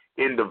teach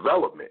in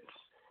developments,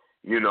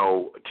 you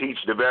know, teach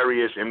the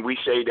various, and we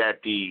say that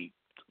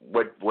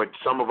what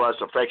some of us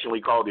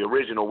affectionately call the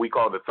original, we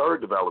call the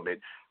third development,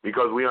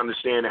 because we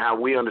understand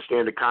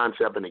the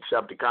concept and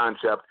accept the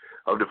concept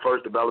of the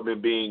first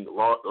development being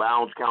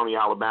Lowndes County,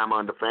 Alabama,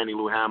 under Fannie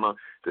Lou Hamer,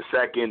 the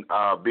second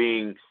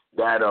being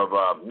that of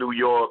New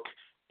York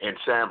and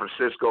San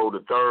Francisco,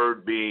 the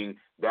third being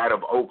that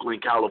of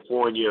Oakland,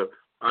 California,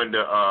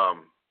 under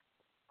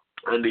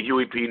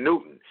Huey P.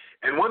 Newton.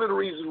 And one of the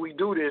reasons we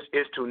do this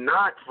is to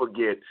not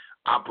forget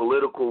our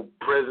political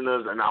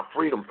prisoners and our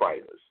freedom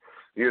fighters.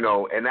 You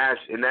know, and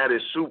that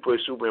is super,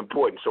 super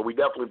important. So we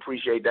definitely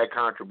appreciate that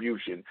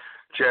contribution,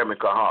 Chairman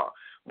Kahar.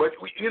 But,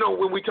 you know,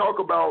 when we talk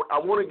about, I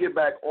want to get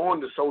back on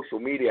the social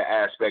media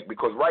aspect,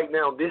 because right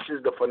now this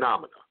is the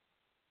phenomena.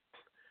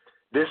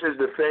 This is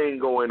the thing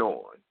going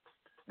on,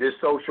 this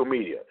social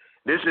media.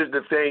 This is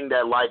the thing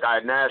that, like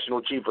our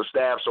National Chief of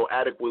Staff so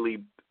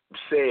adequately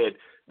said,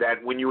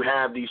 that when you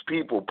have these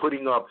people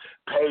putting up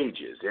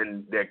pages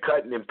and they're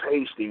cutting and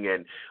pasting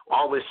and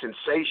all this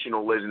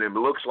sensationalism, it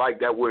looks like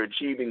that we're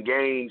achieving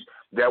gains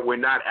that we're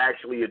not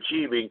actually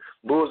achieving,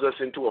 lures us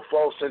into a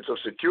false sense of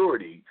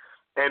security.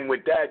 And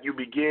with that,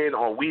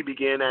 we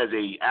begin as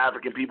a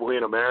African people here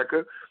in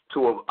America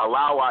to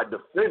allow our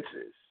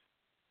defenses,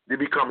 they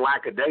become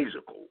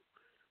lackadaisical.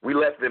 We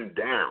let them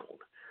down.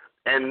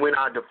 And when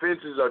our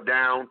defenses are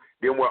down,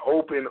 then we're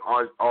open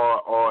or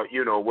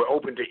we're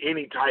open to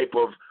any type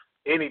of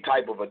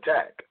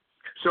attack.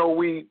 So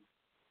we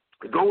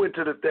go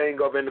into the thing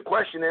of, and the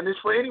question, and it's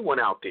for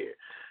anyone out there,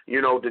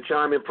 to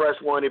chime in, press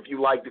 1 if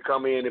you like to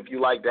come in, if you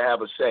like to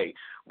have a say.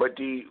 But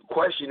the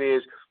question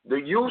is the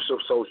use of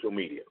social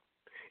media.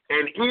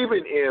 And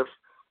even if,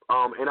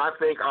 and I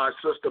think our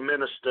sister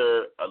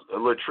minister,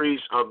 Latrice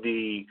of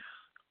the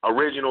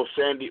original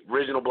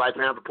Black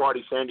Panther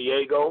Party San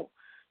Diego,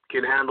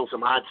 can handle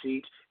some hot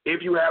seats.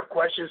 If you have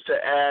questions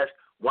to ask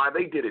why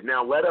they did it.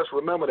 Now, let us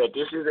remember that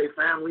this is a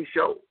family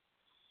show,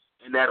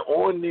 and that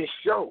on this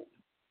show,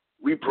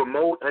 we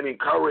promote and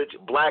encourage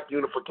black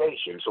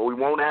unification. So we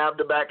won't have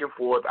the back and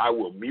forth. I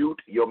will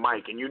mute your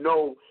mic. And you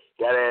know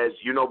that, as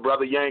you know,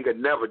 Brother Yanga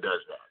never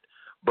does that.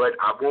 But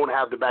I won't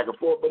have the back and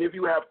forth. But if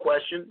you have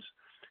questions,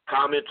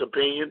 comments,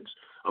 opinions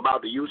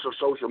about the use of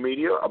social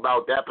media,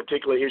 about that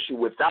particular issue,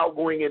 without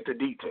going into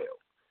detail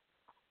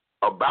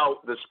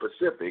about the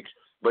specifics,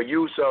 but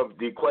use of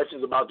the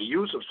questions about the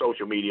use of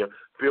social media,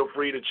 feel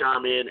free to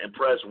chime in and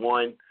press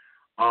 1,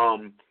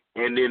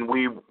 and then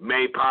we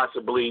may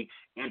possibly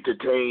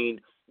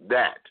entertain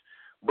that.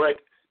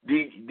 But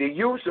the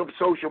use of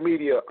social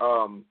media,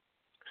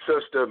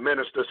 Sister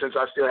Minister, since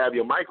I still have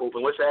your mic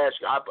open, let's ask,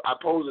 I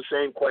pose the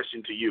same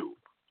question to you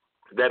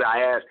that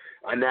I asked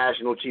our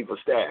National Chief of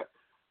Staff.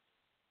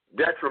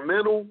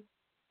 Detrimental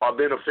or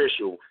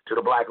beneficial to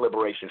the black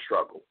liberation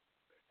struggle?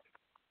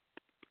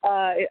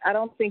 I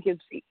don't think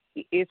it's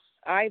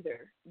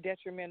either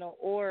detrimental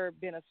or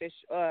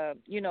beneficial.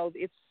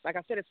 It's like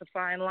I said, it's a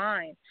fine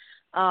line.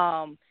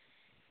 I'll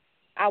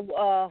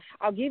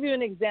give you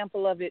an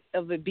example of it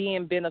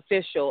being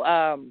beneficial.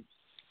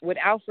 When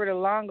Alfred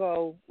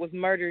Alongo was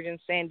murdered in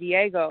San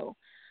Diego,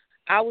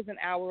 I was an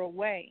hour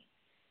away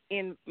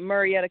in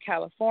Murrieta,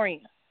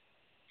 California,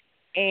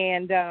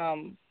 and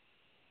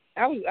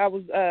I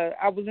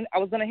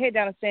was going to head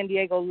down to San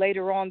Diego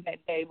later on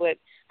that day, but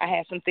I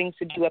had some things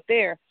to do up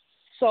there.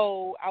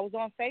 So I was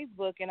on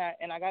Facebook, and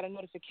I got a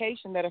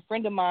notification that a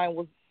friend of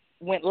mine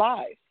went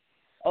live.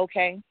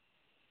 Okay,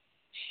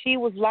 she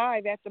was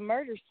live at the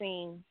murder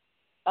scene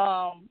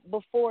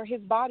before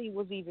his body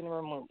was even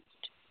removed,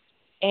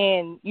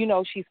 and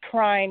she's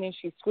crying and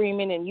she's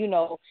screaming, and you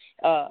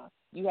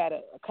had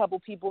a couple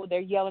people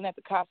there yelling at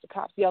the cops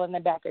yelling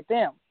back at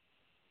them.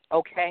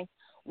 Okay,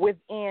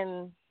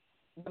 within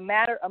a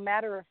matter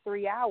of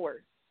 3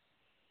 hours,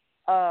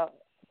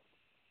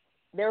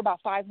 they're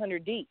about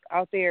 500 deep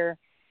out there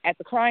at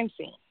the crime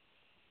scene,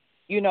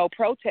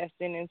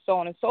 protesting and so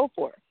on and so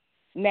forth.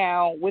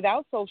 Now,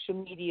 without social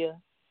media,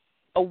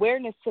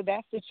 awareness to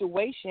that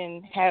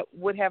situation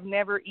would have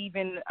never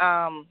even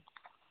have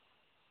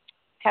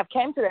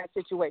came to that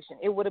situation.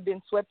 It would have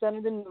been swept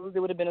under the news. It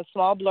would have been a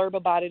small blurb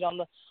about it on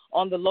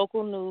the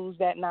local news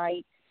that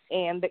night,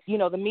 and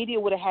the media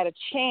would have had a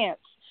chance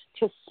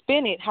to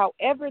spin it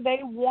however they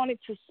wanted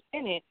to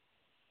spin it,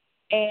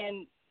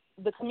 and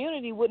the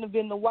community wouldn't have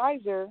been the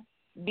wiser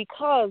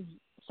because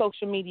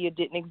social media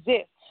didn't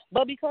exist.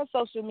 But because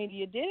social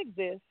media did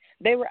exist,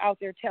 they were out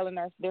there telling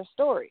their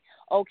story.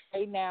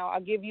 Okay, now I'll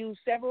give you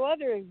several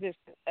other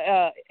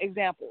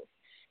examples.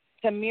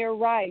 Tamir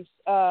Rice,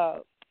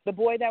 the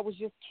boy that was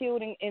just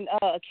killed in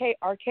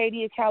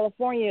Arcadia,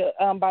 California,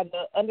 by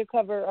the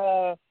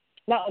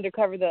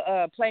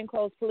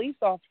plainclothes police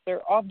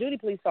officer, off-duty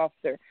police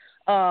officer.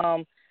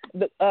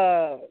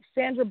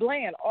 Sandra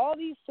Bland, all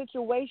these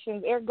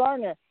situations, Eric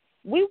Garner,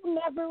 we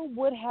never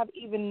would have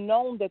even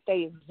known that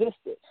they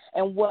existed.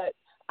 And what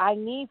I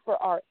need for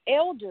our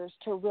elders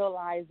to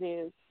realize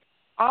is,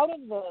 out of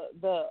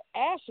the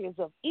ashes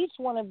of each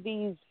one of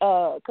these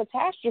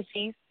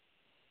catastrophes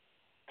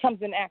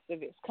comes an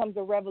activist, comes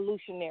a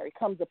revolutionary,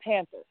 comes a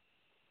Panther.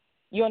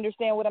 You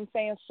understand what I'm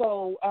saying?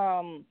 So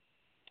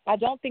I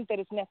don't think that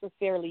it's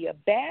necessarily a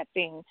bad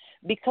thing,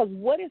 because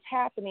what is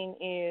happening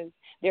is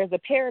there's a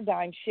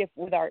paradigm shift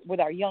with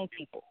our young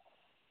people.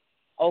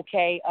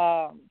 Okay,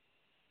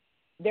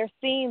 they're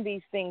seeing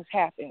these things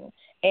happen,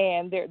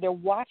 and they're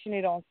watching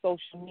it on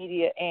social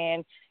media,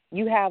 and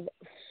you have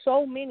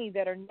so many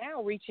that are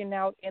now reaching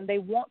out and they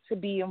want to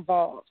be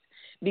involved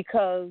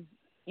because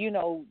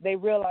they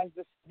realize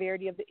the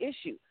severity of the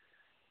issue.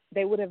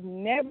 They would have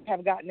never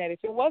have gotten that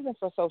if it wasn't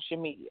for social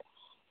media.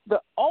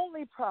 The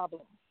only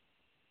problem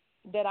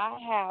that I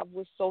have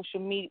with social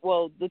media,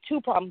 the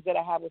two problems that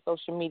I have with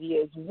social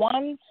media is,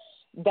 one,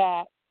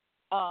 that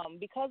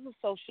because of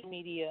social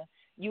media,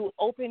 you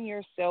open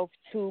yourself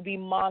to be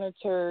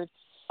monitored.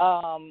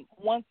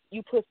 Once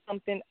you put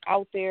something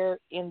out there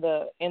in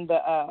the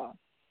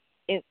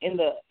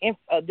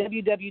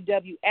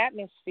www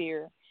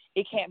atmosphere,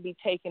 it can't be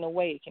taken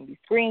away. It can be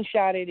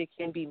screenshotted. It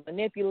can be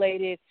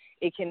manipulated.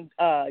 It can,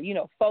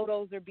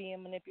 photos are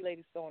being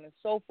manipulated, so on and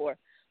so forth.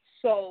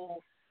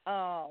 So,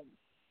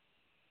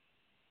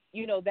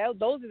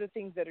 those are the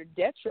things that are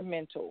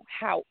detrimental.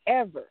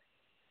 However,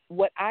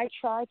 what I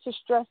try to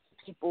stress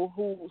to people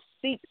who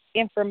seek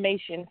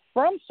information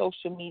from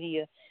social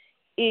media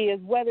is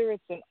whether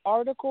it's an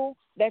article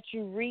that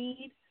you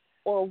read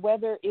or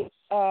whether it's,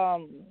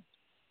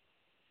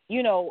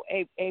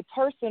 a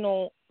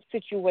personal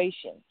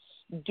situation.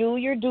 Do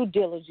your due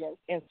diligence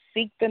and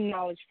seek the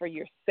knowledge for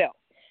yourself.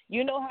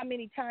 You know how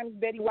many times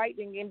Betty White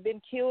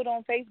been killed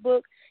on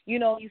Facebook?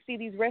 You see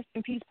these rest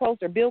in peace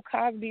posts or Bill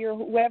Cosby or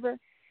whoever.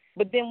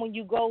 But then when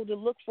you go to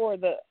look for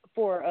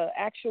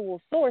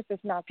actual source,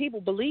 it's not.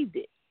 People believed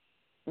it.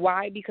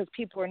 Why? Because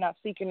people are not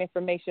seeking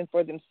information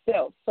for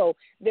themselves. So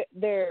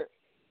there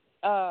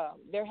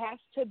has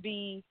to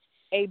be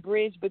a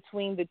bridge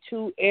between the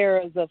two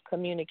eras of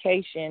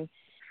communication,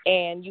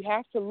 and you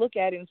have to look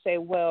at it and say,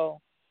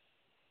 well,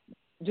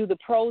 do the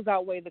pros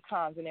outweigh the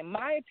cons? And in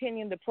my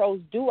opinion, the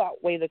pros do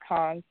outweigh the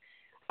cons.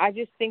 I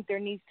just think there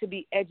needs to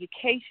be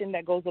education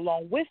that goes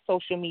along with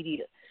social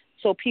media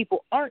so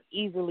people aren't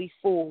easily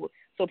fooled,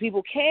 so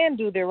people can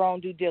do their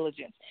own due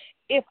diligence.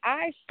 If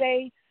I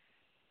say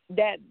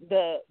that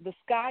the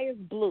sky is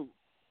blue,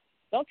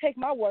 don't take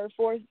my word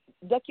for it.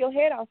 Duck your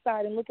head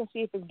outside and look and see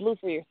if it's blue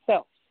for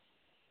yourself.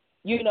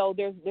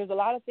 There's a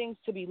lot of things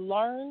to be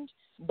learned,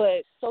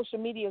 but social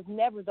media is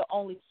never the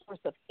only source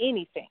of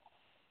anything.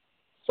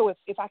 So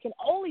if I can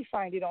only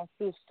find it on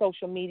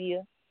social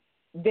media,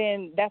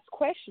 then that's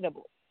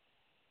questionable.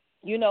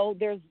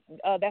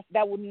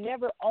 That will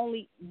never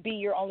only be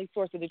your only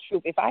source of the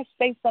truth. If I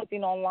say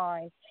something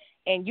online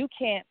and you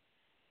can't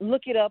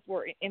look it up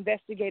or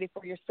investigate it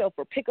for yourself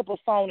or pick up a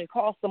phone and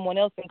call someone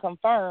else and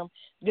confirm,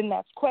 then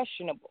that's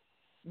questionable.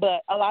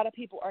 But a lot of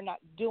people are not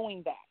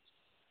doing that.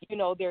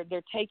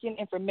 They're taking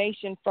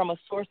information from a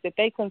source that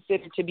they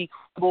consider to be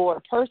credible or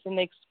a person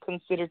they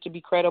consider to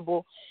be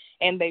credible,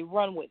 and they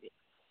run with it.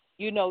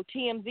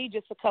 TMZ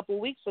just a couple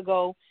weeks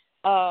ago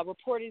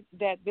reported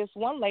that this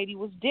one lady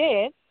was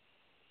dead,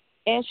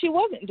 and she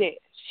wasn't dead.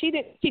 She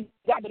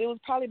died, but it was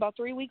probably about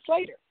 3 weeks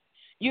later.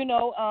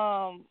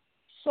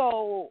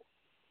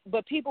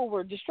 But people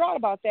were distraught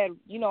about that.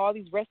 All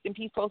these rest in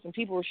peace posts, and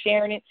people were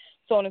sharing it,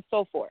 so on and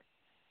so forth.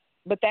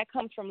 But that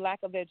comes from lack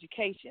of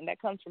education. That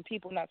comes from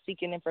people not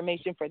seeking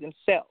information for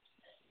themselves.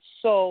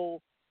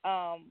 So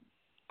I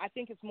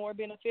think it's more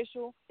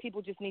beneficial.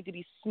 People just need to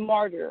be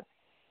smarter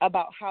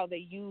about how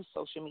they use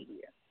social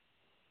media.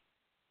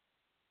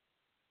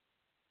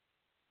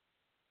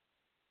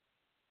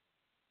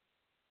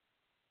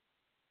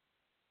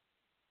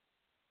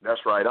 That's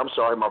right. I'm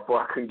sorry,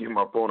 I couldn't get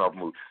my phone off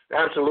mute.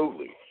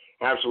 Absolutely.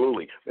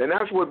 And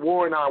that's what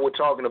War and I were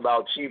talking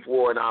about, Chief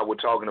War and I were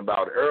talking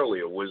about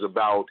earlier, was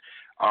about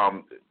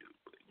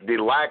the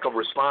lack of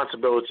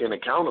responsibility and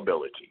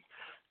accountability,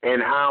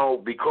 and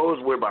how, because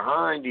we're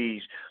behind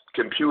these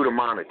computer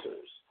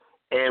monitors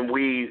and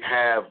we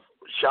have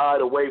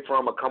shied away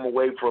from or come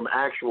away from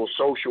actual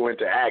social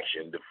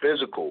interaction, the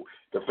physical,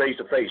 the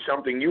face-to-face,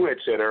 something you had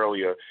said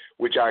earlier,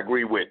 which I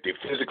agree with, the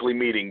physically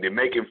meeting, the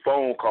making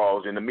phone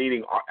calls, and the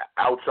meeting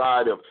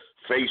outside of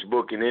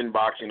Facebook and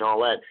inboxing and all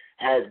that,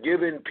 has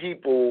given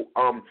people,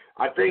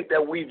 I think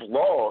that we've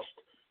lost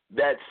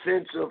that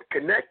sense of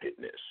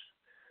connectedness,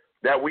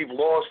 that we've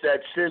lost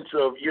that sense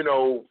of,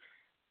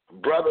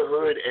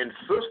 brotherhood and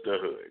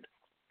sisterhood.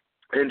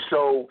 And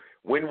so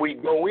when we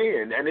go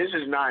in, and this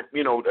is not,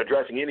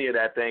 addressing any of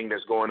that thing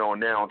that's going on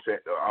now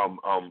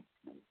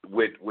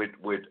with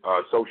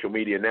social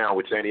media now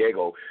with San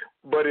Diego,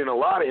 but in a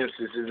lot of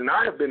instances, and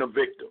I have been a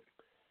victim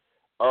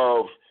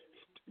of,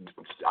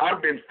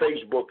 I've been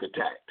Facebook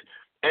attacked,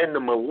 and the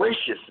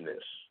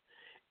maliciousness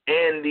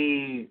and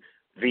the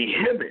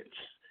vehemence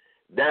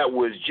that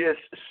was just,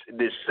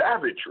 the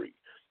savagery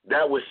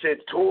that was sent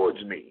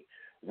towards me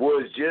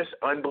was just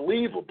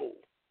unbelievable.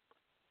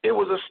 It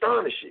was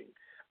astonishing.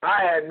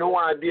 I had no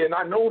idea, and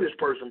I know this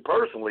person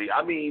personally.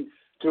 I mean,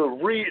 to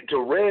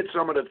read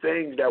some of the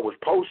things that was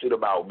posted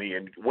about me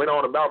and went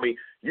on about me,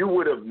 you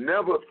would have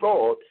never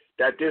thought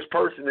that this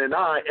person and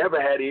I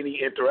ever had any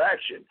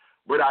interaction.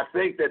 But I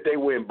think that they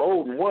were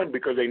emboldened, one,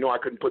 because they know I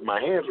couldn't put my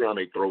hands around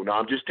their throat. Now,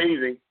 I'm just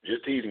teasing,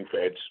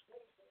 feds.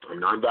 I'm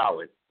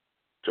nonviolent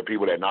to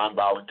people that are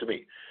nonviolent to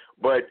me.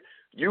 But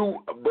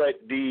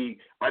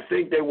I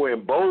think they were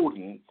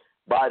emboldened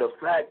by the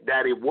fact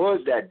that it was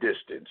that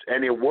distance,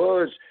 and it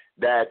was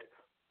that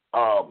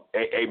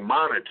a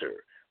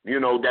monitor,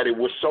 that it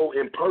was so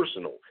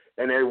impersonal,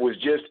 and it was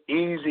just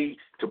easy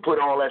to put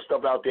all that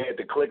stuff out there at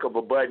the click of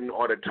a button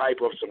or the type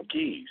of some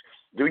keys.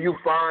 Do you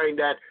find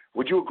that,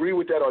 would you agree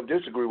with that or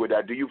disagree with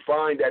that? Do you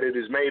find that it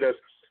has made us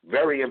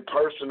very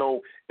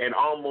impersonal and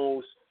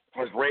almost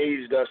has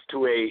raised us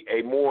to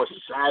a more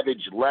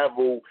savage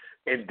level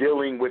in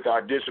dealing with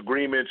our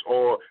disagreements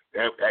or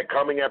at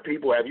coming at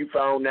people? Have you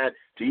found that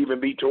to even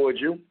be towards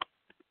you?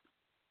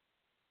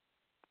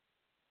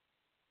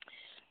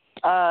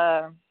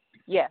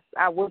 Yes,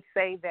 I would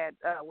say that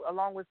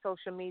along with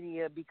social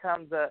media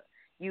becomes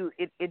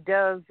it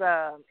does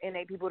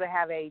enable people to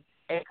have a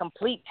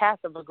complete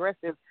passive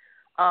aggressive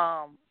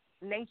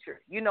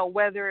nature.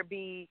 Whether it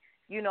be,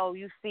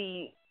 you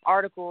see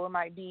article, it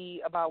might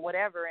be about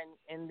whatever,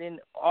 and then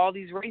all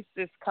these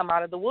racists come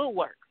out of the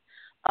woodwork,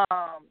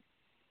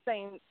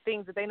 saying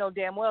things that they know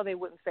damn well they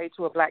wouldn't say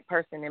to a black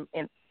person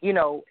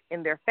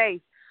in their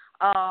face.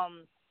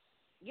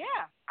 Yeah,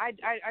 I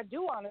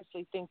do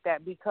honestly think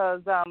that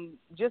because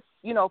just,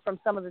 from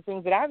some of the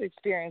things that I've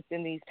experienced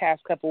in these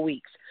past couple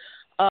weeks,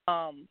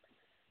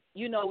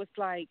 it's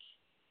like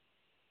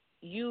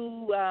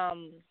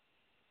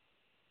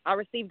I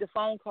received a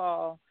phone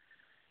call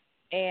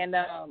and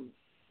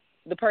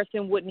the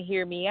person wouldn't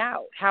hear me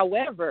out.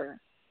 However,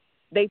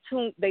 they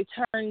turned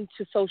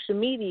to social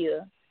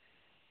media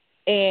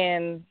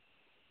and,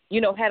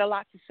 had a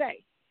lot to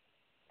say.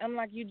 I'm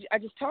like, I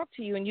just talked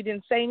to you and you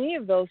didn't say any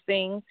of those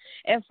things.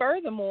 And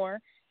furthermore,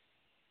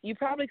 you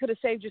probably could have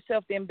saved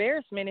yourself the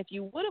embarrassment if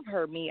you would have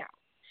heard me out,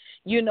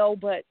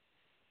 but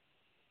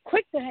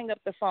quick to hang up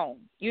the phone,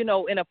 in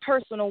a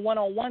personal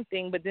one-on-one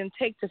thing, but then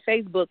take to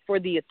Facebook for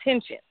the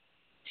attention.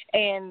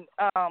 And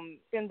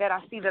that I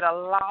see that a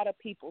lot of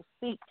people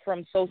seek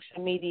from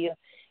social media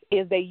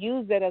is they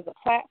use it as a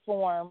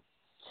platform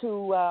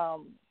to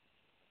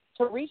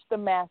reach the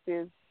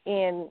masses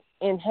in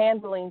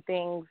handling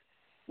things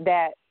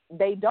that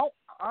they don't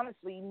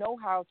honestly know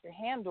how to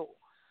handle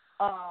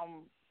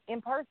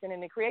in person,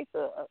 and it creates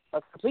a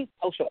complete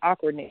social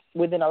awkwardness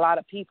within a lot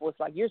of people. It's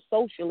like you're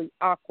socially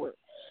awkward,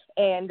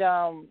 and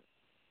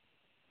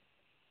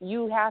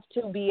you have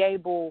to be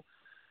able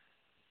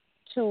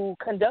to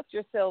conduct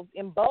yourself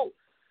in both.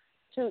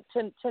 To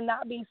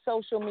not be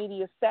social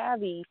media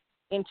savvy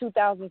in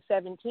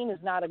 2017 is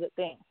not a good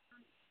thing.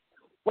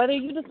 Whether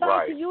you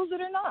decide to use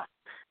it or not.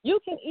 You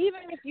can,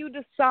 even if you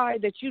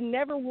decide that you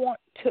never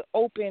want to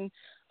open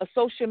a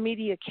social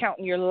media account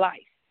in your life,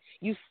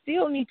 you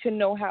still need to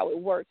know how it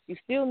works. You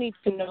still need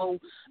to know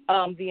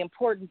the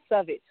importance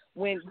of it.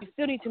 You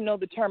still need to know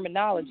the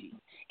terminology.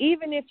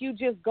 Even if you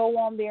just go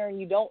on there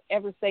and you don't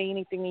ever say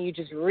anything and you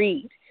just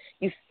read,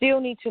 you still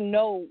need to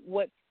know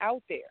what's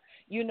out there.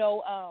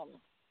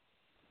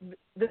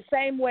 The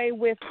same way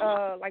with,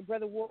 like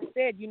Brother Wolf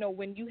said,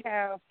 when you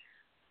have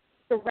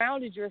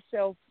surrounded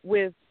yourself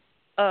with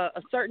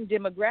a certain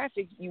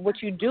demographic,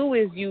 what you do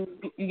is you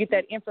get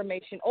that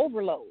information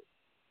overload.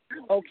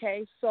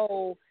 Okay,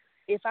 so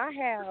if I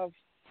have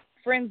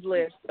friends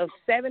list of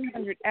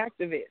 700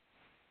 activists,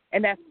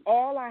 and that's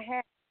all I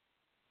have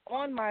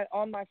on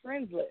my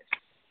friends list,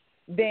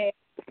 then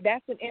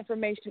that's an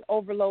information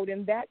overload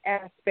in that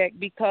aspect,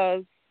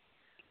 because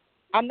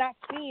I'm not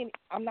seeing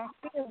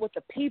what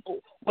the people,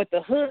 what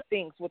the hood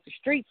thinks, what the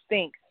streets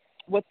think,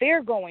 what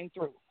they're going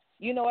through.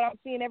 I'm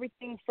seeing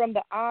everything from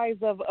the eyes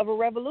of a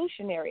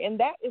revolutionary, and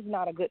that is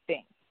not a good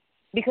thing,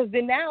 because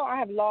then now I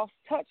have lost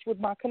touch with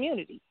my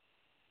community.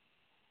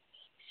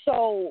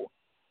 So,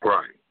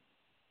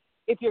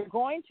 if you're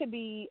going to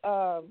be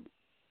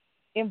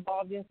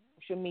involved in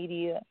social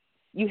media,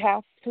 you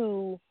have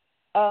to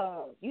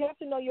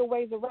know your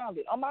ways around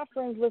it. On my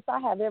friends list, I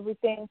have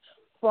everything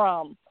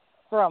from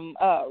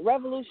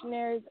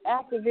revolutionaries,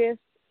 activists,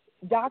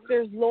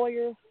 doctors,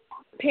 lawyers,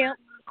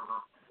 pimps,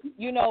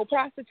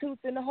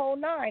 prostitutes, and the whole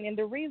nine. And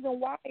the reason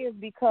why is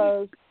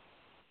because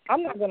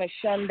I'm not going to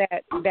shun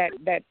that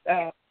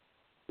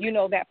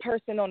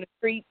person on the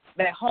street,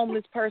 that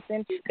homeless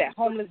person, that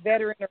homeless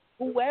veteran, or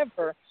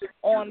whoever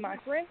on my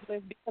friends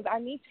list, because I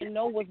need to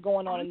know what's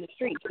going on in the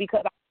streets,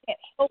 because I can't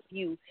help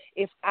you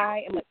if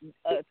I am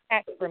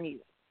attacked from you.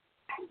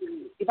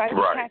 If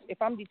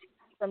I'm detached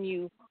from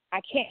you, I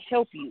can't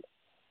help you.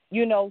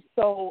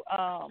 So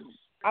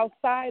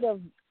outside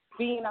of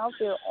being out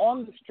there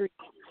on the street,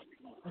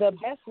 the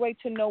best way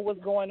to know what's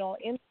going on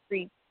in the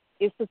street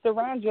is to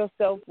surround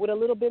yourself with a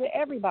little bit of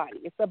everybody.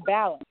 It's a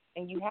balance,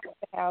 and you have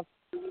to have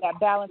that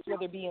balance,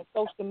 whether it be in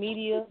social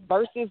media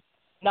versus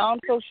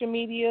non-social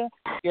media,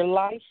 your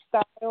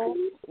lifestyle,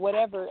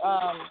 whatever.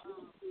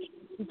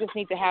 You just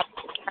need to have.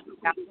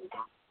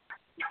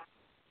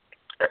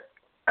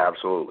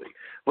 Absolutely.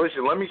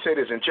 Listen, let me say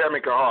this, and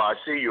Chairman Kahar, I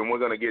see you, and we're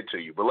going to get to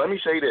you. But let me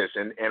say this,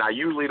 and I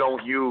usually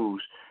don't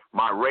use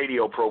my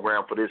radio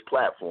program for this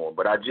platform,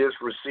 but I just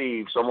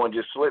received, someone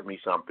just slipped me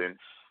something,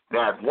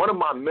 that one of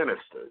my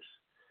ministers,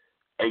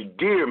 a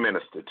dear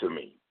minister to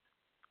me,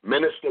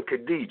 Minister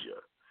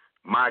Khadijah,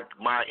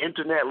 my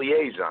internet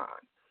liaison,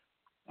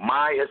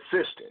 my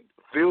assistant,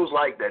 feels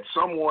like that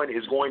someone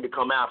is going to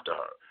come after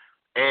her.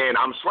 And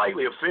I'm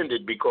slightly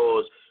offended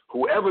because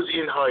whoever's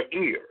in her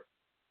ear,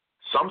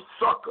 some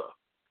sucker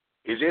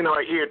is in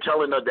her ear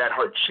telling her that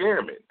her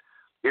chairman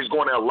is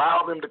going to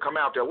allow them to come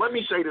out there. Let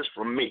me say this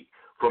from me,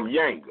 from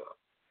Yanga.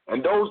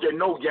 And those that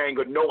know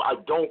Yanga know I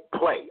don't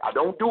play. I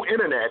don't do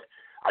internet.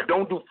 I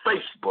don't do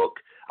Facebook.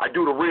 I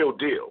do the real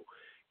deal.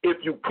 If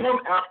you come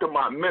after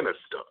my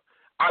minister,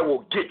 I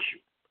will get you.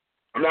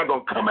 I'm not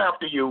going to come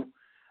after you.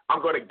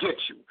 I'm going to get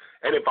you.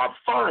 And if I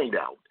find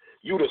out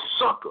you the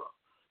sucker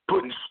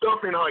putting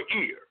stuff in her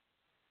ear,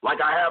 like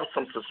I have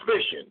some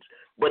suspicions,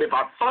 but if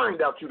I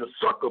find out you the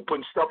sucker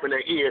putting stuff in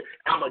her ear,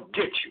 I'm going to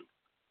get you.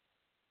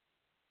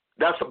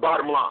 That's the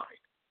bottom line.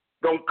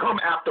 Don't come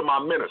after my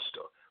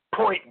minister.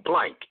 Point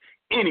blank,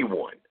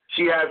 anyone.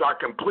 She has our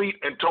complete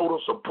and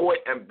total support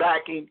and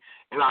backing,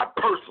 and I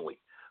personally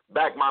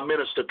back my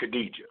minister,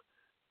 Khadijah.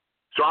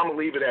 So I'm going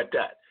to leave it at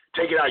that.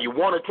 Take it how you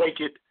want to take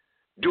it.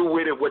 Do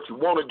with it what you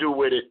want to do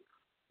with it,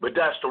 but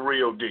that's the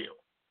real deal.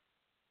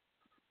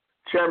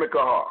 Chairman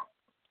Kahar,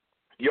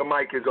 your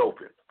mic is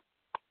open.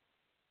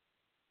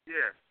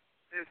 Yes.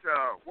 It's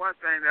one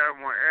thing that I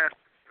want to ask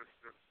the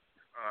sister.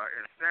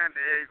 In San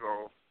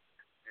Diego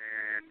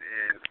and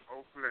in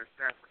Oakland,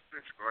 San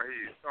Francisco,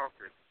 he's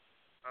talking.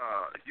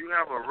 You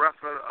have a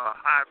record of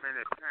how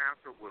many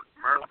Panthers was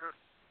murdered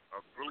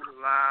or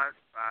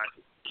brutalized by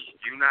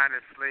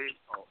United Slave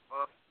or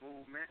Us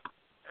movement?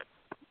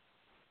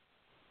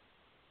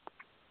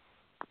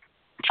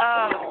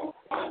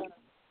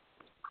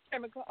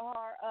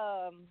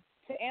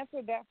 To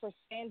answer that for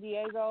San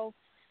Diego,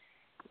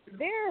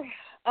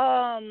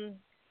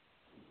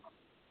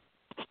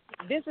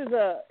 this is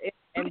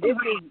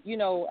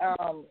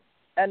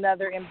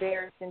another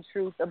embarrassing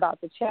truth about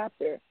the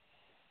chapter.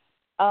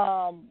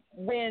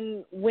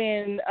 When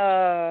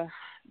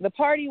the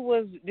party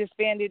was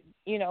disbanded,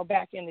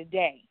 back in the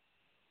day,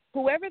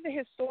 whoever the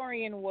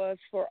historian was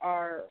for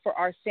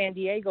our San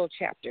Diego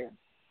chapter,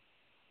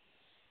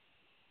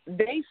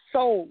 they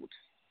sold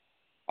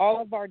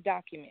all of our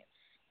documents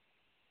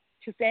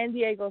to San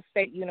Diego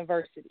State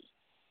University.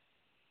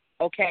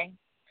 Okay?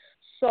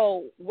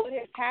 So what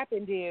has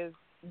happened is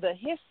the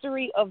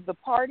history of the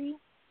party,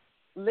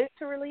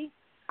 literally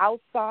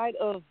outside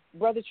of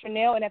Brother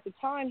Trinell, and at the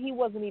time he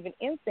wasn't even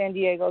in San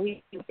Diego,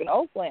 he was in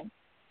Oakland.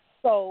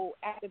 So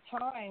at the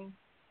time,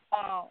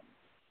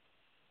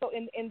 so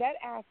in that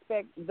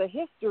aspect, the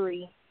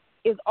history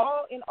is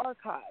all in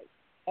archives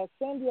at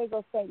San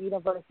Diego State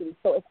University.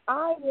 So if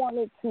I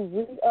wanted to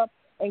read up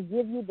and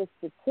give you the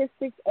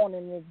statistics on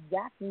an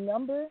exact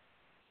number,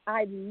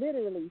 I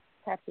literally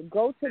have to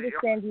go to the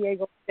San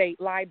Diego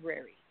State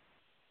Library,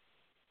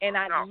 and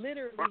I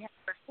literally have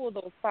to pull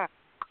those files.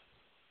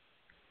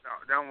 No,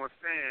 that was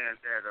saying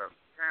that a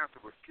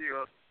Panther was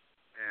killed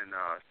in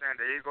San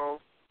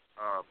Diego.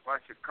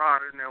 Buster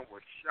Carter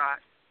was shot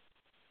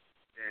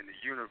in the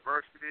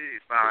university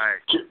by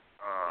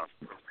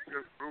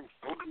the group.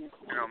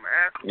 And I'm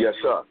asking yes,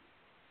 sir.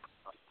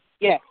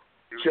 Yes.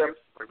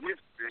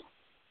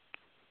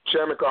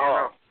 Chairman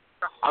Kahar,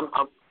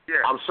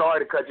 I'm sorry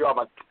to cut you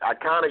off. I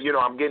kind of,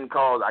 I'm getting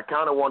calls. I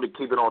kind of wanted to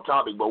keep it on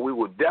topic, but we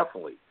will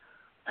definitely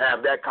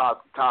have that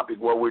topic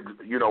where we're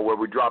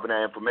dropping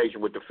that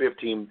information with the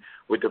 15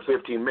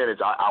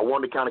 minutes. I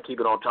want to kind of keep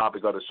it on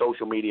topic of the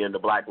social media and the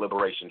Black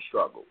liberation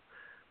struggle.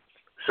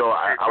 So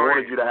I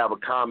wanted you to have a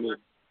comment.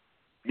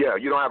 Yeah,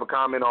 you don't have a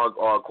comment or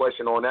a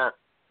question on that?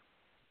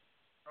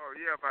 Oh,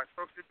 yeah, about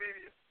social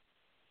media?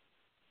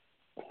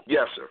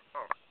 Yes, sir.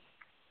 Oh.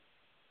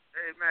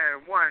 Hey,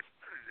 man,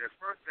 the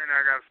first thing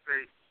I got to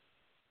say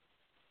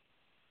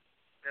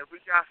that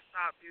we got to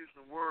stop using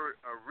the word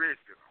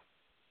original.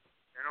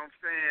 And I'm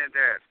saying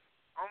that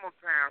I'm a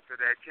Panther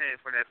that came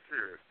from that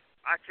period.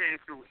 I came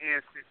through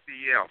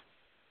NCCF.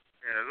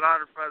 And a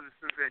lot of brothers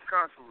and sisters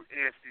come through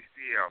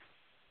NCCF.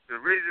 The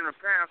original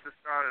Panther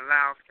started in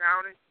Lowndes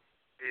County.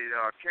 It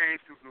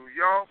came through New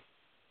York,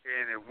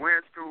 and it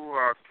went through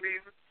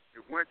Cleveland.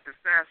 It went to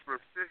San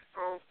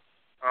Francisco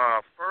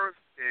first,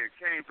 and it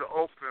came to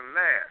Oakland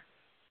last.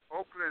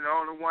 Oakland, the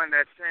only one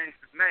that changed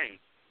the name.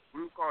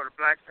 We were called the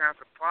Black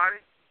Panther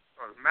Party,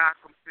 because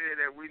Malcolm said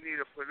that we need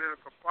a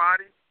political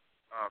party.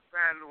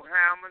 Fannie Lou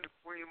Hammond, the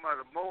Queen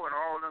Mother Moe, and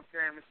all of them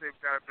came and said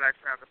we got a Black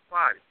Panther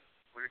Party.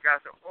 When it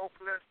got to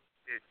Oakland,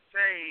 it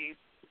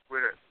changed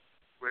with an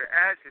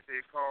adjective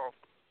they called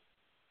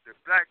the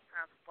Black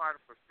Panther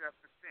Party for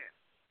self-defense.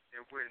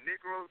 And when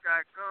Negroes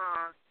got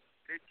guns,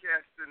 they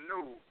catch the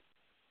news.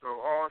 So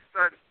all of a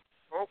sudden,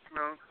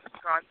 Oakland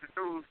caught the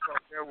news because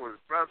there was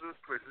brothers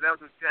with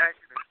leather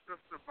jackets and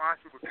sisters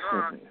marching with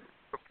guns.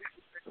 So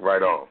people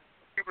right on.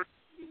 People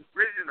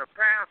original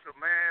Panther,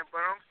 man,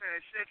 but I'm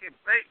saying shake and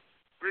bake.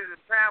 Original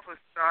Panther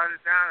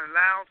started down in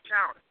Lowndes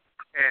County.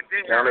 And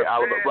they County,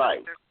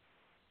 right.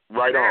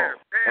 Right on.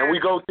 And we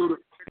go through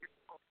the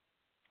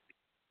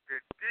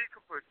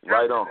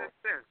right on.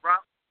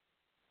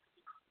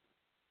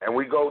 And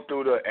we go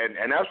through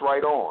and that's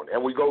right on.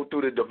 And we go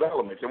through the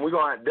developments. And we're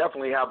going to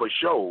definitely have a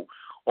show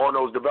on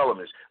those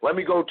developments. Let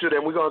me go to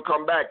them. We're going to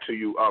come back to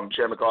you,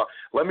 Chairman Carr.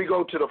 Let me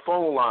go to the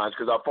phone lines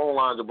because our phone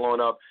lines are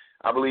blowing up.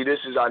 I believe this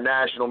is our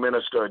National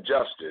Minister of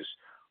Justice.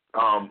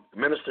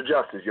 Minister of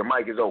Justice, your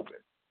mic is open.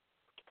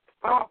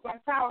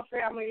 Black Power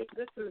family,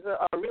 this is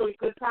a really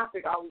good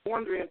topic. I was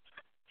wondering,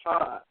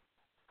 I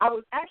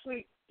was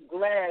actually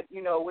glad,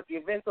 with the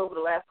events over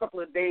the last couple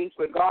of days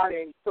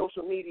regarding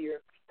social media.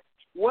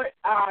 What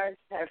I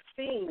have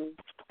seen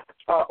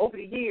over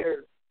the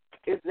years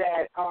is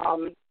that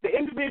the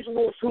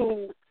individuals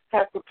who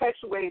have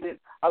perpetuated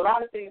a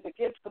lot of things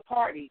against the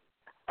party,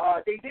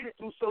 they did it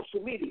through social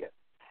media.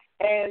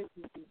 And,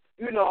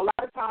 a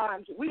lot of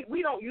times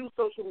we don't use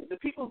the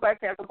People's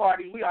Black Panther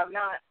Party, we are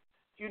not,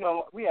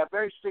 we have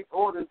very strict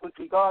orders with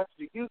regards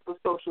to the use of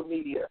social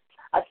media.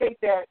 I think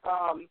that,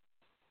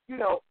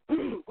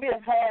 we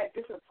have had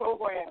different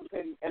programs,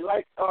 and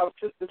like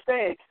Sister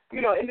said,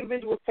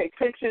 individuals take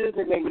pictures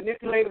and they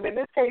manipulate them. In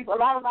this case, a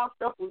lot of our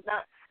stuff was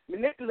not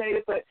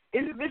manipulated, but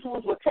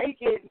individuals were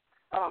taking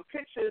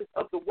pictures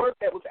of the work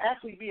that was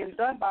actually being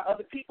done by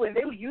other people, and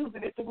they were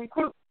using it to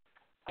recruit.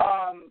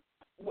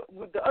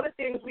 the other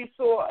things we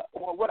saw,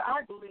 or what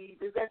I believe,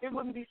 is that there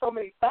wouldn't be so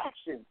many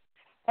factions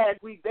had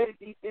we vetted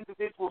these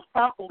individuals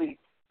properly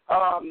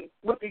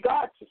with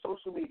regard to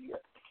social media.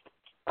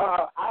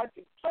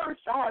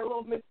 First, I had a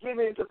little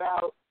misgivings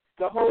about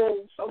the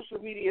whole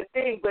social media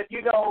thing, but,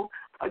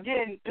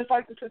 again, just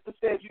like the sister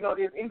said,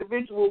 there's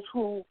individuals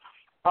who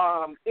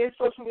is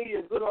social media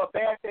a good or a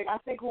bad thing. I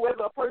think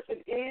whoever a person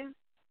is,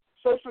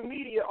 social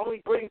media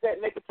only brings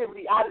that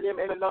negativity out of them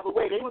in another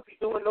way. They would be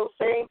doing those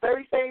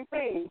very same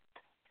things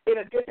in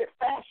a different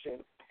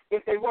fashion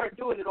if they weren't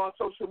doing it on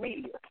social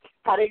media.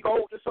 How they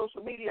go to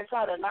social media and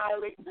try to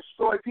annihilate and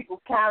destroy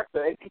people's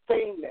character and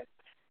defame them.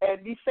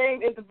 And these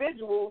same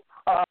individuals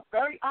are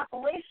very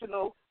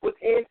operational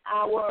within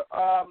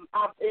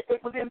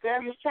within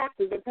various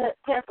chapters and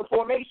path of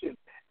formation.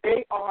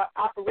 They are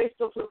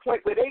operational to the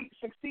point where they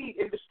succeed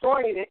in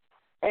destroying it,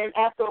 and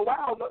after a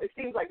while, it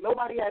seems like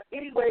nobody has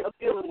any way of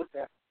dealing with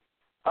them.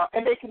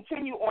 And they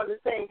continue on the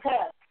same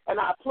path. And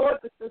I applaud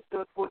the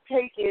sister for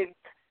taking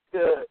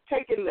the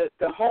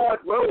hard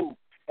road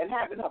and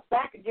having her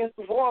back against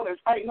the wall and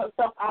fighting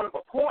herself out of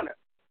a corner,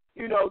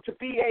 to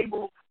be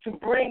able to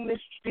bring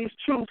these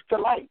truths to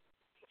light.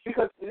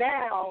 Because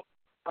now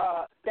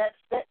that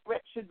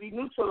threat should be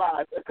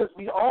neutralized, because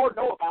we all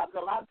know about it.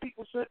 A lot of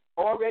people should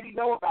already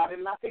know about it,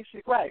 and I think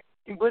she's right.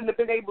 You wouldn't have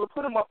been able to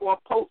put them up on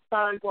post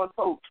signs on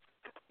posts.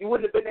 You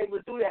wouldn't have been able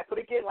to do that. But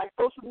again, like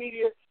social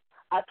media,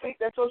 I think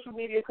that social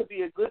media could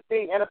be a good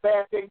thing and a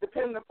bad thing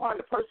depending upon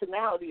the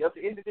personality of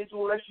the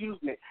individual that's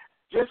using it.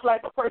 Just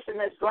like a person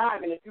that's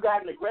driving, if you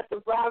got an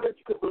aggressive driver,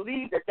 you could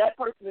believe that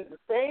person is the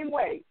same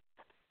way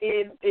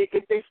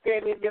if they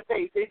stand in your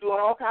face. They're doing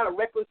all kind of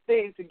reckless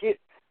things to get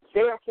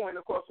their point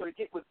across or to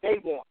get what they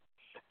want.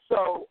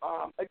 So,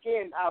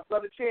 again,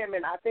 Brother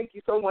Chairman, I thank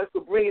you so much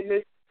for bringing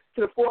this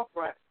to the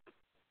forefront.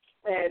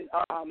 And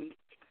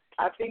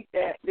I think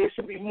that there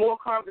should be more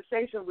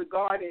conversation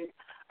regarding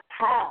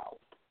how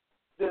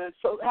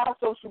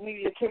social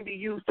media can be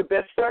used to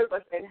best serve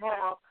us and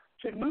how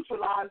to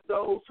neutralize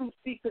those who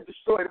seek to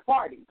destroy the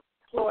party.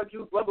 Applaud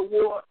you, Brother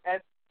Ward,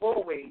 as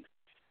always.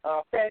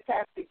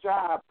 Fantastic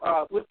job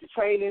with the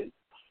training.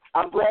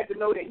 I'm glad to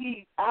know that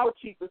he's our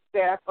chief of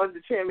staff under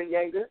Chairman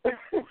Yeager.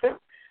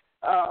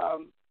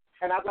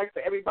 And I'd like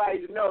for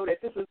everybody to know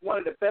that this is one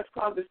of the best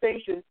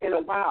conversations in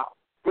a while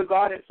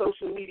regarding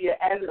social media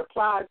as it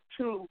applies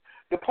to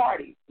the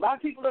party. A lot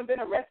of people have been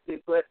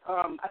arrested, but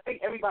I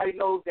think everybody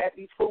knows that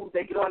these fools,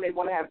 they get on, they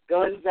want to have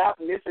guns out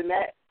and this and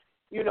that.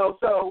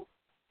 So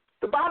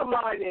the bottom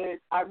line is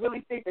I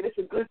really think that it's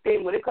a good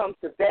thing when it comes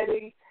to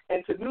vetting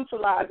and to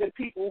neutralizing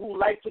people who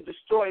like to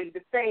destroy and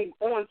defame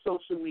on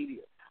social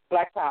media.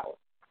 Black Power.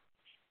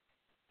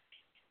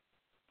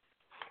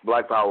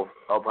 Black Power,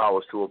 all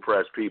powers to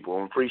oppressed people.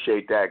 And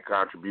appreciate that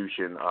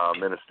contribution,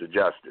 Minister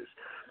Justice.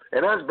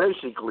 And that's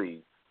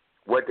basically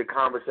what the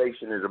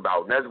conversation is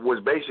about. And that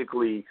was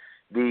basically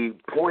the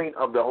point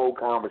of the whole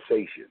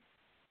conversation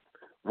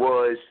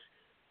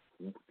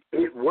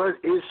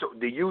is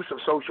the use of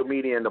social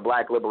media in the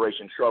Black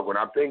liberation struggle. And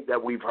I think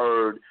that we've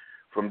heard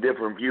from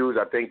different views.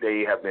 I think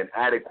they have been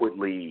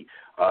adequately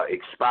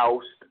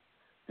espoused.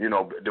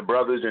 The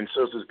brothers and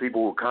sisters,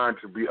 people who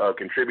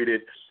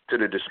contributed to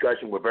the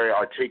discussion were very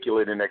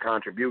articulate in their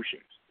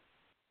contributions.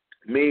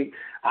 Like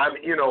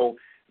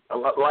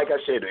I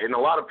said, and a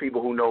lot of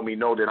people who know me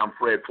know that I'm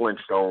Fred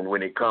Flintstone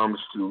when it comes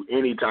to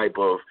any type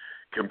of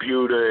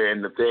computer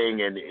and the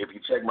thing. And if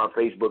you check my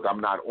Facebook, I'm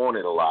not on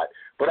it a lot.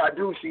 But I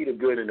do see the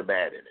good and the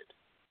bad in it.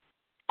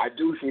 I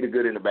do see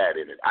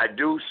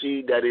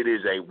that it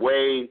is a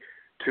way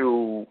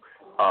to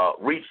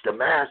reach the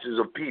masses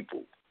of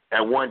people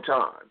at one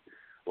time.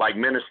 Like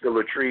Minister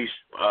Latrice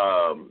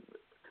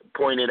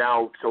pointed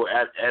out, so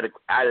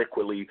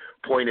adequately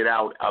pointed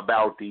out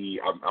about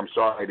I'm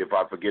sorry if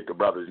I forget the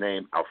brother's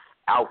name,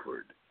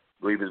 Alfred,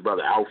 I believe his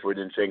brother Alfred,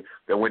 and saying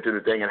that went to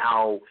the thing and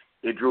how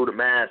it drew the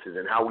masses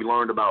and how we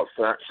learned about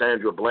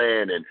Sandra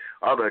Bland and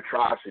other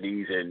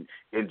atrocities and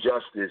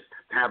injustice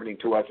happening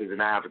to us as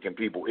an African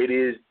people. It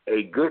is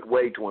a good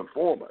way to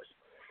inform us.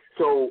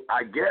 So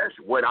I guess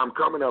what I'm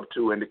coming up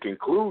to in the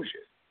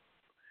conclusion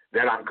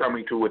that I'm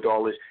coming to with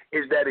all this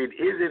is that it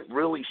isn't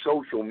really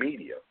social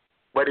media,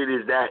 but it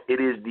is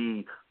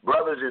the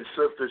brothers and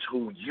sisters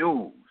who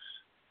use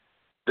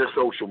the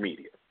social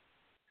media.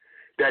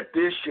 That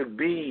this should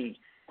be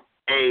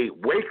a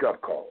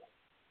wake-up call,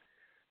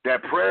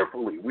 that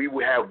prayerfully we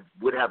would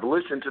have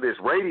listened to this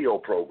radio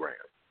program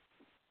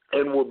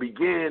and will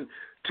begin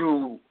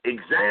to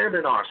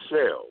examine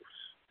ourselves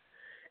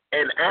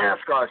and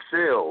ask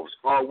ourselves,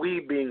 are we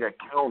being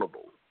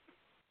accountable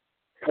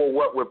for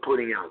what we're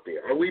putting out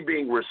there? Are we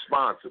being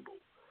responsible?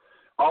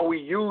 Are we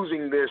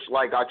using this,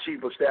 like our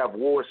Chief of Staff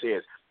Ward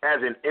says,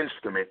 as an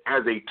instrument,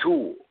 as a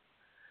tool,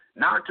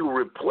 not to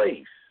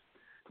replace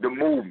the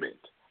movement,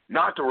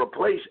 not to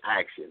replace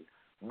action,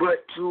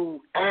 but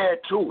to add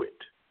to it,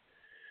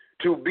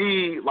 to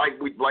be, like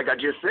I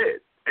just said,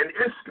 an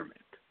instrument,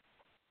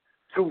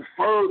 to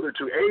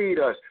aid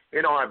us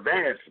in our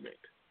advancement,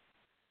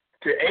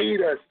 to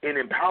aid us in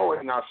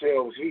empowering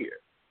ourselves here.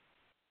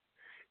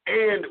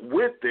 And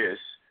with this,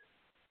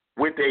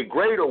 with a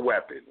greater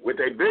weapon, with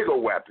a bigger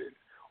weapon,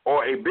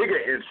 or a bigger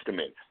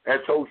instrument as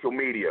social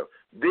media,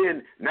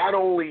 then not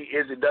only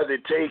is it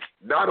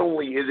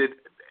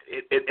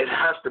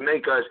has to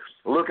make us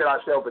look at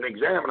ourselves and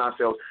examine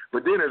ourselves,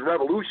 but then as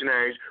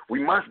revolutionaries,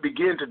 we must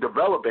begin to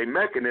develop a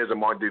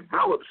mechanism or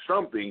develop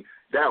something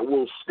that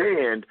will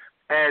stand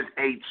as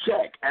a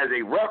check, as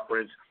a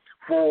reference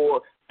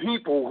for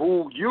people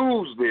who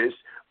use this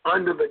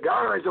under the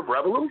guise of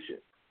revolution.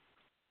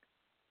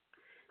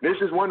 This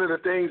is one of the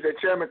things that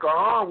Chairman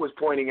Kahan was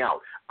pointing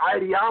out,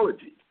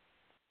 ideology.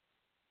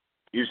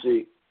 You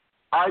see,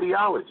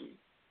 ideology.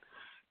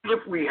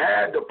 If we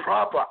had the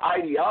proper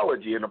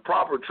ideology and the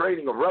proper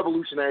training of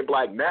revolutionary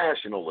black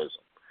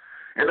nationalism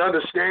and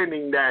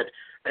understanding that,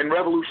 and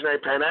revolutionary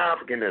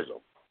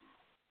Pan-Africanism,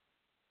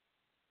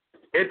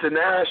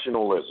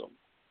 internationalism,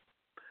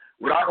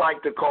 what I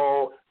like to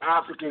call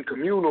African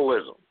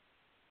communalism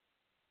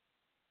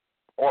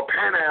or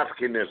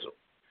Pan-Africanism,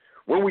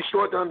 when we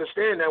start to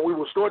understand that, we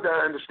will start to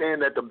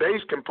understand that the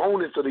base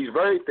components of these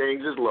very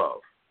things is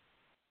love.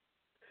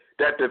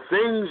 That the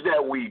things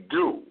that we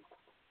do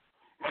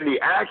and the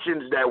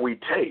actions that we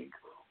take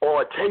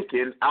are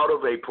taken out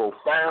of a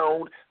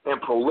profound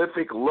and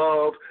prolific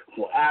love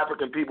for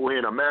African people here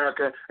in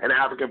America and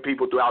African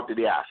people throughout the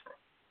diaspora.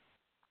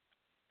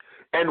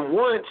 And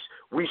once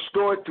we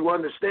start to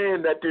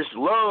understand that this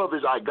love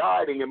is our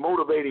guiding and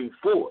motivating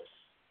force,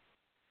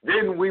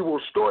 then we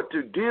will start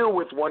to deal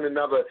with one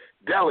another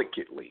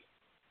delicately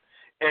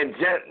and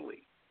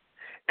gently.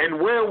 And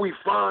where we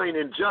find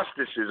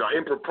injustices or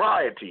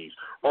improprieties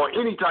or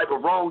any type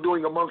of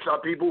wrongdoing amongst our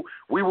people,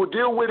 we will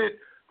deal with it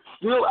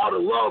still out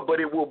of love, but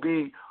it will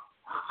be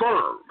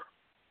firm.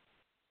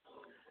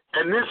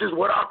 And this is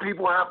what our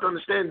people have to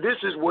understand. This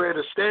is where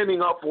the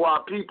standing up for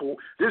our people,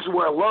 this is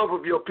where love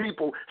of your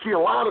people. See, a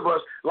lot of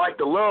us like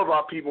to love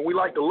our people. We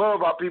like to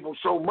love our people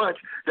so much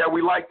that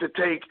we like to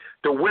take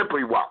the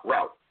wimpy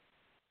route.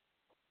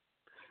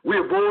 We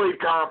avoid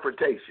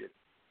confrontation.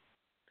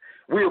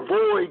 We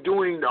avoid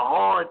doing the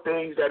hard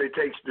things that it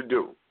takes to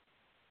do.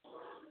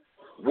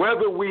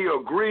 Whether we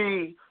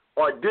agree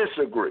or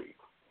disagree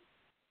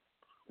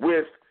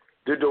with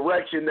the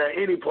direction that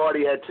any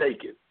party had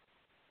taken,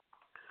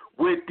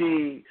 with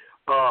the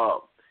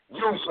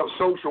use of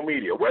social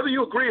media, whether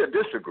you agree or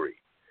disagree,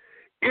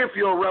 if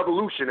you're a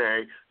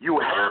revolutionary, you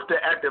have to,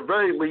 at the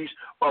very least,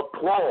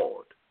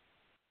 applaud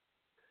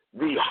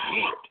the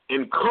heart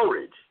and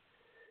courage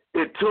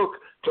it took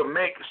to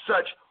make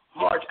such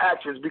harsh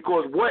actions,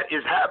 because what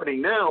is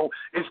happening now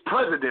is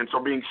precedents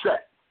are being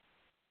set.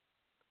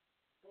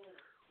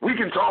 We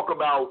can talk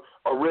about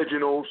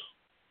originals.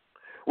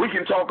 We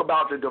can talk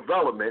about the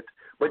development,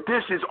 but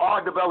this is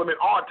our development,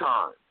 our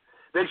time.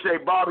 They say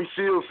Bobby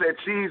Seale said,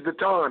 seize the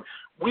time.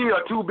 We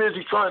are too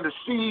busy trying to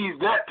seize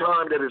that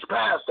time that has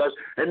passed us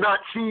and not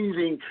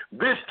seizing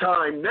this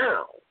time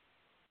now.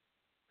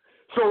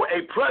 So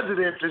a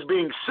precedent is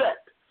being set.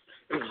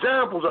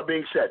 Examples are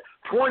being set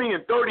 20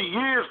 and 30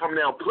 years from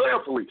now,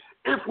 prayerfully,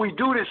 if we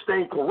do this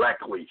thing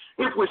correctly,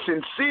 if we're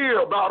sincere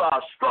about our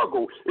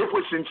struggle, if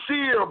we're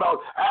sincere about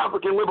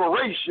African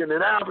liberation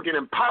and African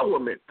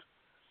empowerment,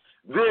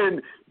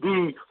 then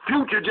the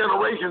future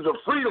generations of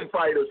freedom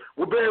fighters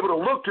will be able to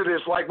look to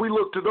this like we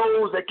look to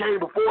those that came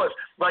before us,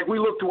 like we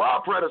look to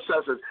our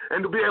predecessors,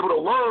 and to be able to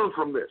learn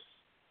from this.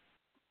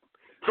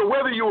 So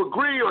whether you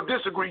agree or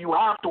disagree, you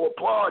have to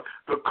applaud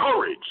the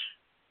courage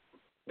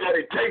that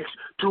it takes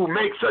to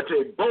make such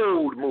a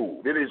bold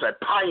move. It is a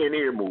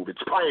pioneer move.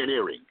 It's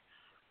pioneering.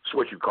 That's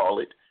what you call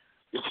it.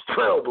 It's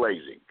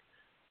trailblazing.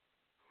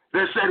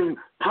 They're setting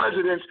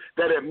precedents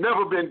that have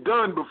never been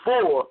done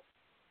before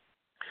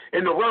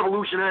in the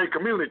revolutionary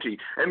community.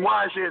 And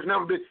why I say it's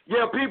never been,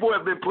 people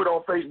have been put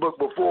on Facebook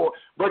before,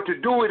 but to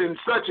do it in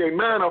such a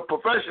manner of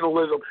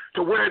professionalism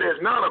to where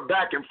there's not a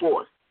back and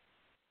forth,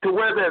 to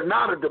where there's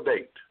not a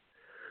debate,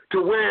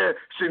 to where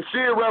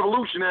sincere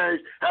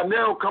revolutionaries have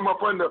now come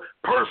up under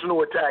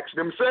personal attacks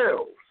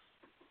themselves,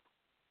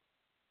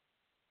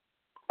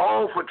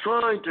 all for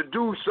trying to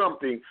do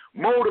something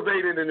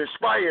motivated and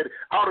inspired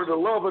out of the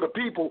love of the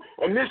people.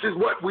 And this is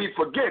what we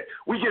forget.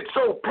 We get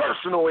so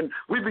personal and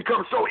we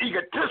become so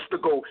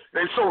egotistical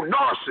and so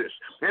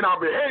narcissist in our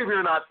behavior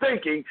and our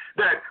thinking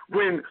that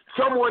when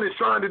someone is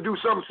trying to do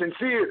something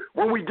sincere,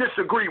 when we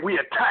disagree, we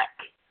attack.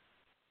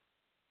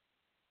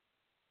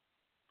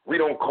 We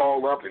don't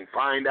call up and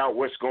find out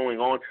what's going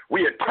on.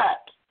 We attack.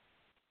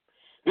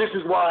 This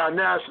is why our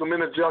National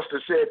Minister of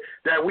Justice said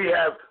that we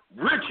have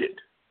rigid,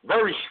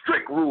 very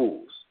strict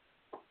rules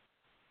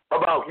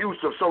about use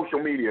of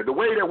social media. The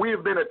way that we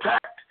have been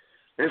attacked,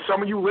 and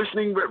some of you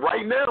listening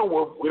right now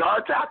were with our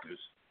attackers.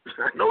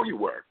 I know you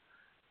were.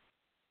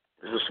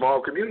 It's a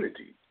small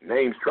community.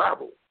 Names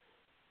travel.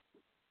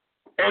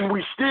 And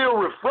we still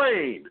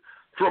refrained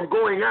from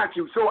going at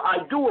you. So I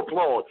do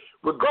applaud.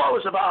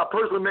 Regardless of how a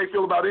person may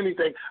feel about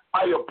anything,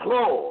 I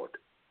applaud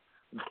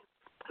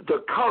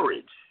the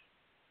courage,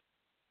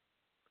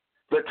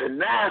 the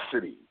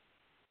tenacity,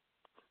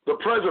 the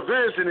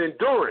perseverance and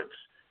endurance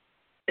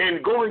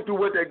and going through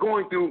what they're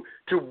going through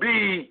to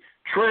be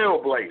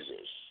trailblazers,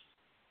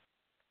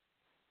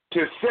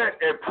 to set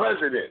a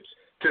precedence,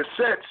 to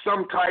set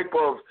some type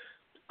of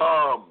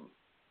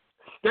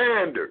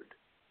standard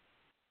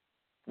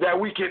that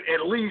we can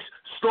at least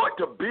start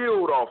to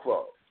build off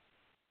of.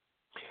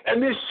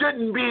 And this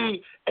shouldn't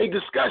be a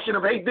discussion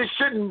of hate. This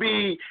shouldn't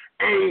be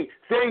a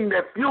thing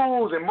that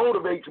fuels and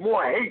motivates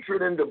more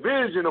hatred and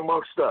division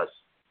amongst us.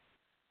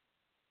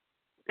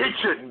 It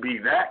shouldn't be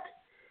that.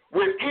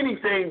 With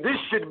anything, this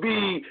should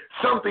be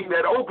something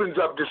that opens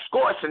up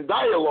discourse and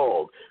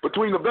dialogue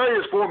between the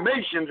various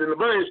formations and the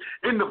various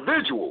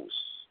individuals.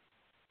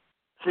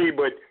 See,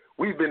 but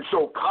we've been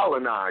so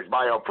colonized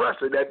by our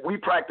oppressor that we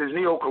practice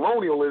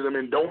neocolonialism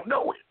and don't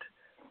know it.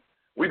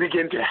 We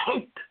begin to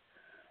hate.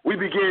 We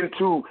begin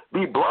to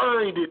be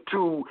blinded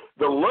to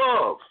the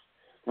love.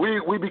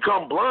 We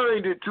become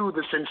blinded to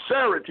the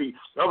sincerity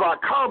of our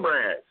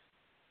comrades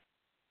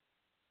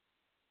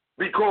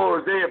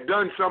because they have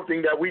done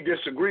something that we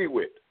disagree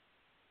with.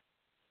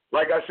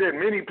 Like I said,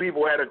 many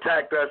people had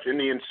attacked us in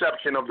the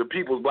inception of the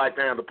People's Black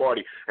Panther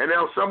Party. And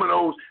now some of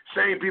those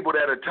same people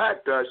that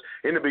attacked us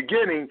in the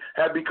beginning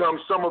have become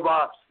some of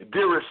our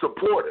dearest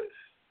supporters.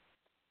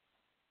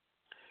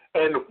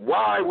 And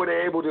why were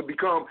they able to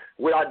become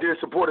our dear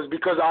supporters?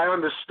 Because I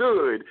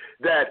understood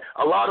that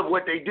a lot of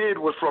what they did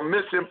was from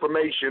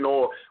misinformation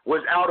or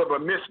was out of a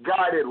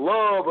misguided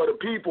love of the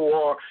people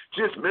or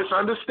just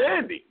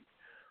misunderstanding.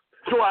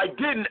 So I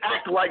didn't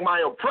act like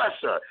my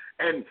oppressor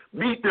and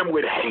meet them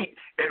with hate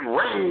and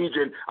rage,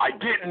 and I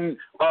didn't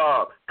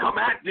come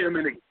at them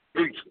and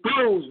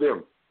expose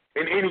them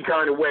in any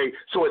kind of way,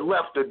 so it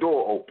left the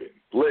door open.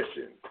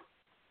 Listen,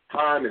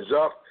 time is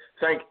up.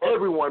 Thank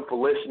everyone for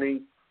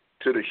listening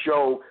to the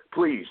show.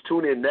 Please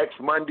tune in next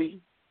Monday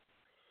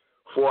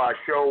for our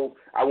show.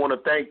 I want to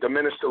thank the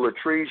Minister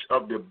Latrice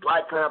of the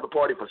Black Panther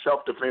Party for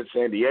Self-Defense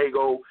San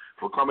Diego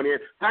for coming in.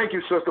 Thank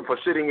you, sister, for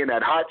sitting in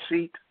that hot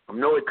seat. I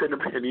know it couldn't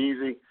have been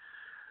easy.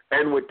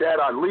 And with that,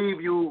 I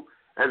leave you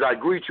as I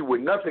greet you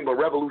with nothing but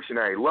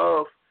revolutionary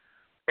love.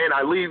 And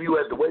I leave you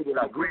as the way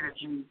that I greeted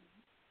you.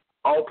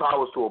 All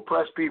powers to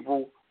oppressed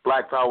people,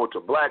 black power to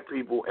black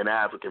people, and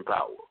African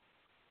power.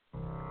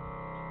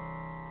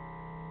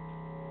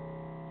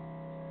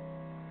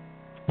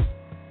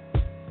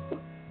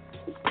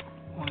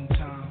 One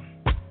time.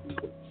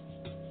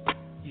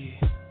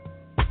 Yeah.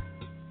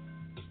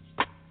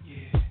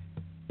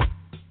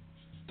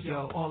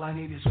 Yo, all I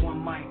need is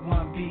one mic,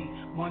 one beat,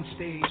 one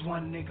stage,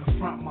 one nigga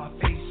front my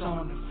face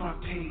on the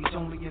front page.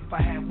 Only if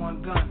I had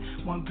one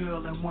gun, one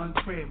girl and one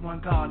crib,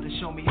 one God to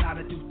show me how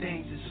to do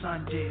things the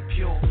sun did.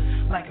 Pure,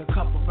 like a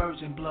cup of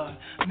virgin blood,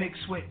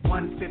 mixed with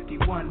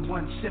 151,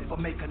 one sip will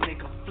make a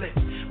nigga flip.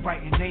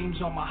 Writing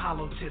names on my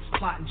hollow tips,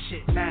 plotting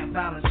shit, mad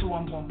violence, who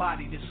I'm gonna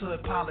body. This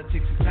hood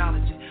politics,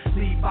 acknowledge it.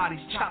 Leave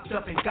bodies chopped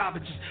up in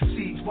garbages.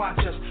 Seeds watch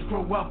us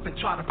grow up and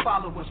try to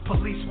follow us.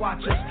 Police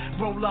watch us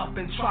roll up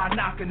and try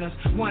knocking us.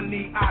 One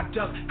knee I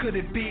duck, could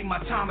it be my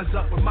time is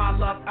up? With my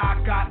luck I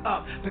got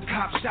up, the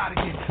cop shot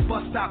again.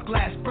 Bus stop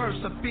glass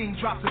bursts, a fiend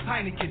drops his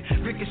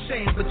Heineken.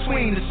 Ricocheting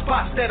between the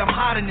spots that I'm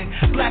hiding in.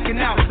 Blacking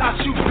out, I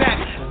shoot back,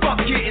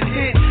 fuck getting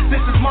hit.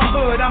 This is my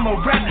hood, I'm a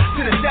rap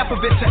to the death of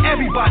it. To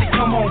everybody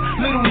come on,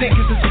 little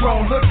niggas is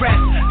grown. Hood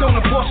rats, don't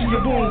abortion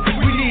your wound.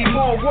 We need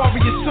more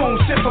warriors soon.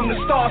 Sent from the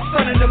stars,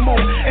 sun and the moon.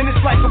 And it's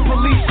like a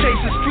police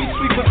chase, the street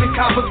sweepers and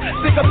coppers.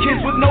 Stick up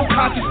kids with no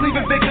conscience,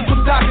 leaving victims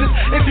with doctors.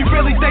 If you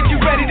really think you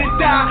ready to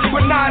die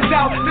with knives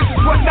out, this is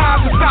what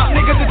knives about,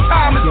 nigga, the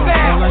time is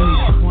now. All I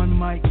need is one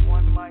mic.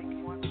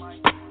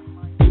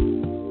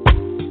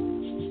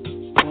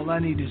 All I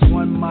need is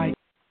one mic.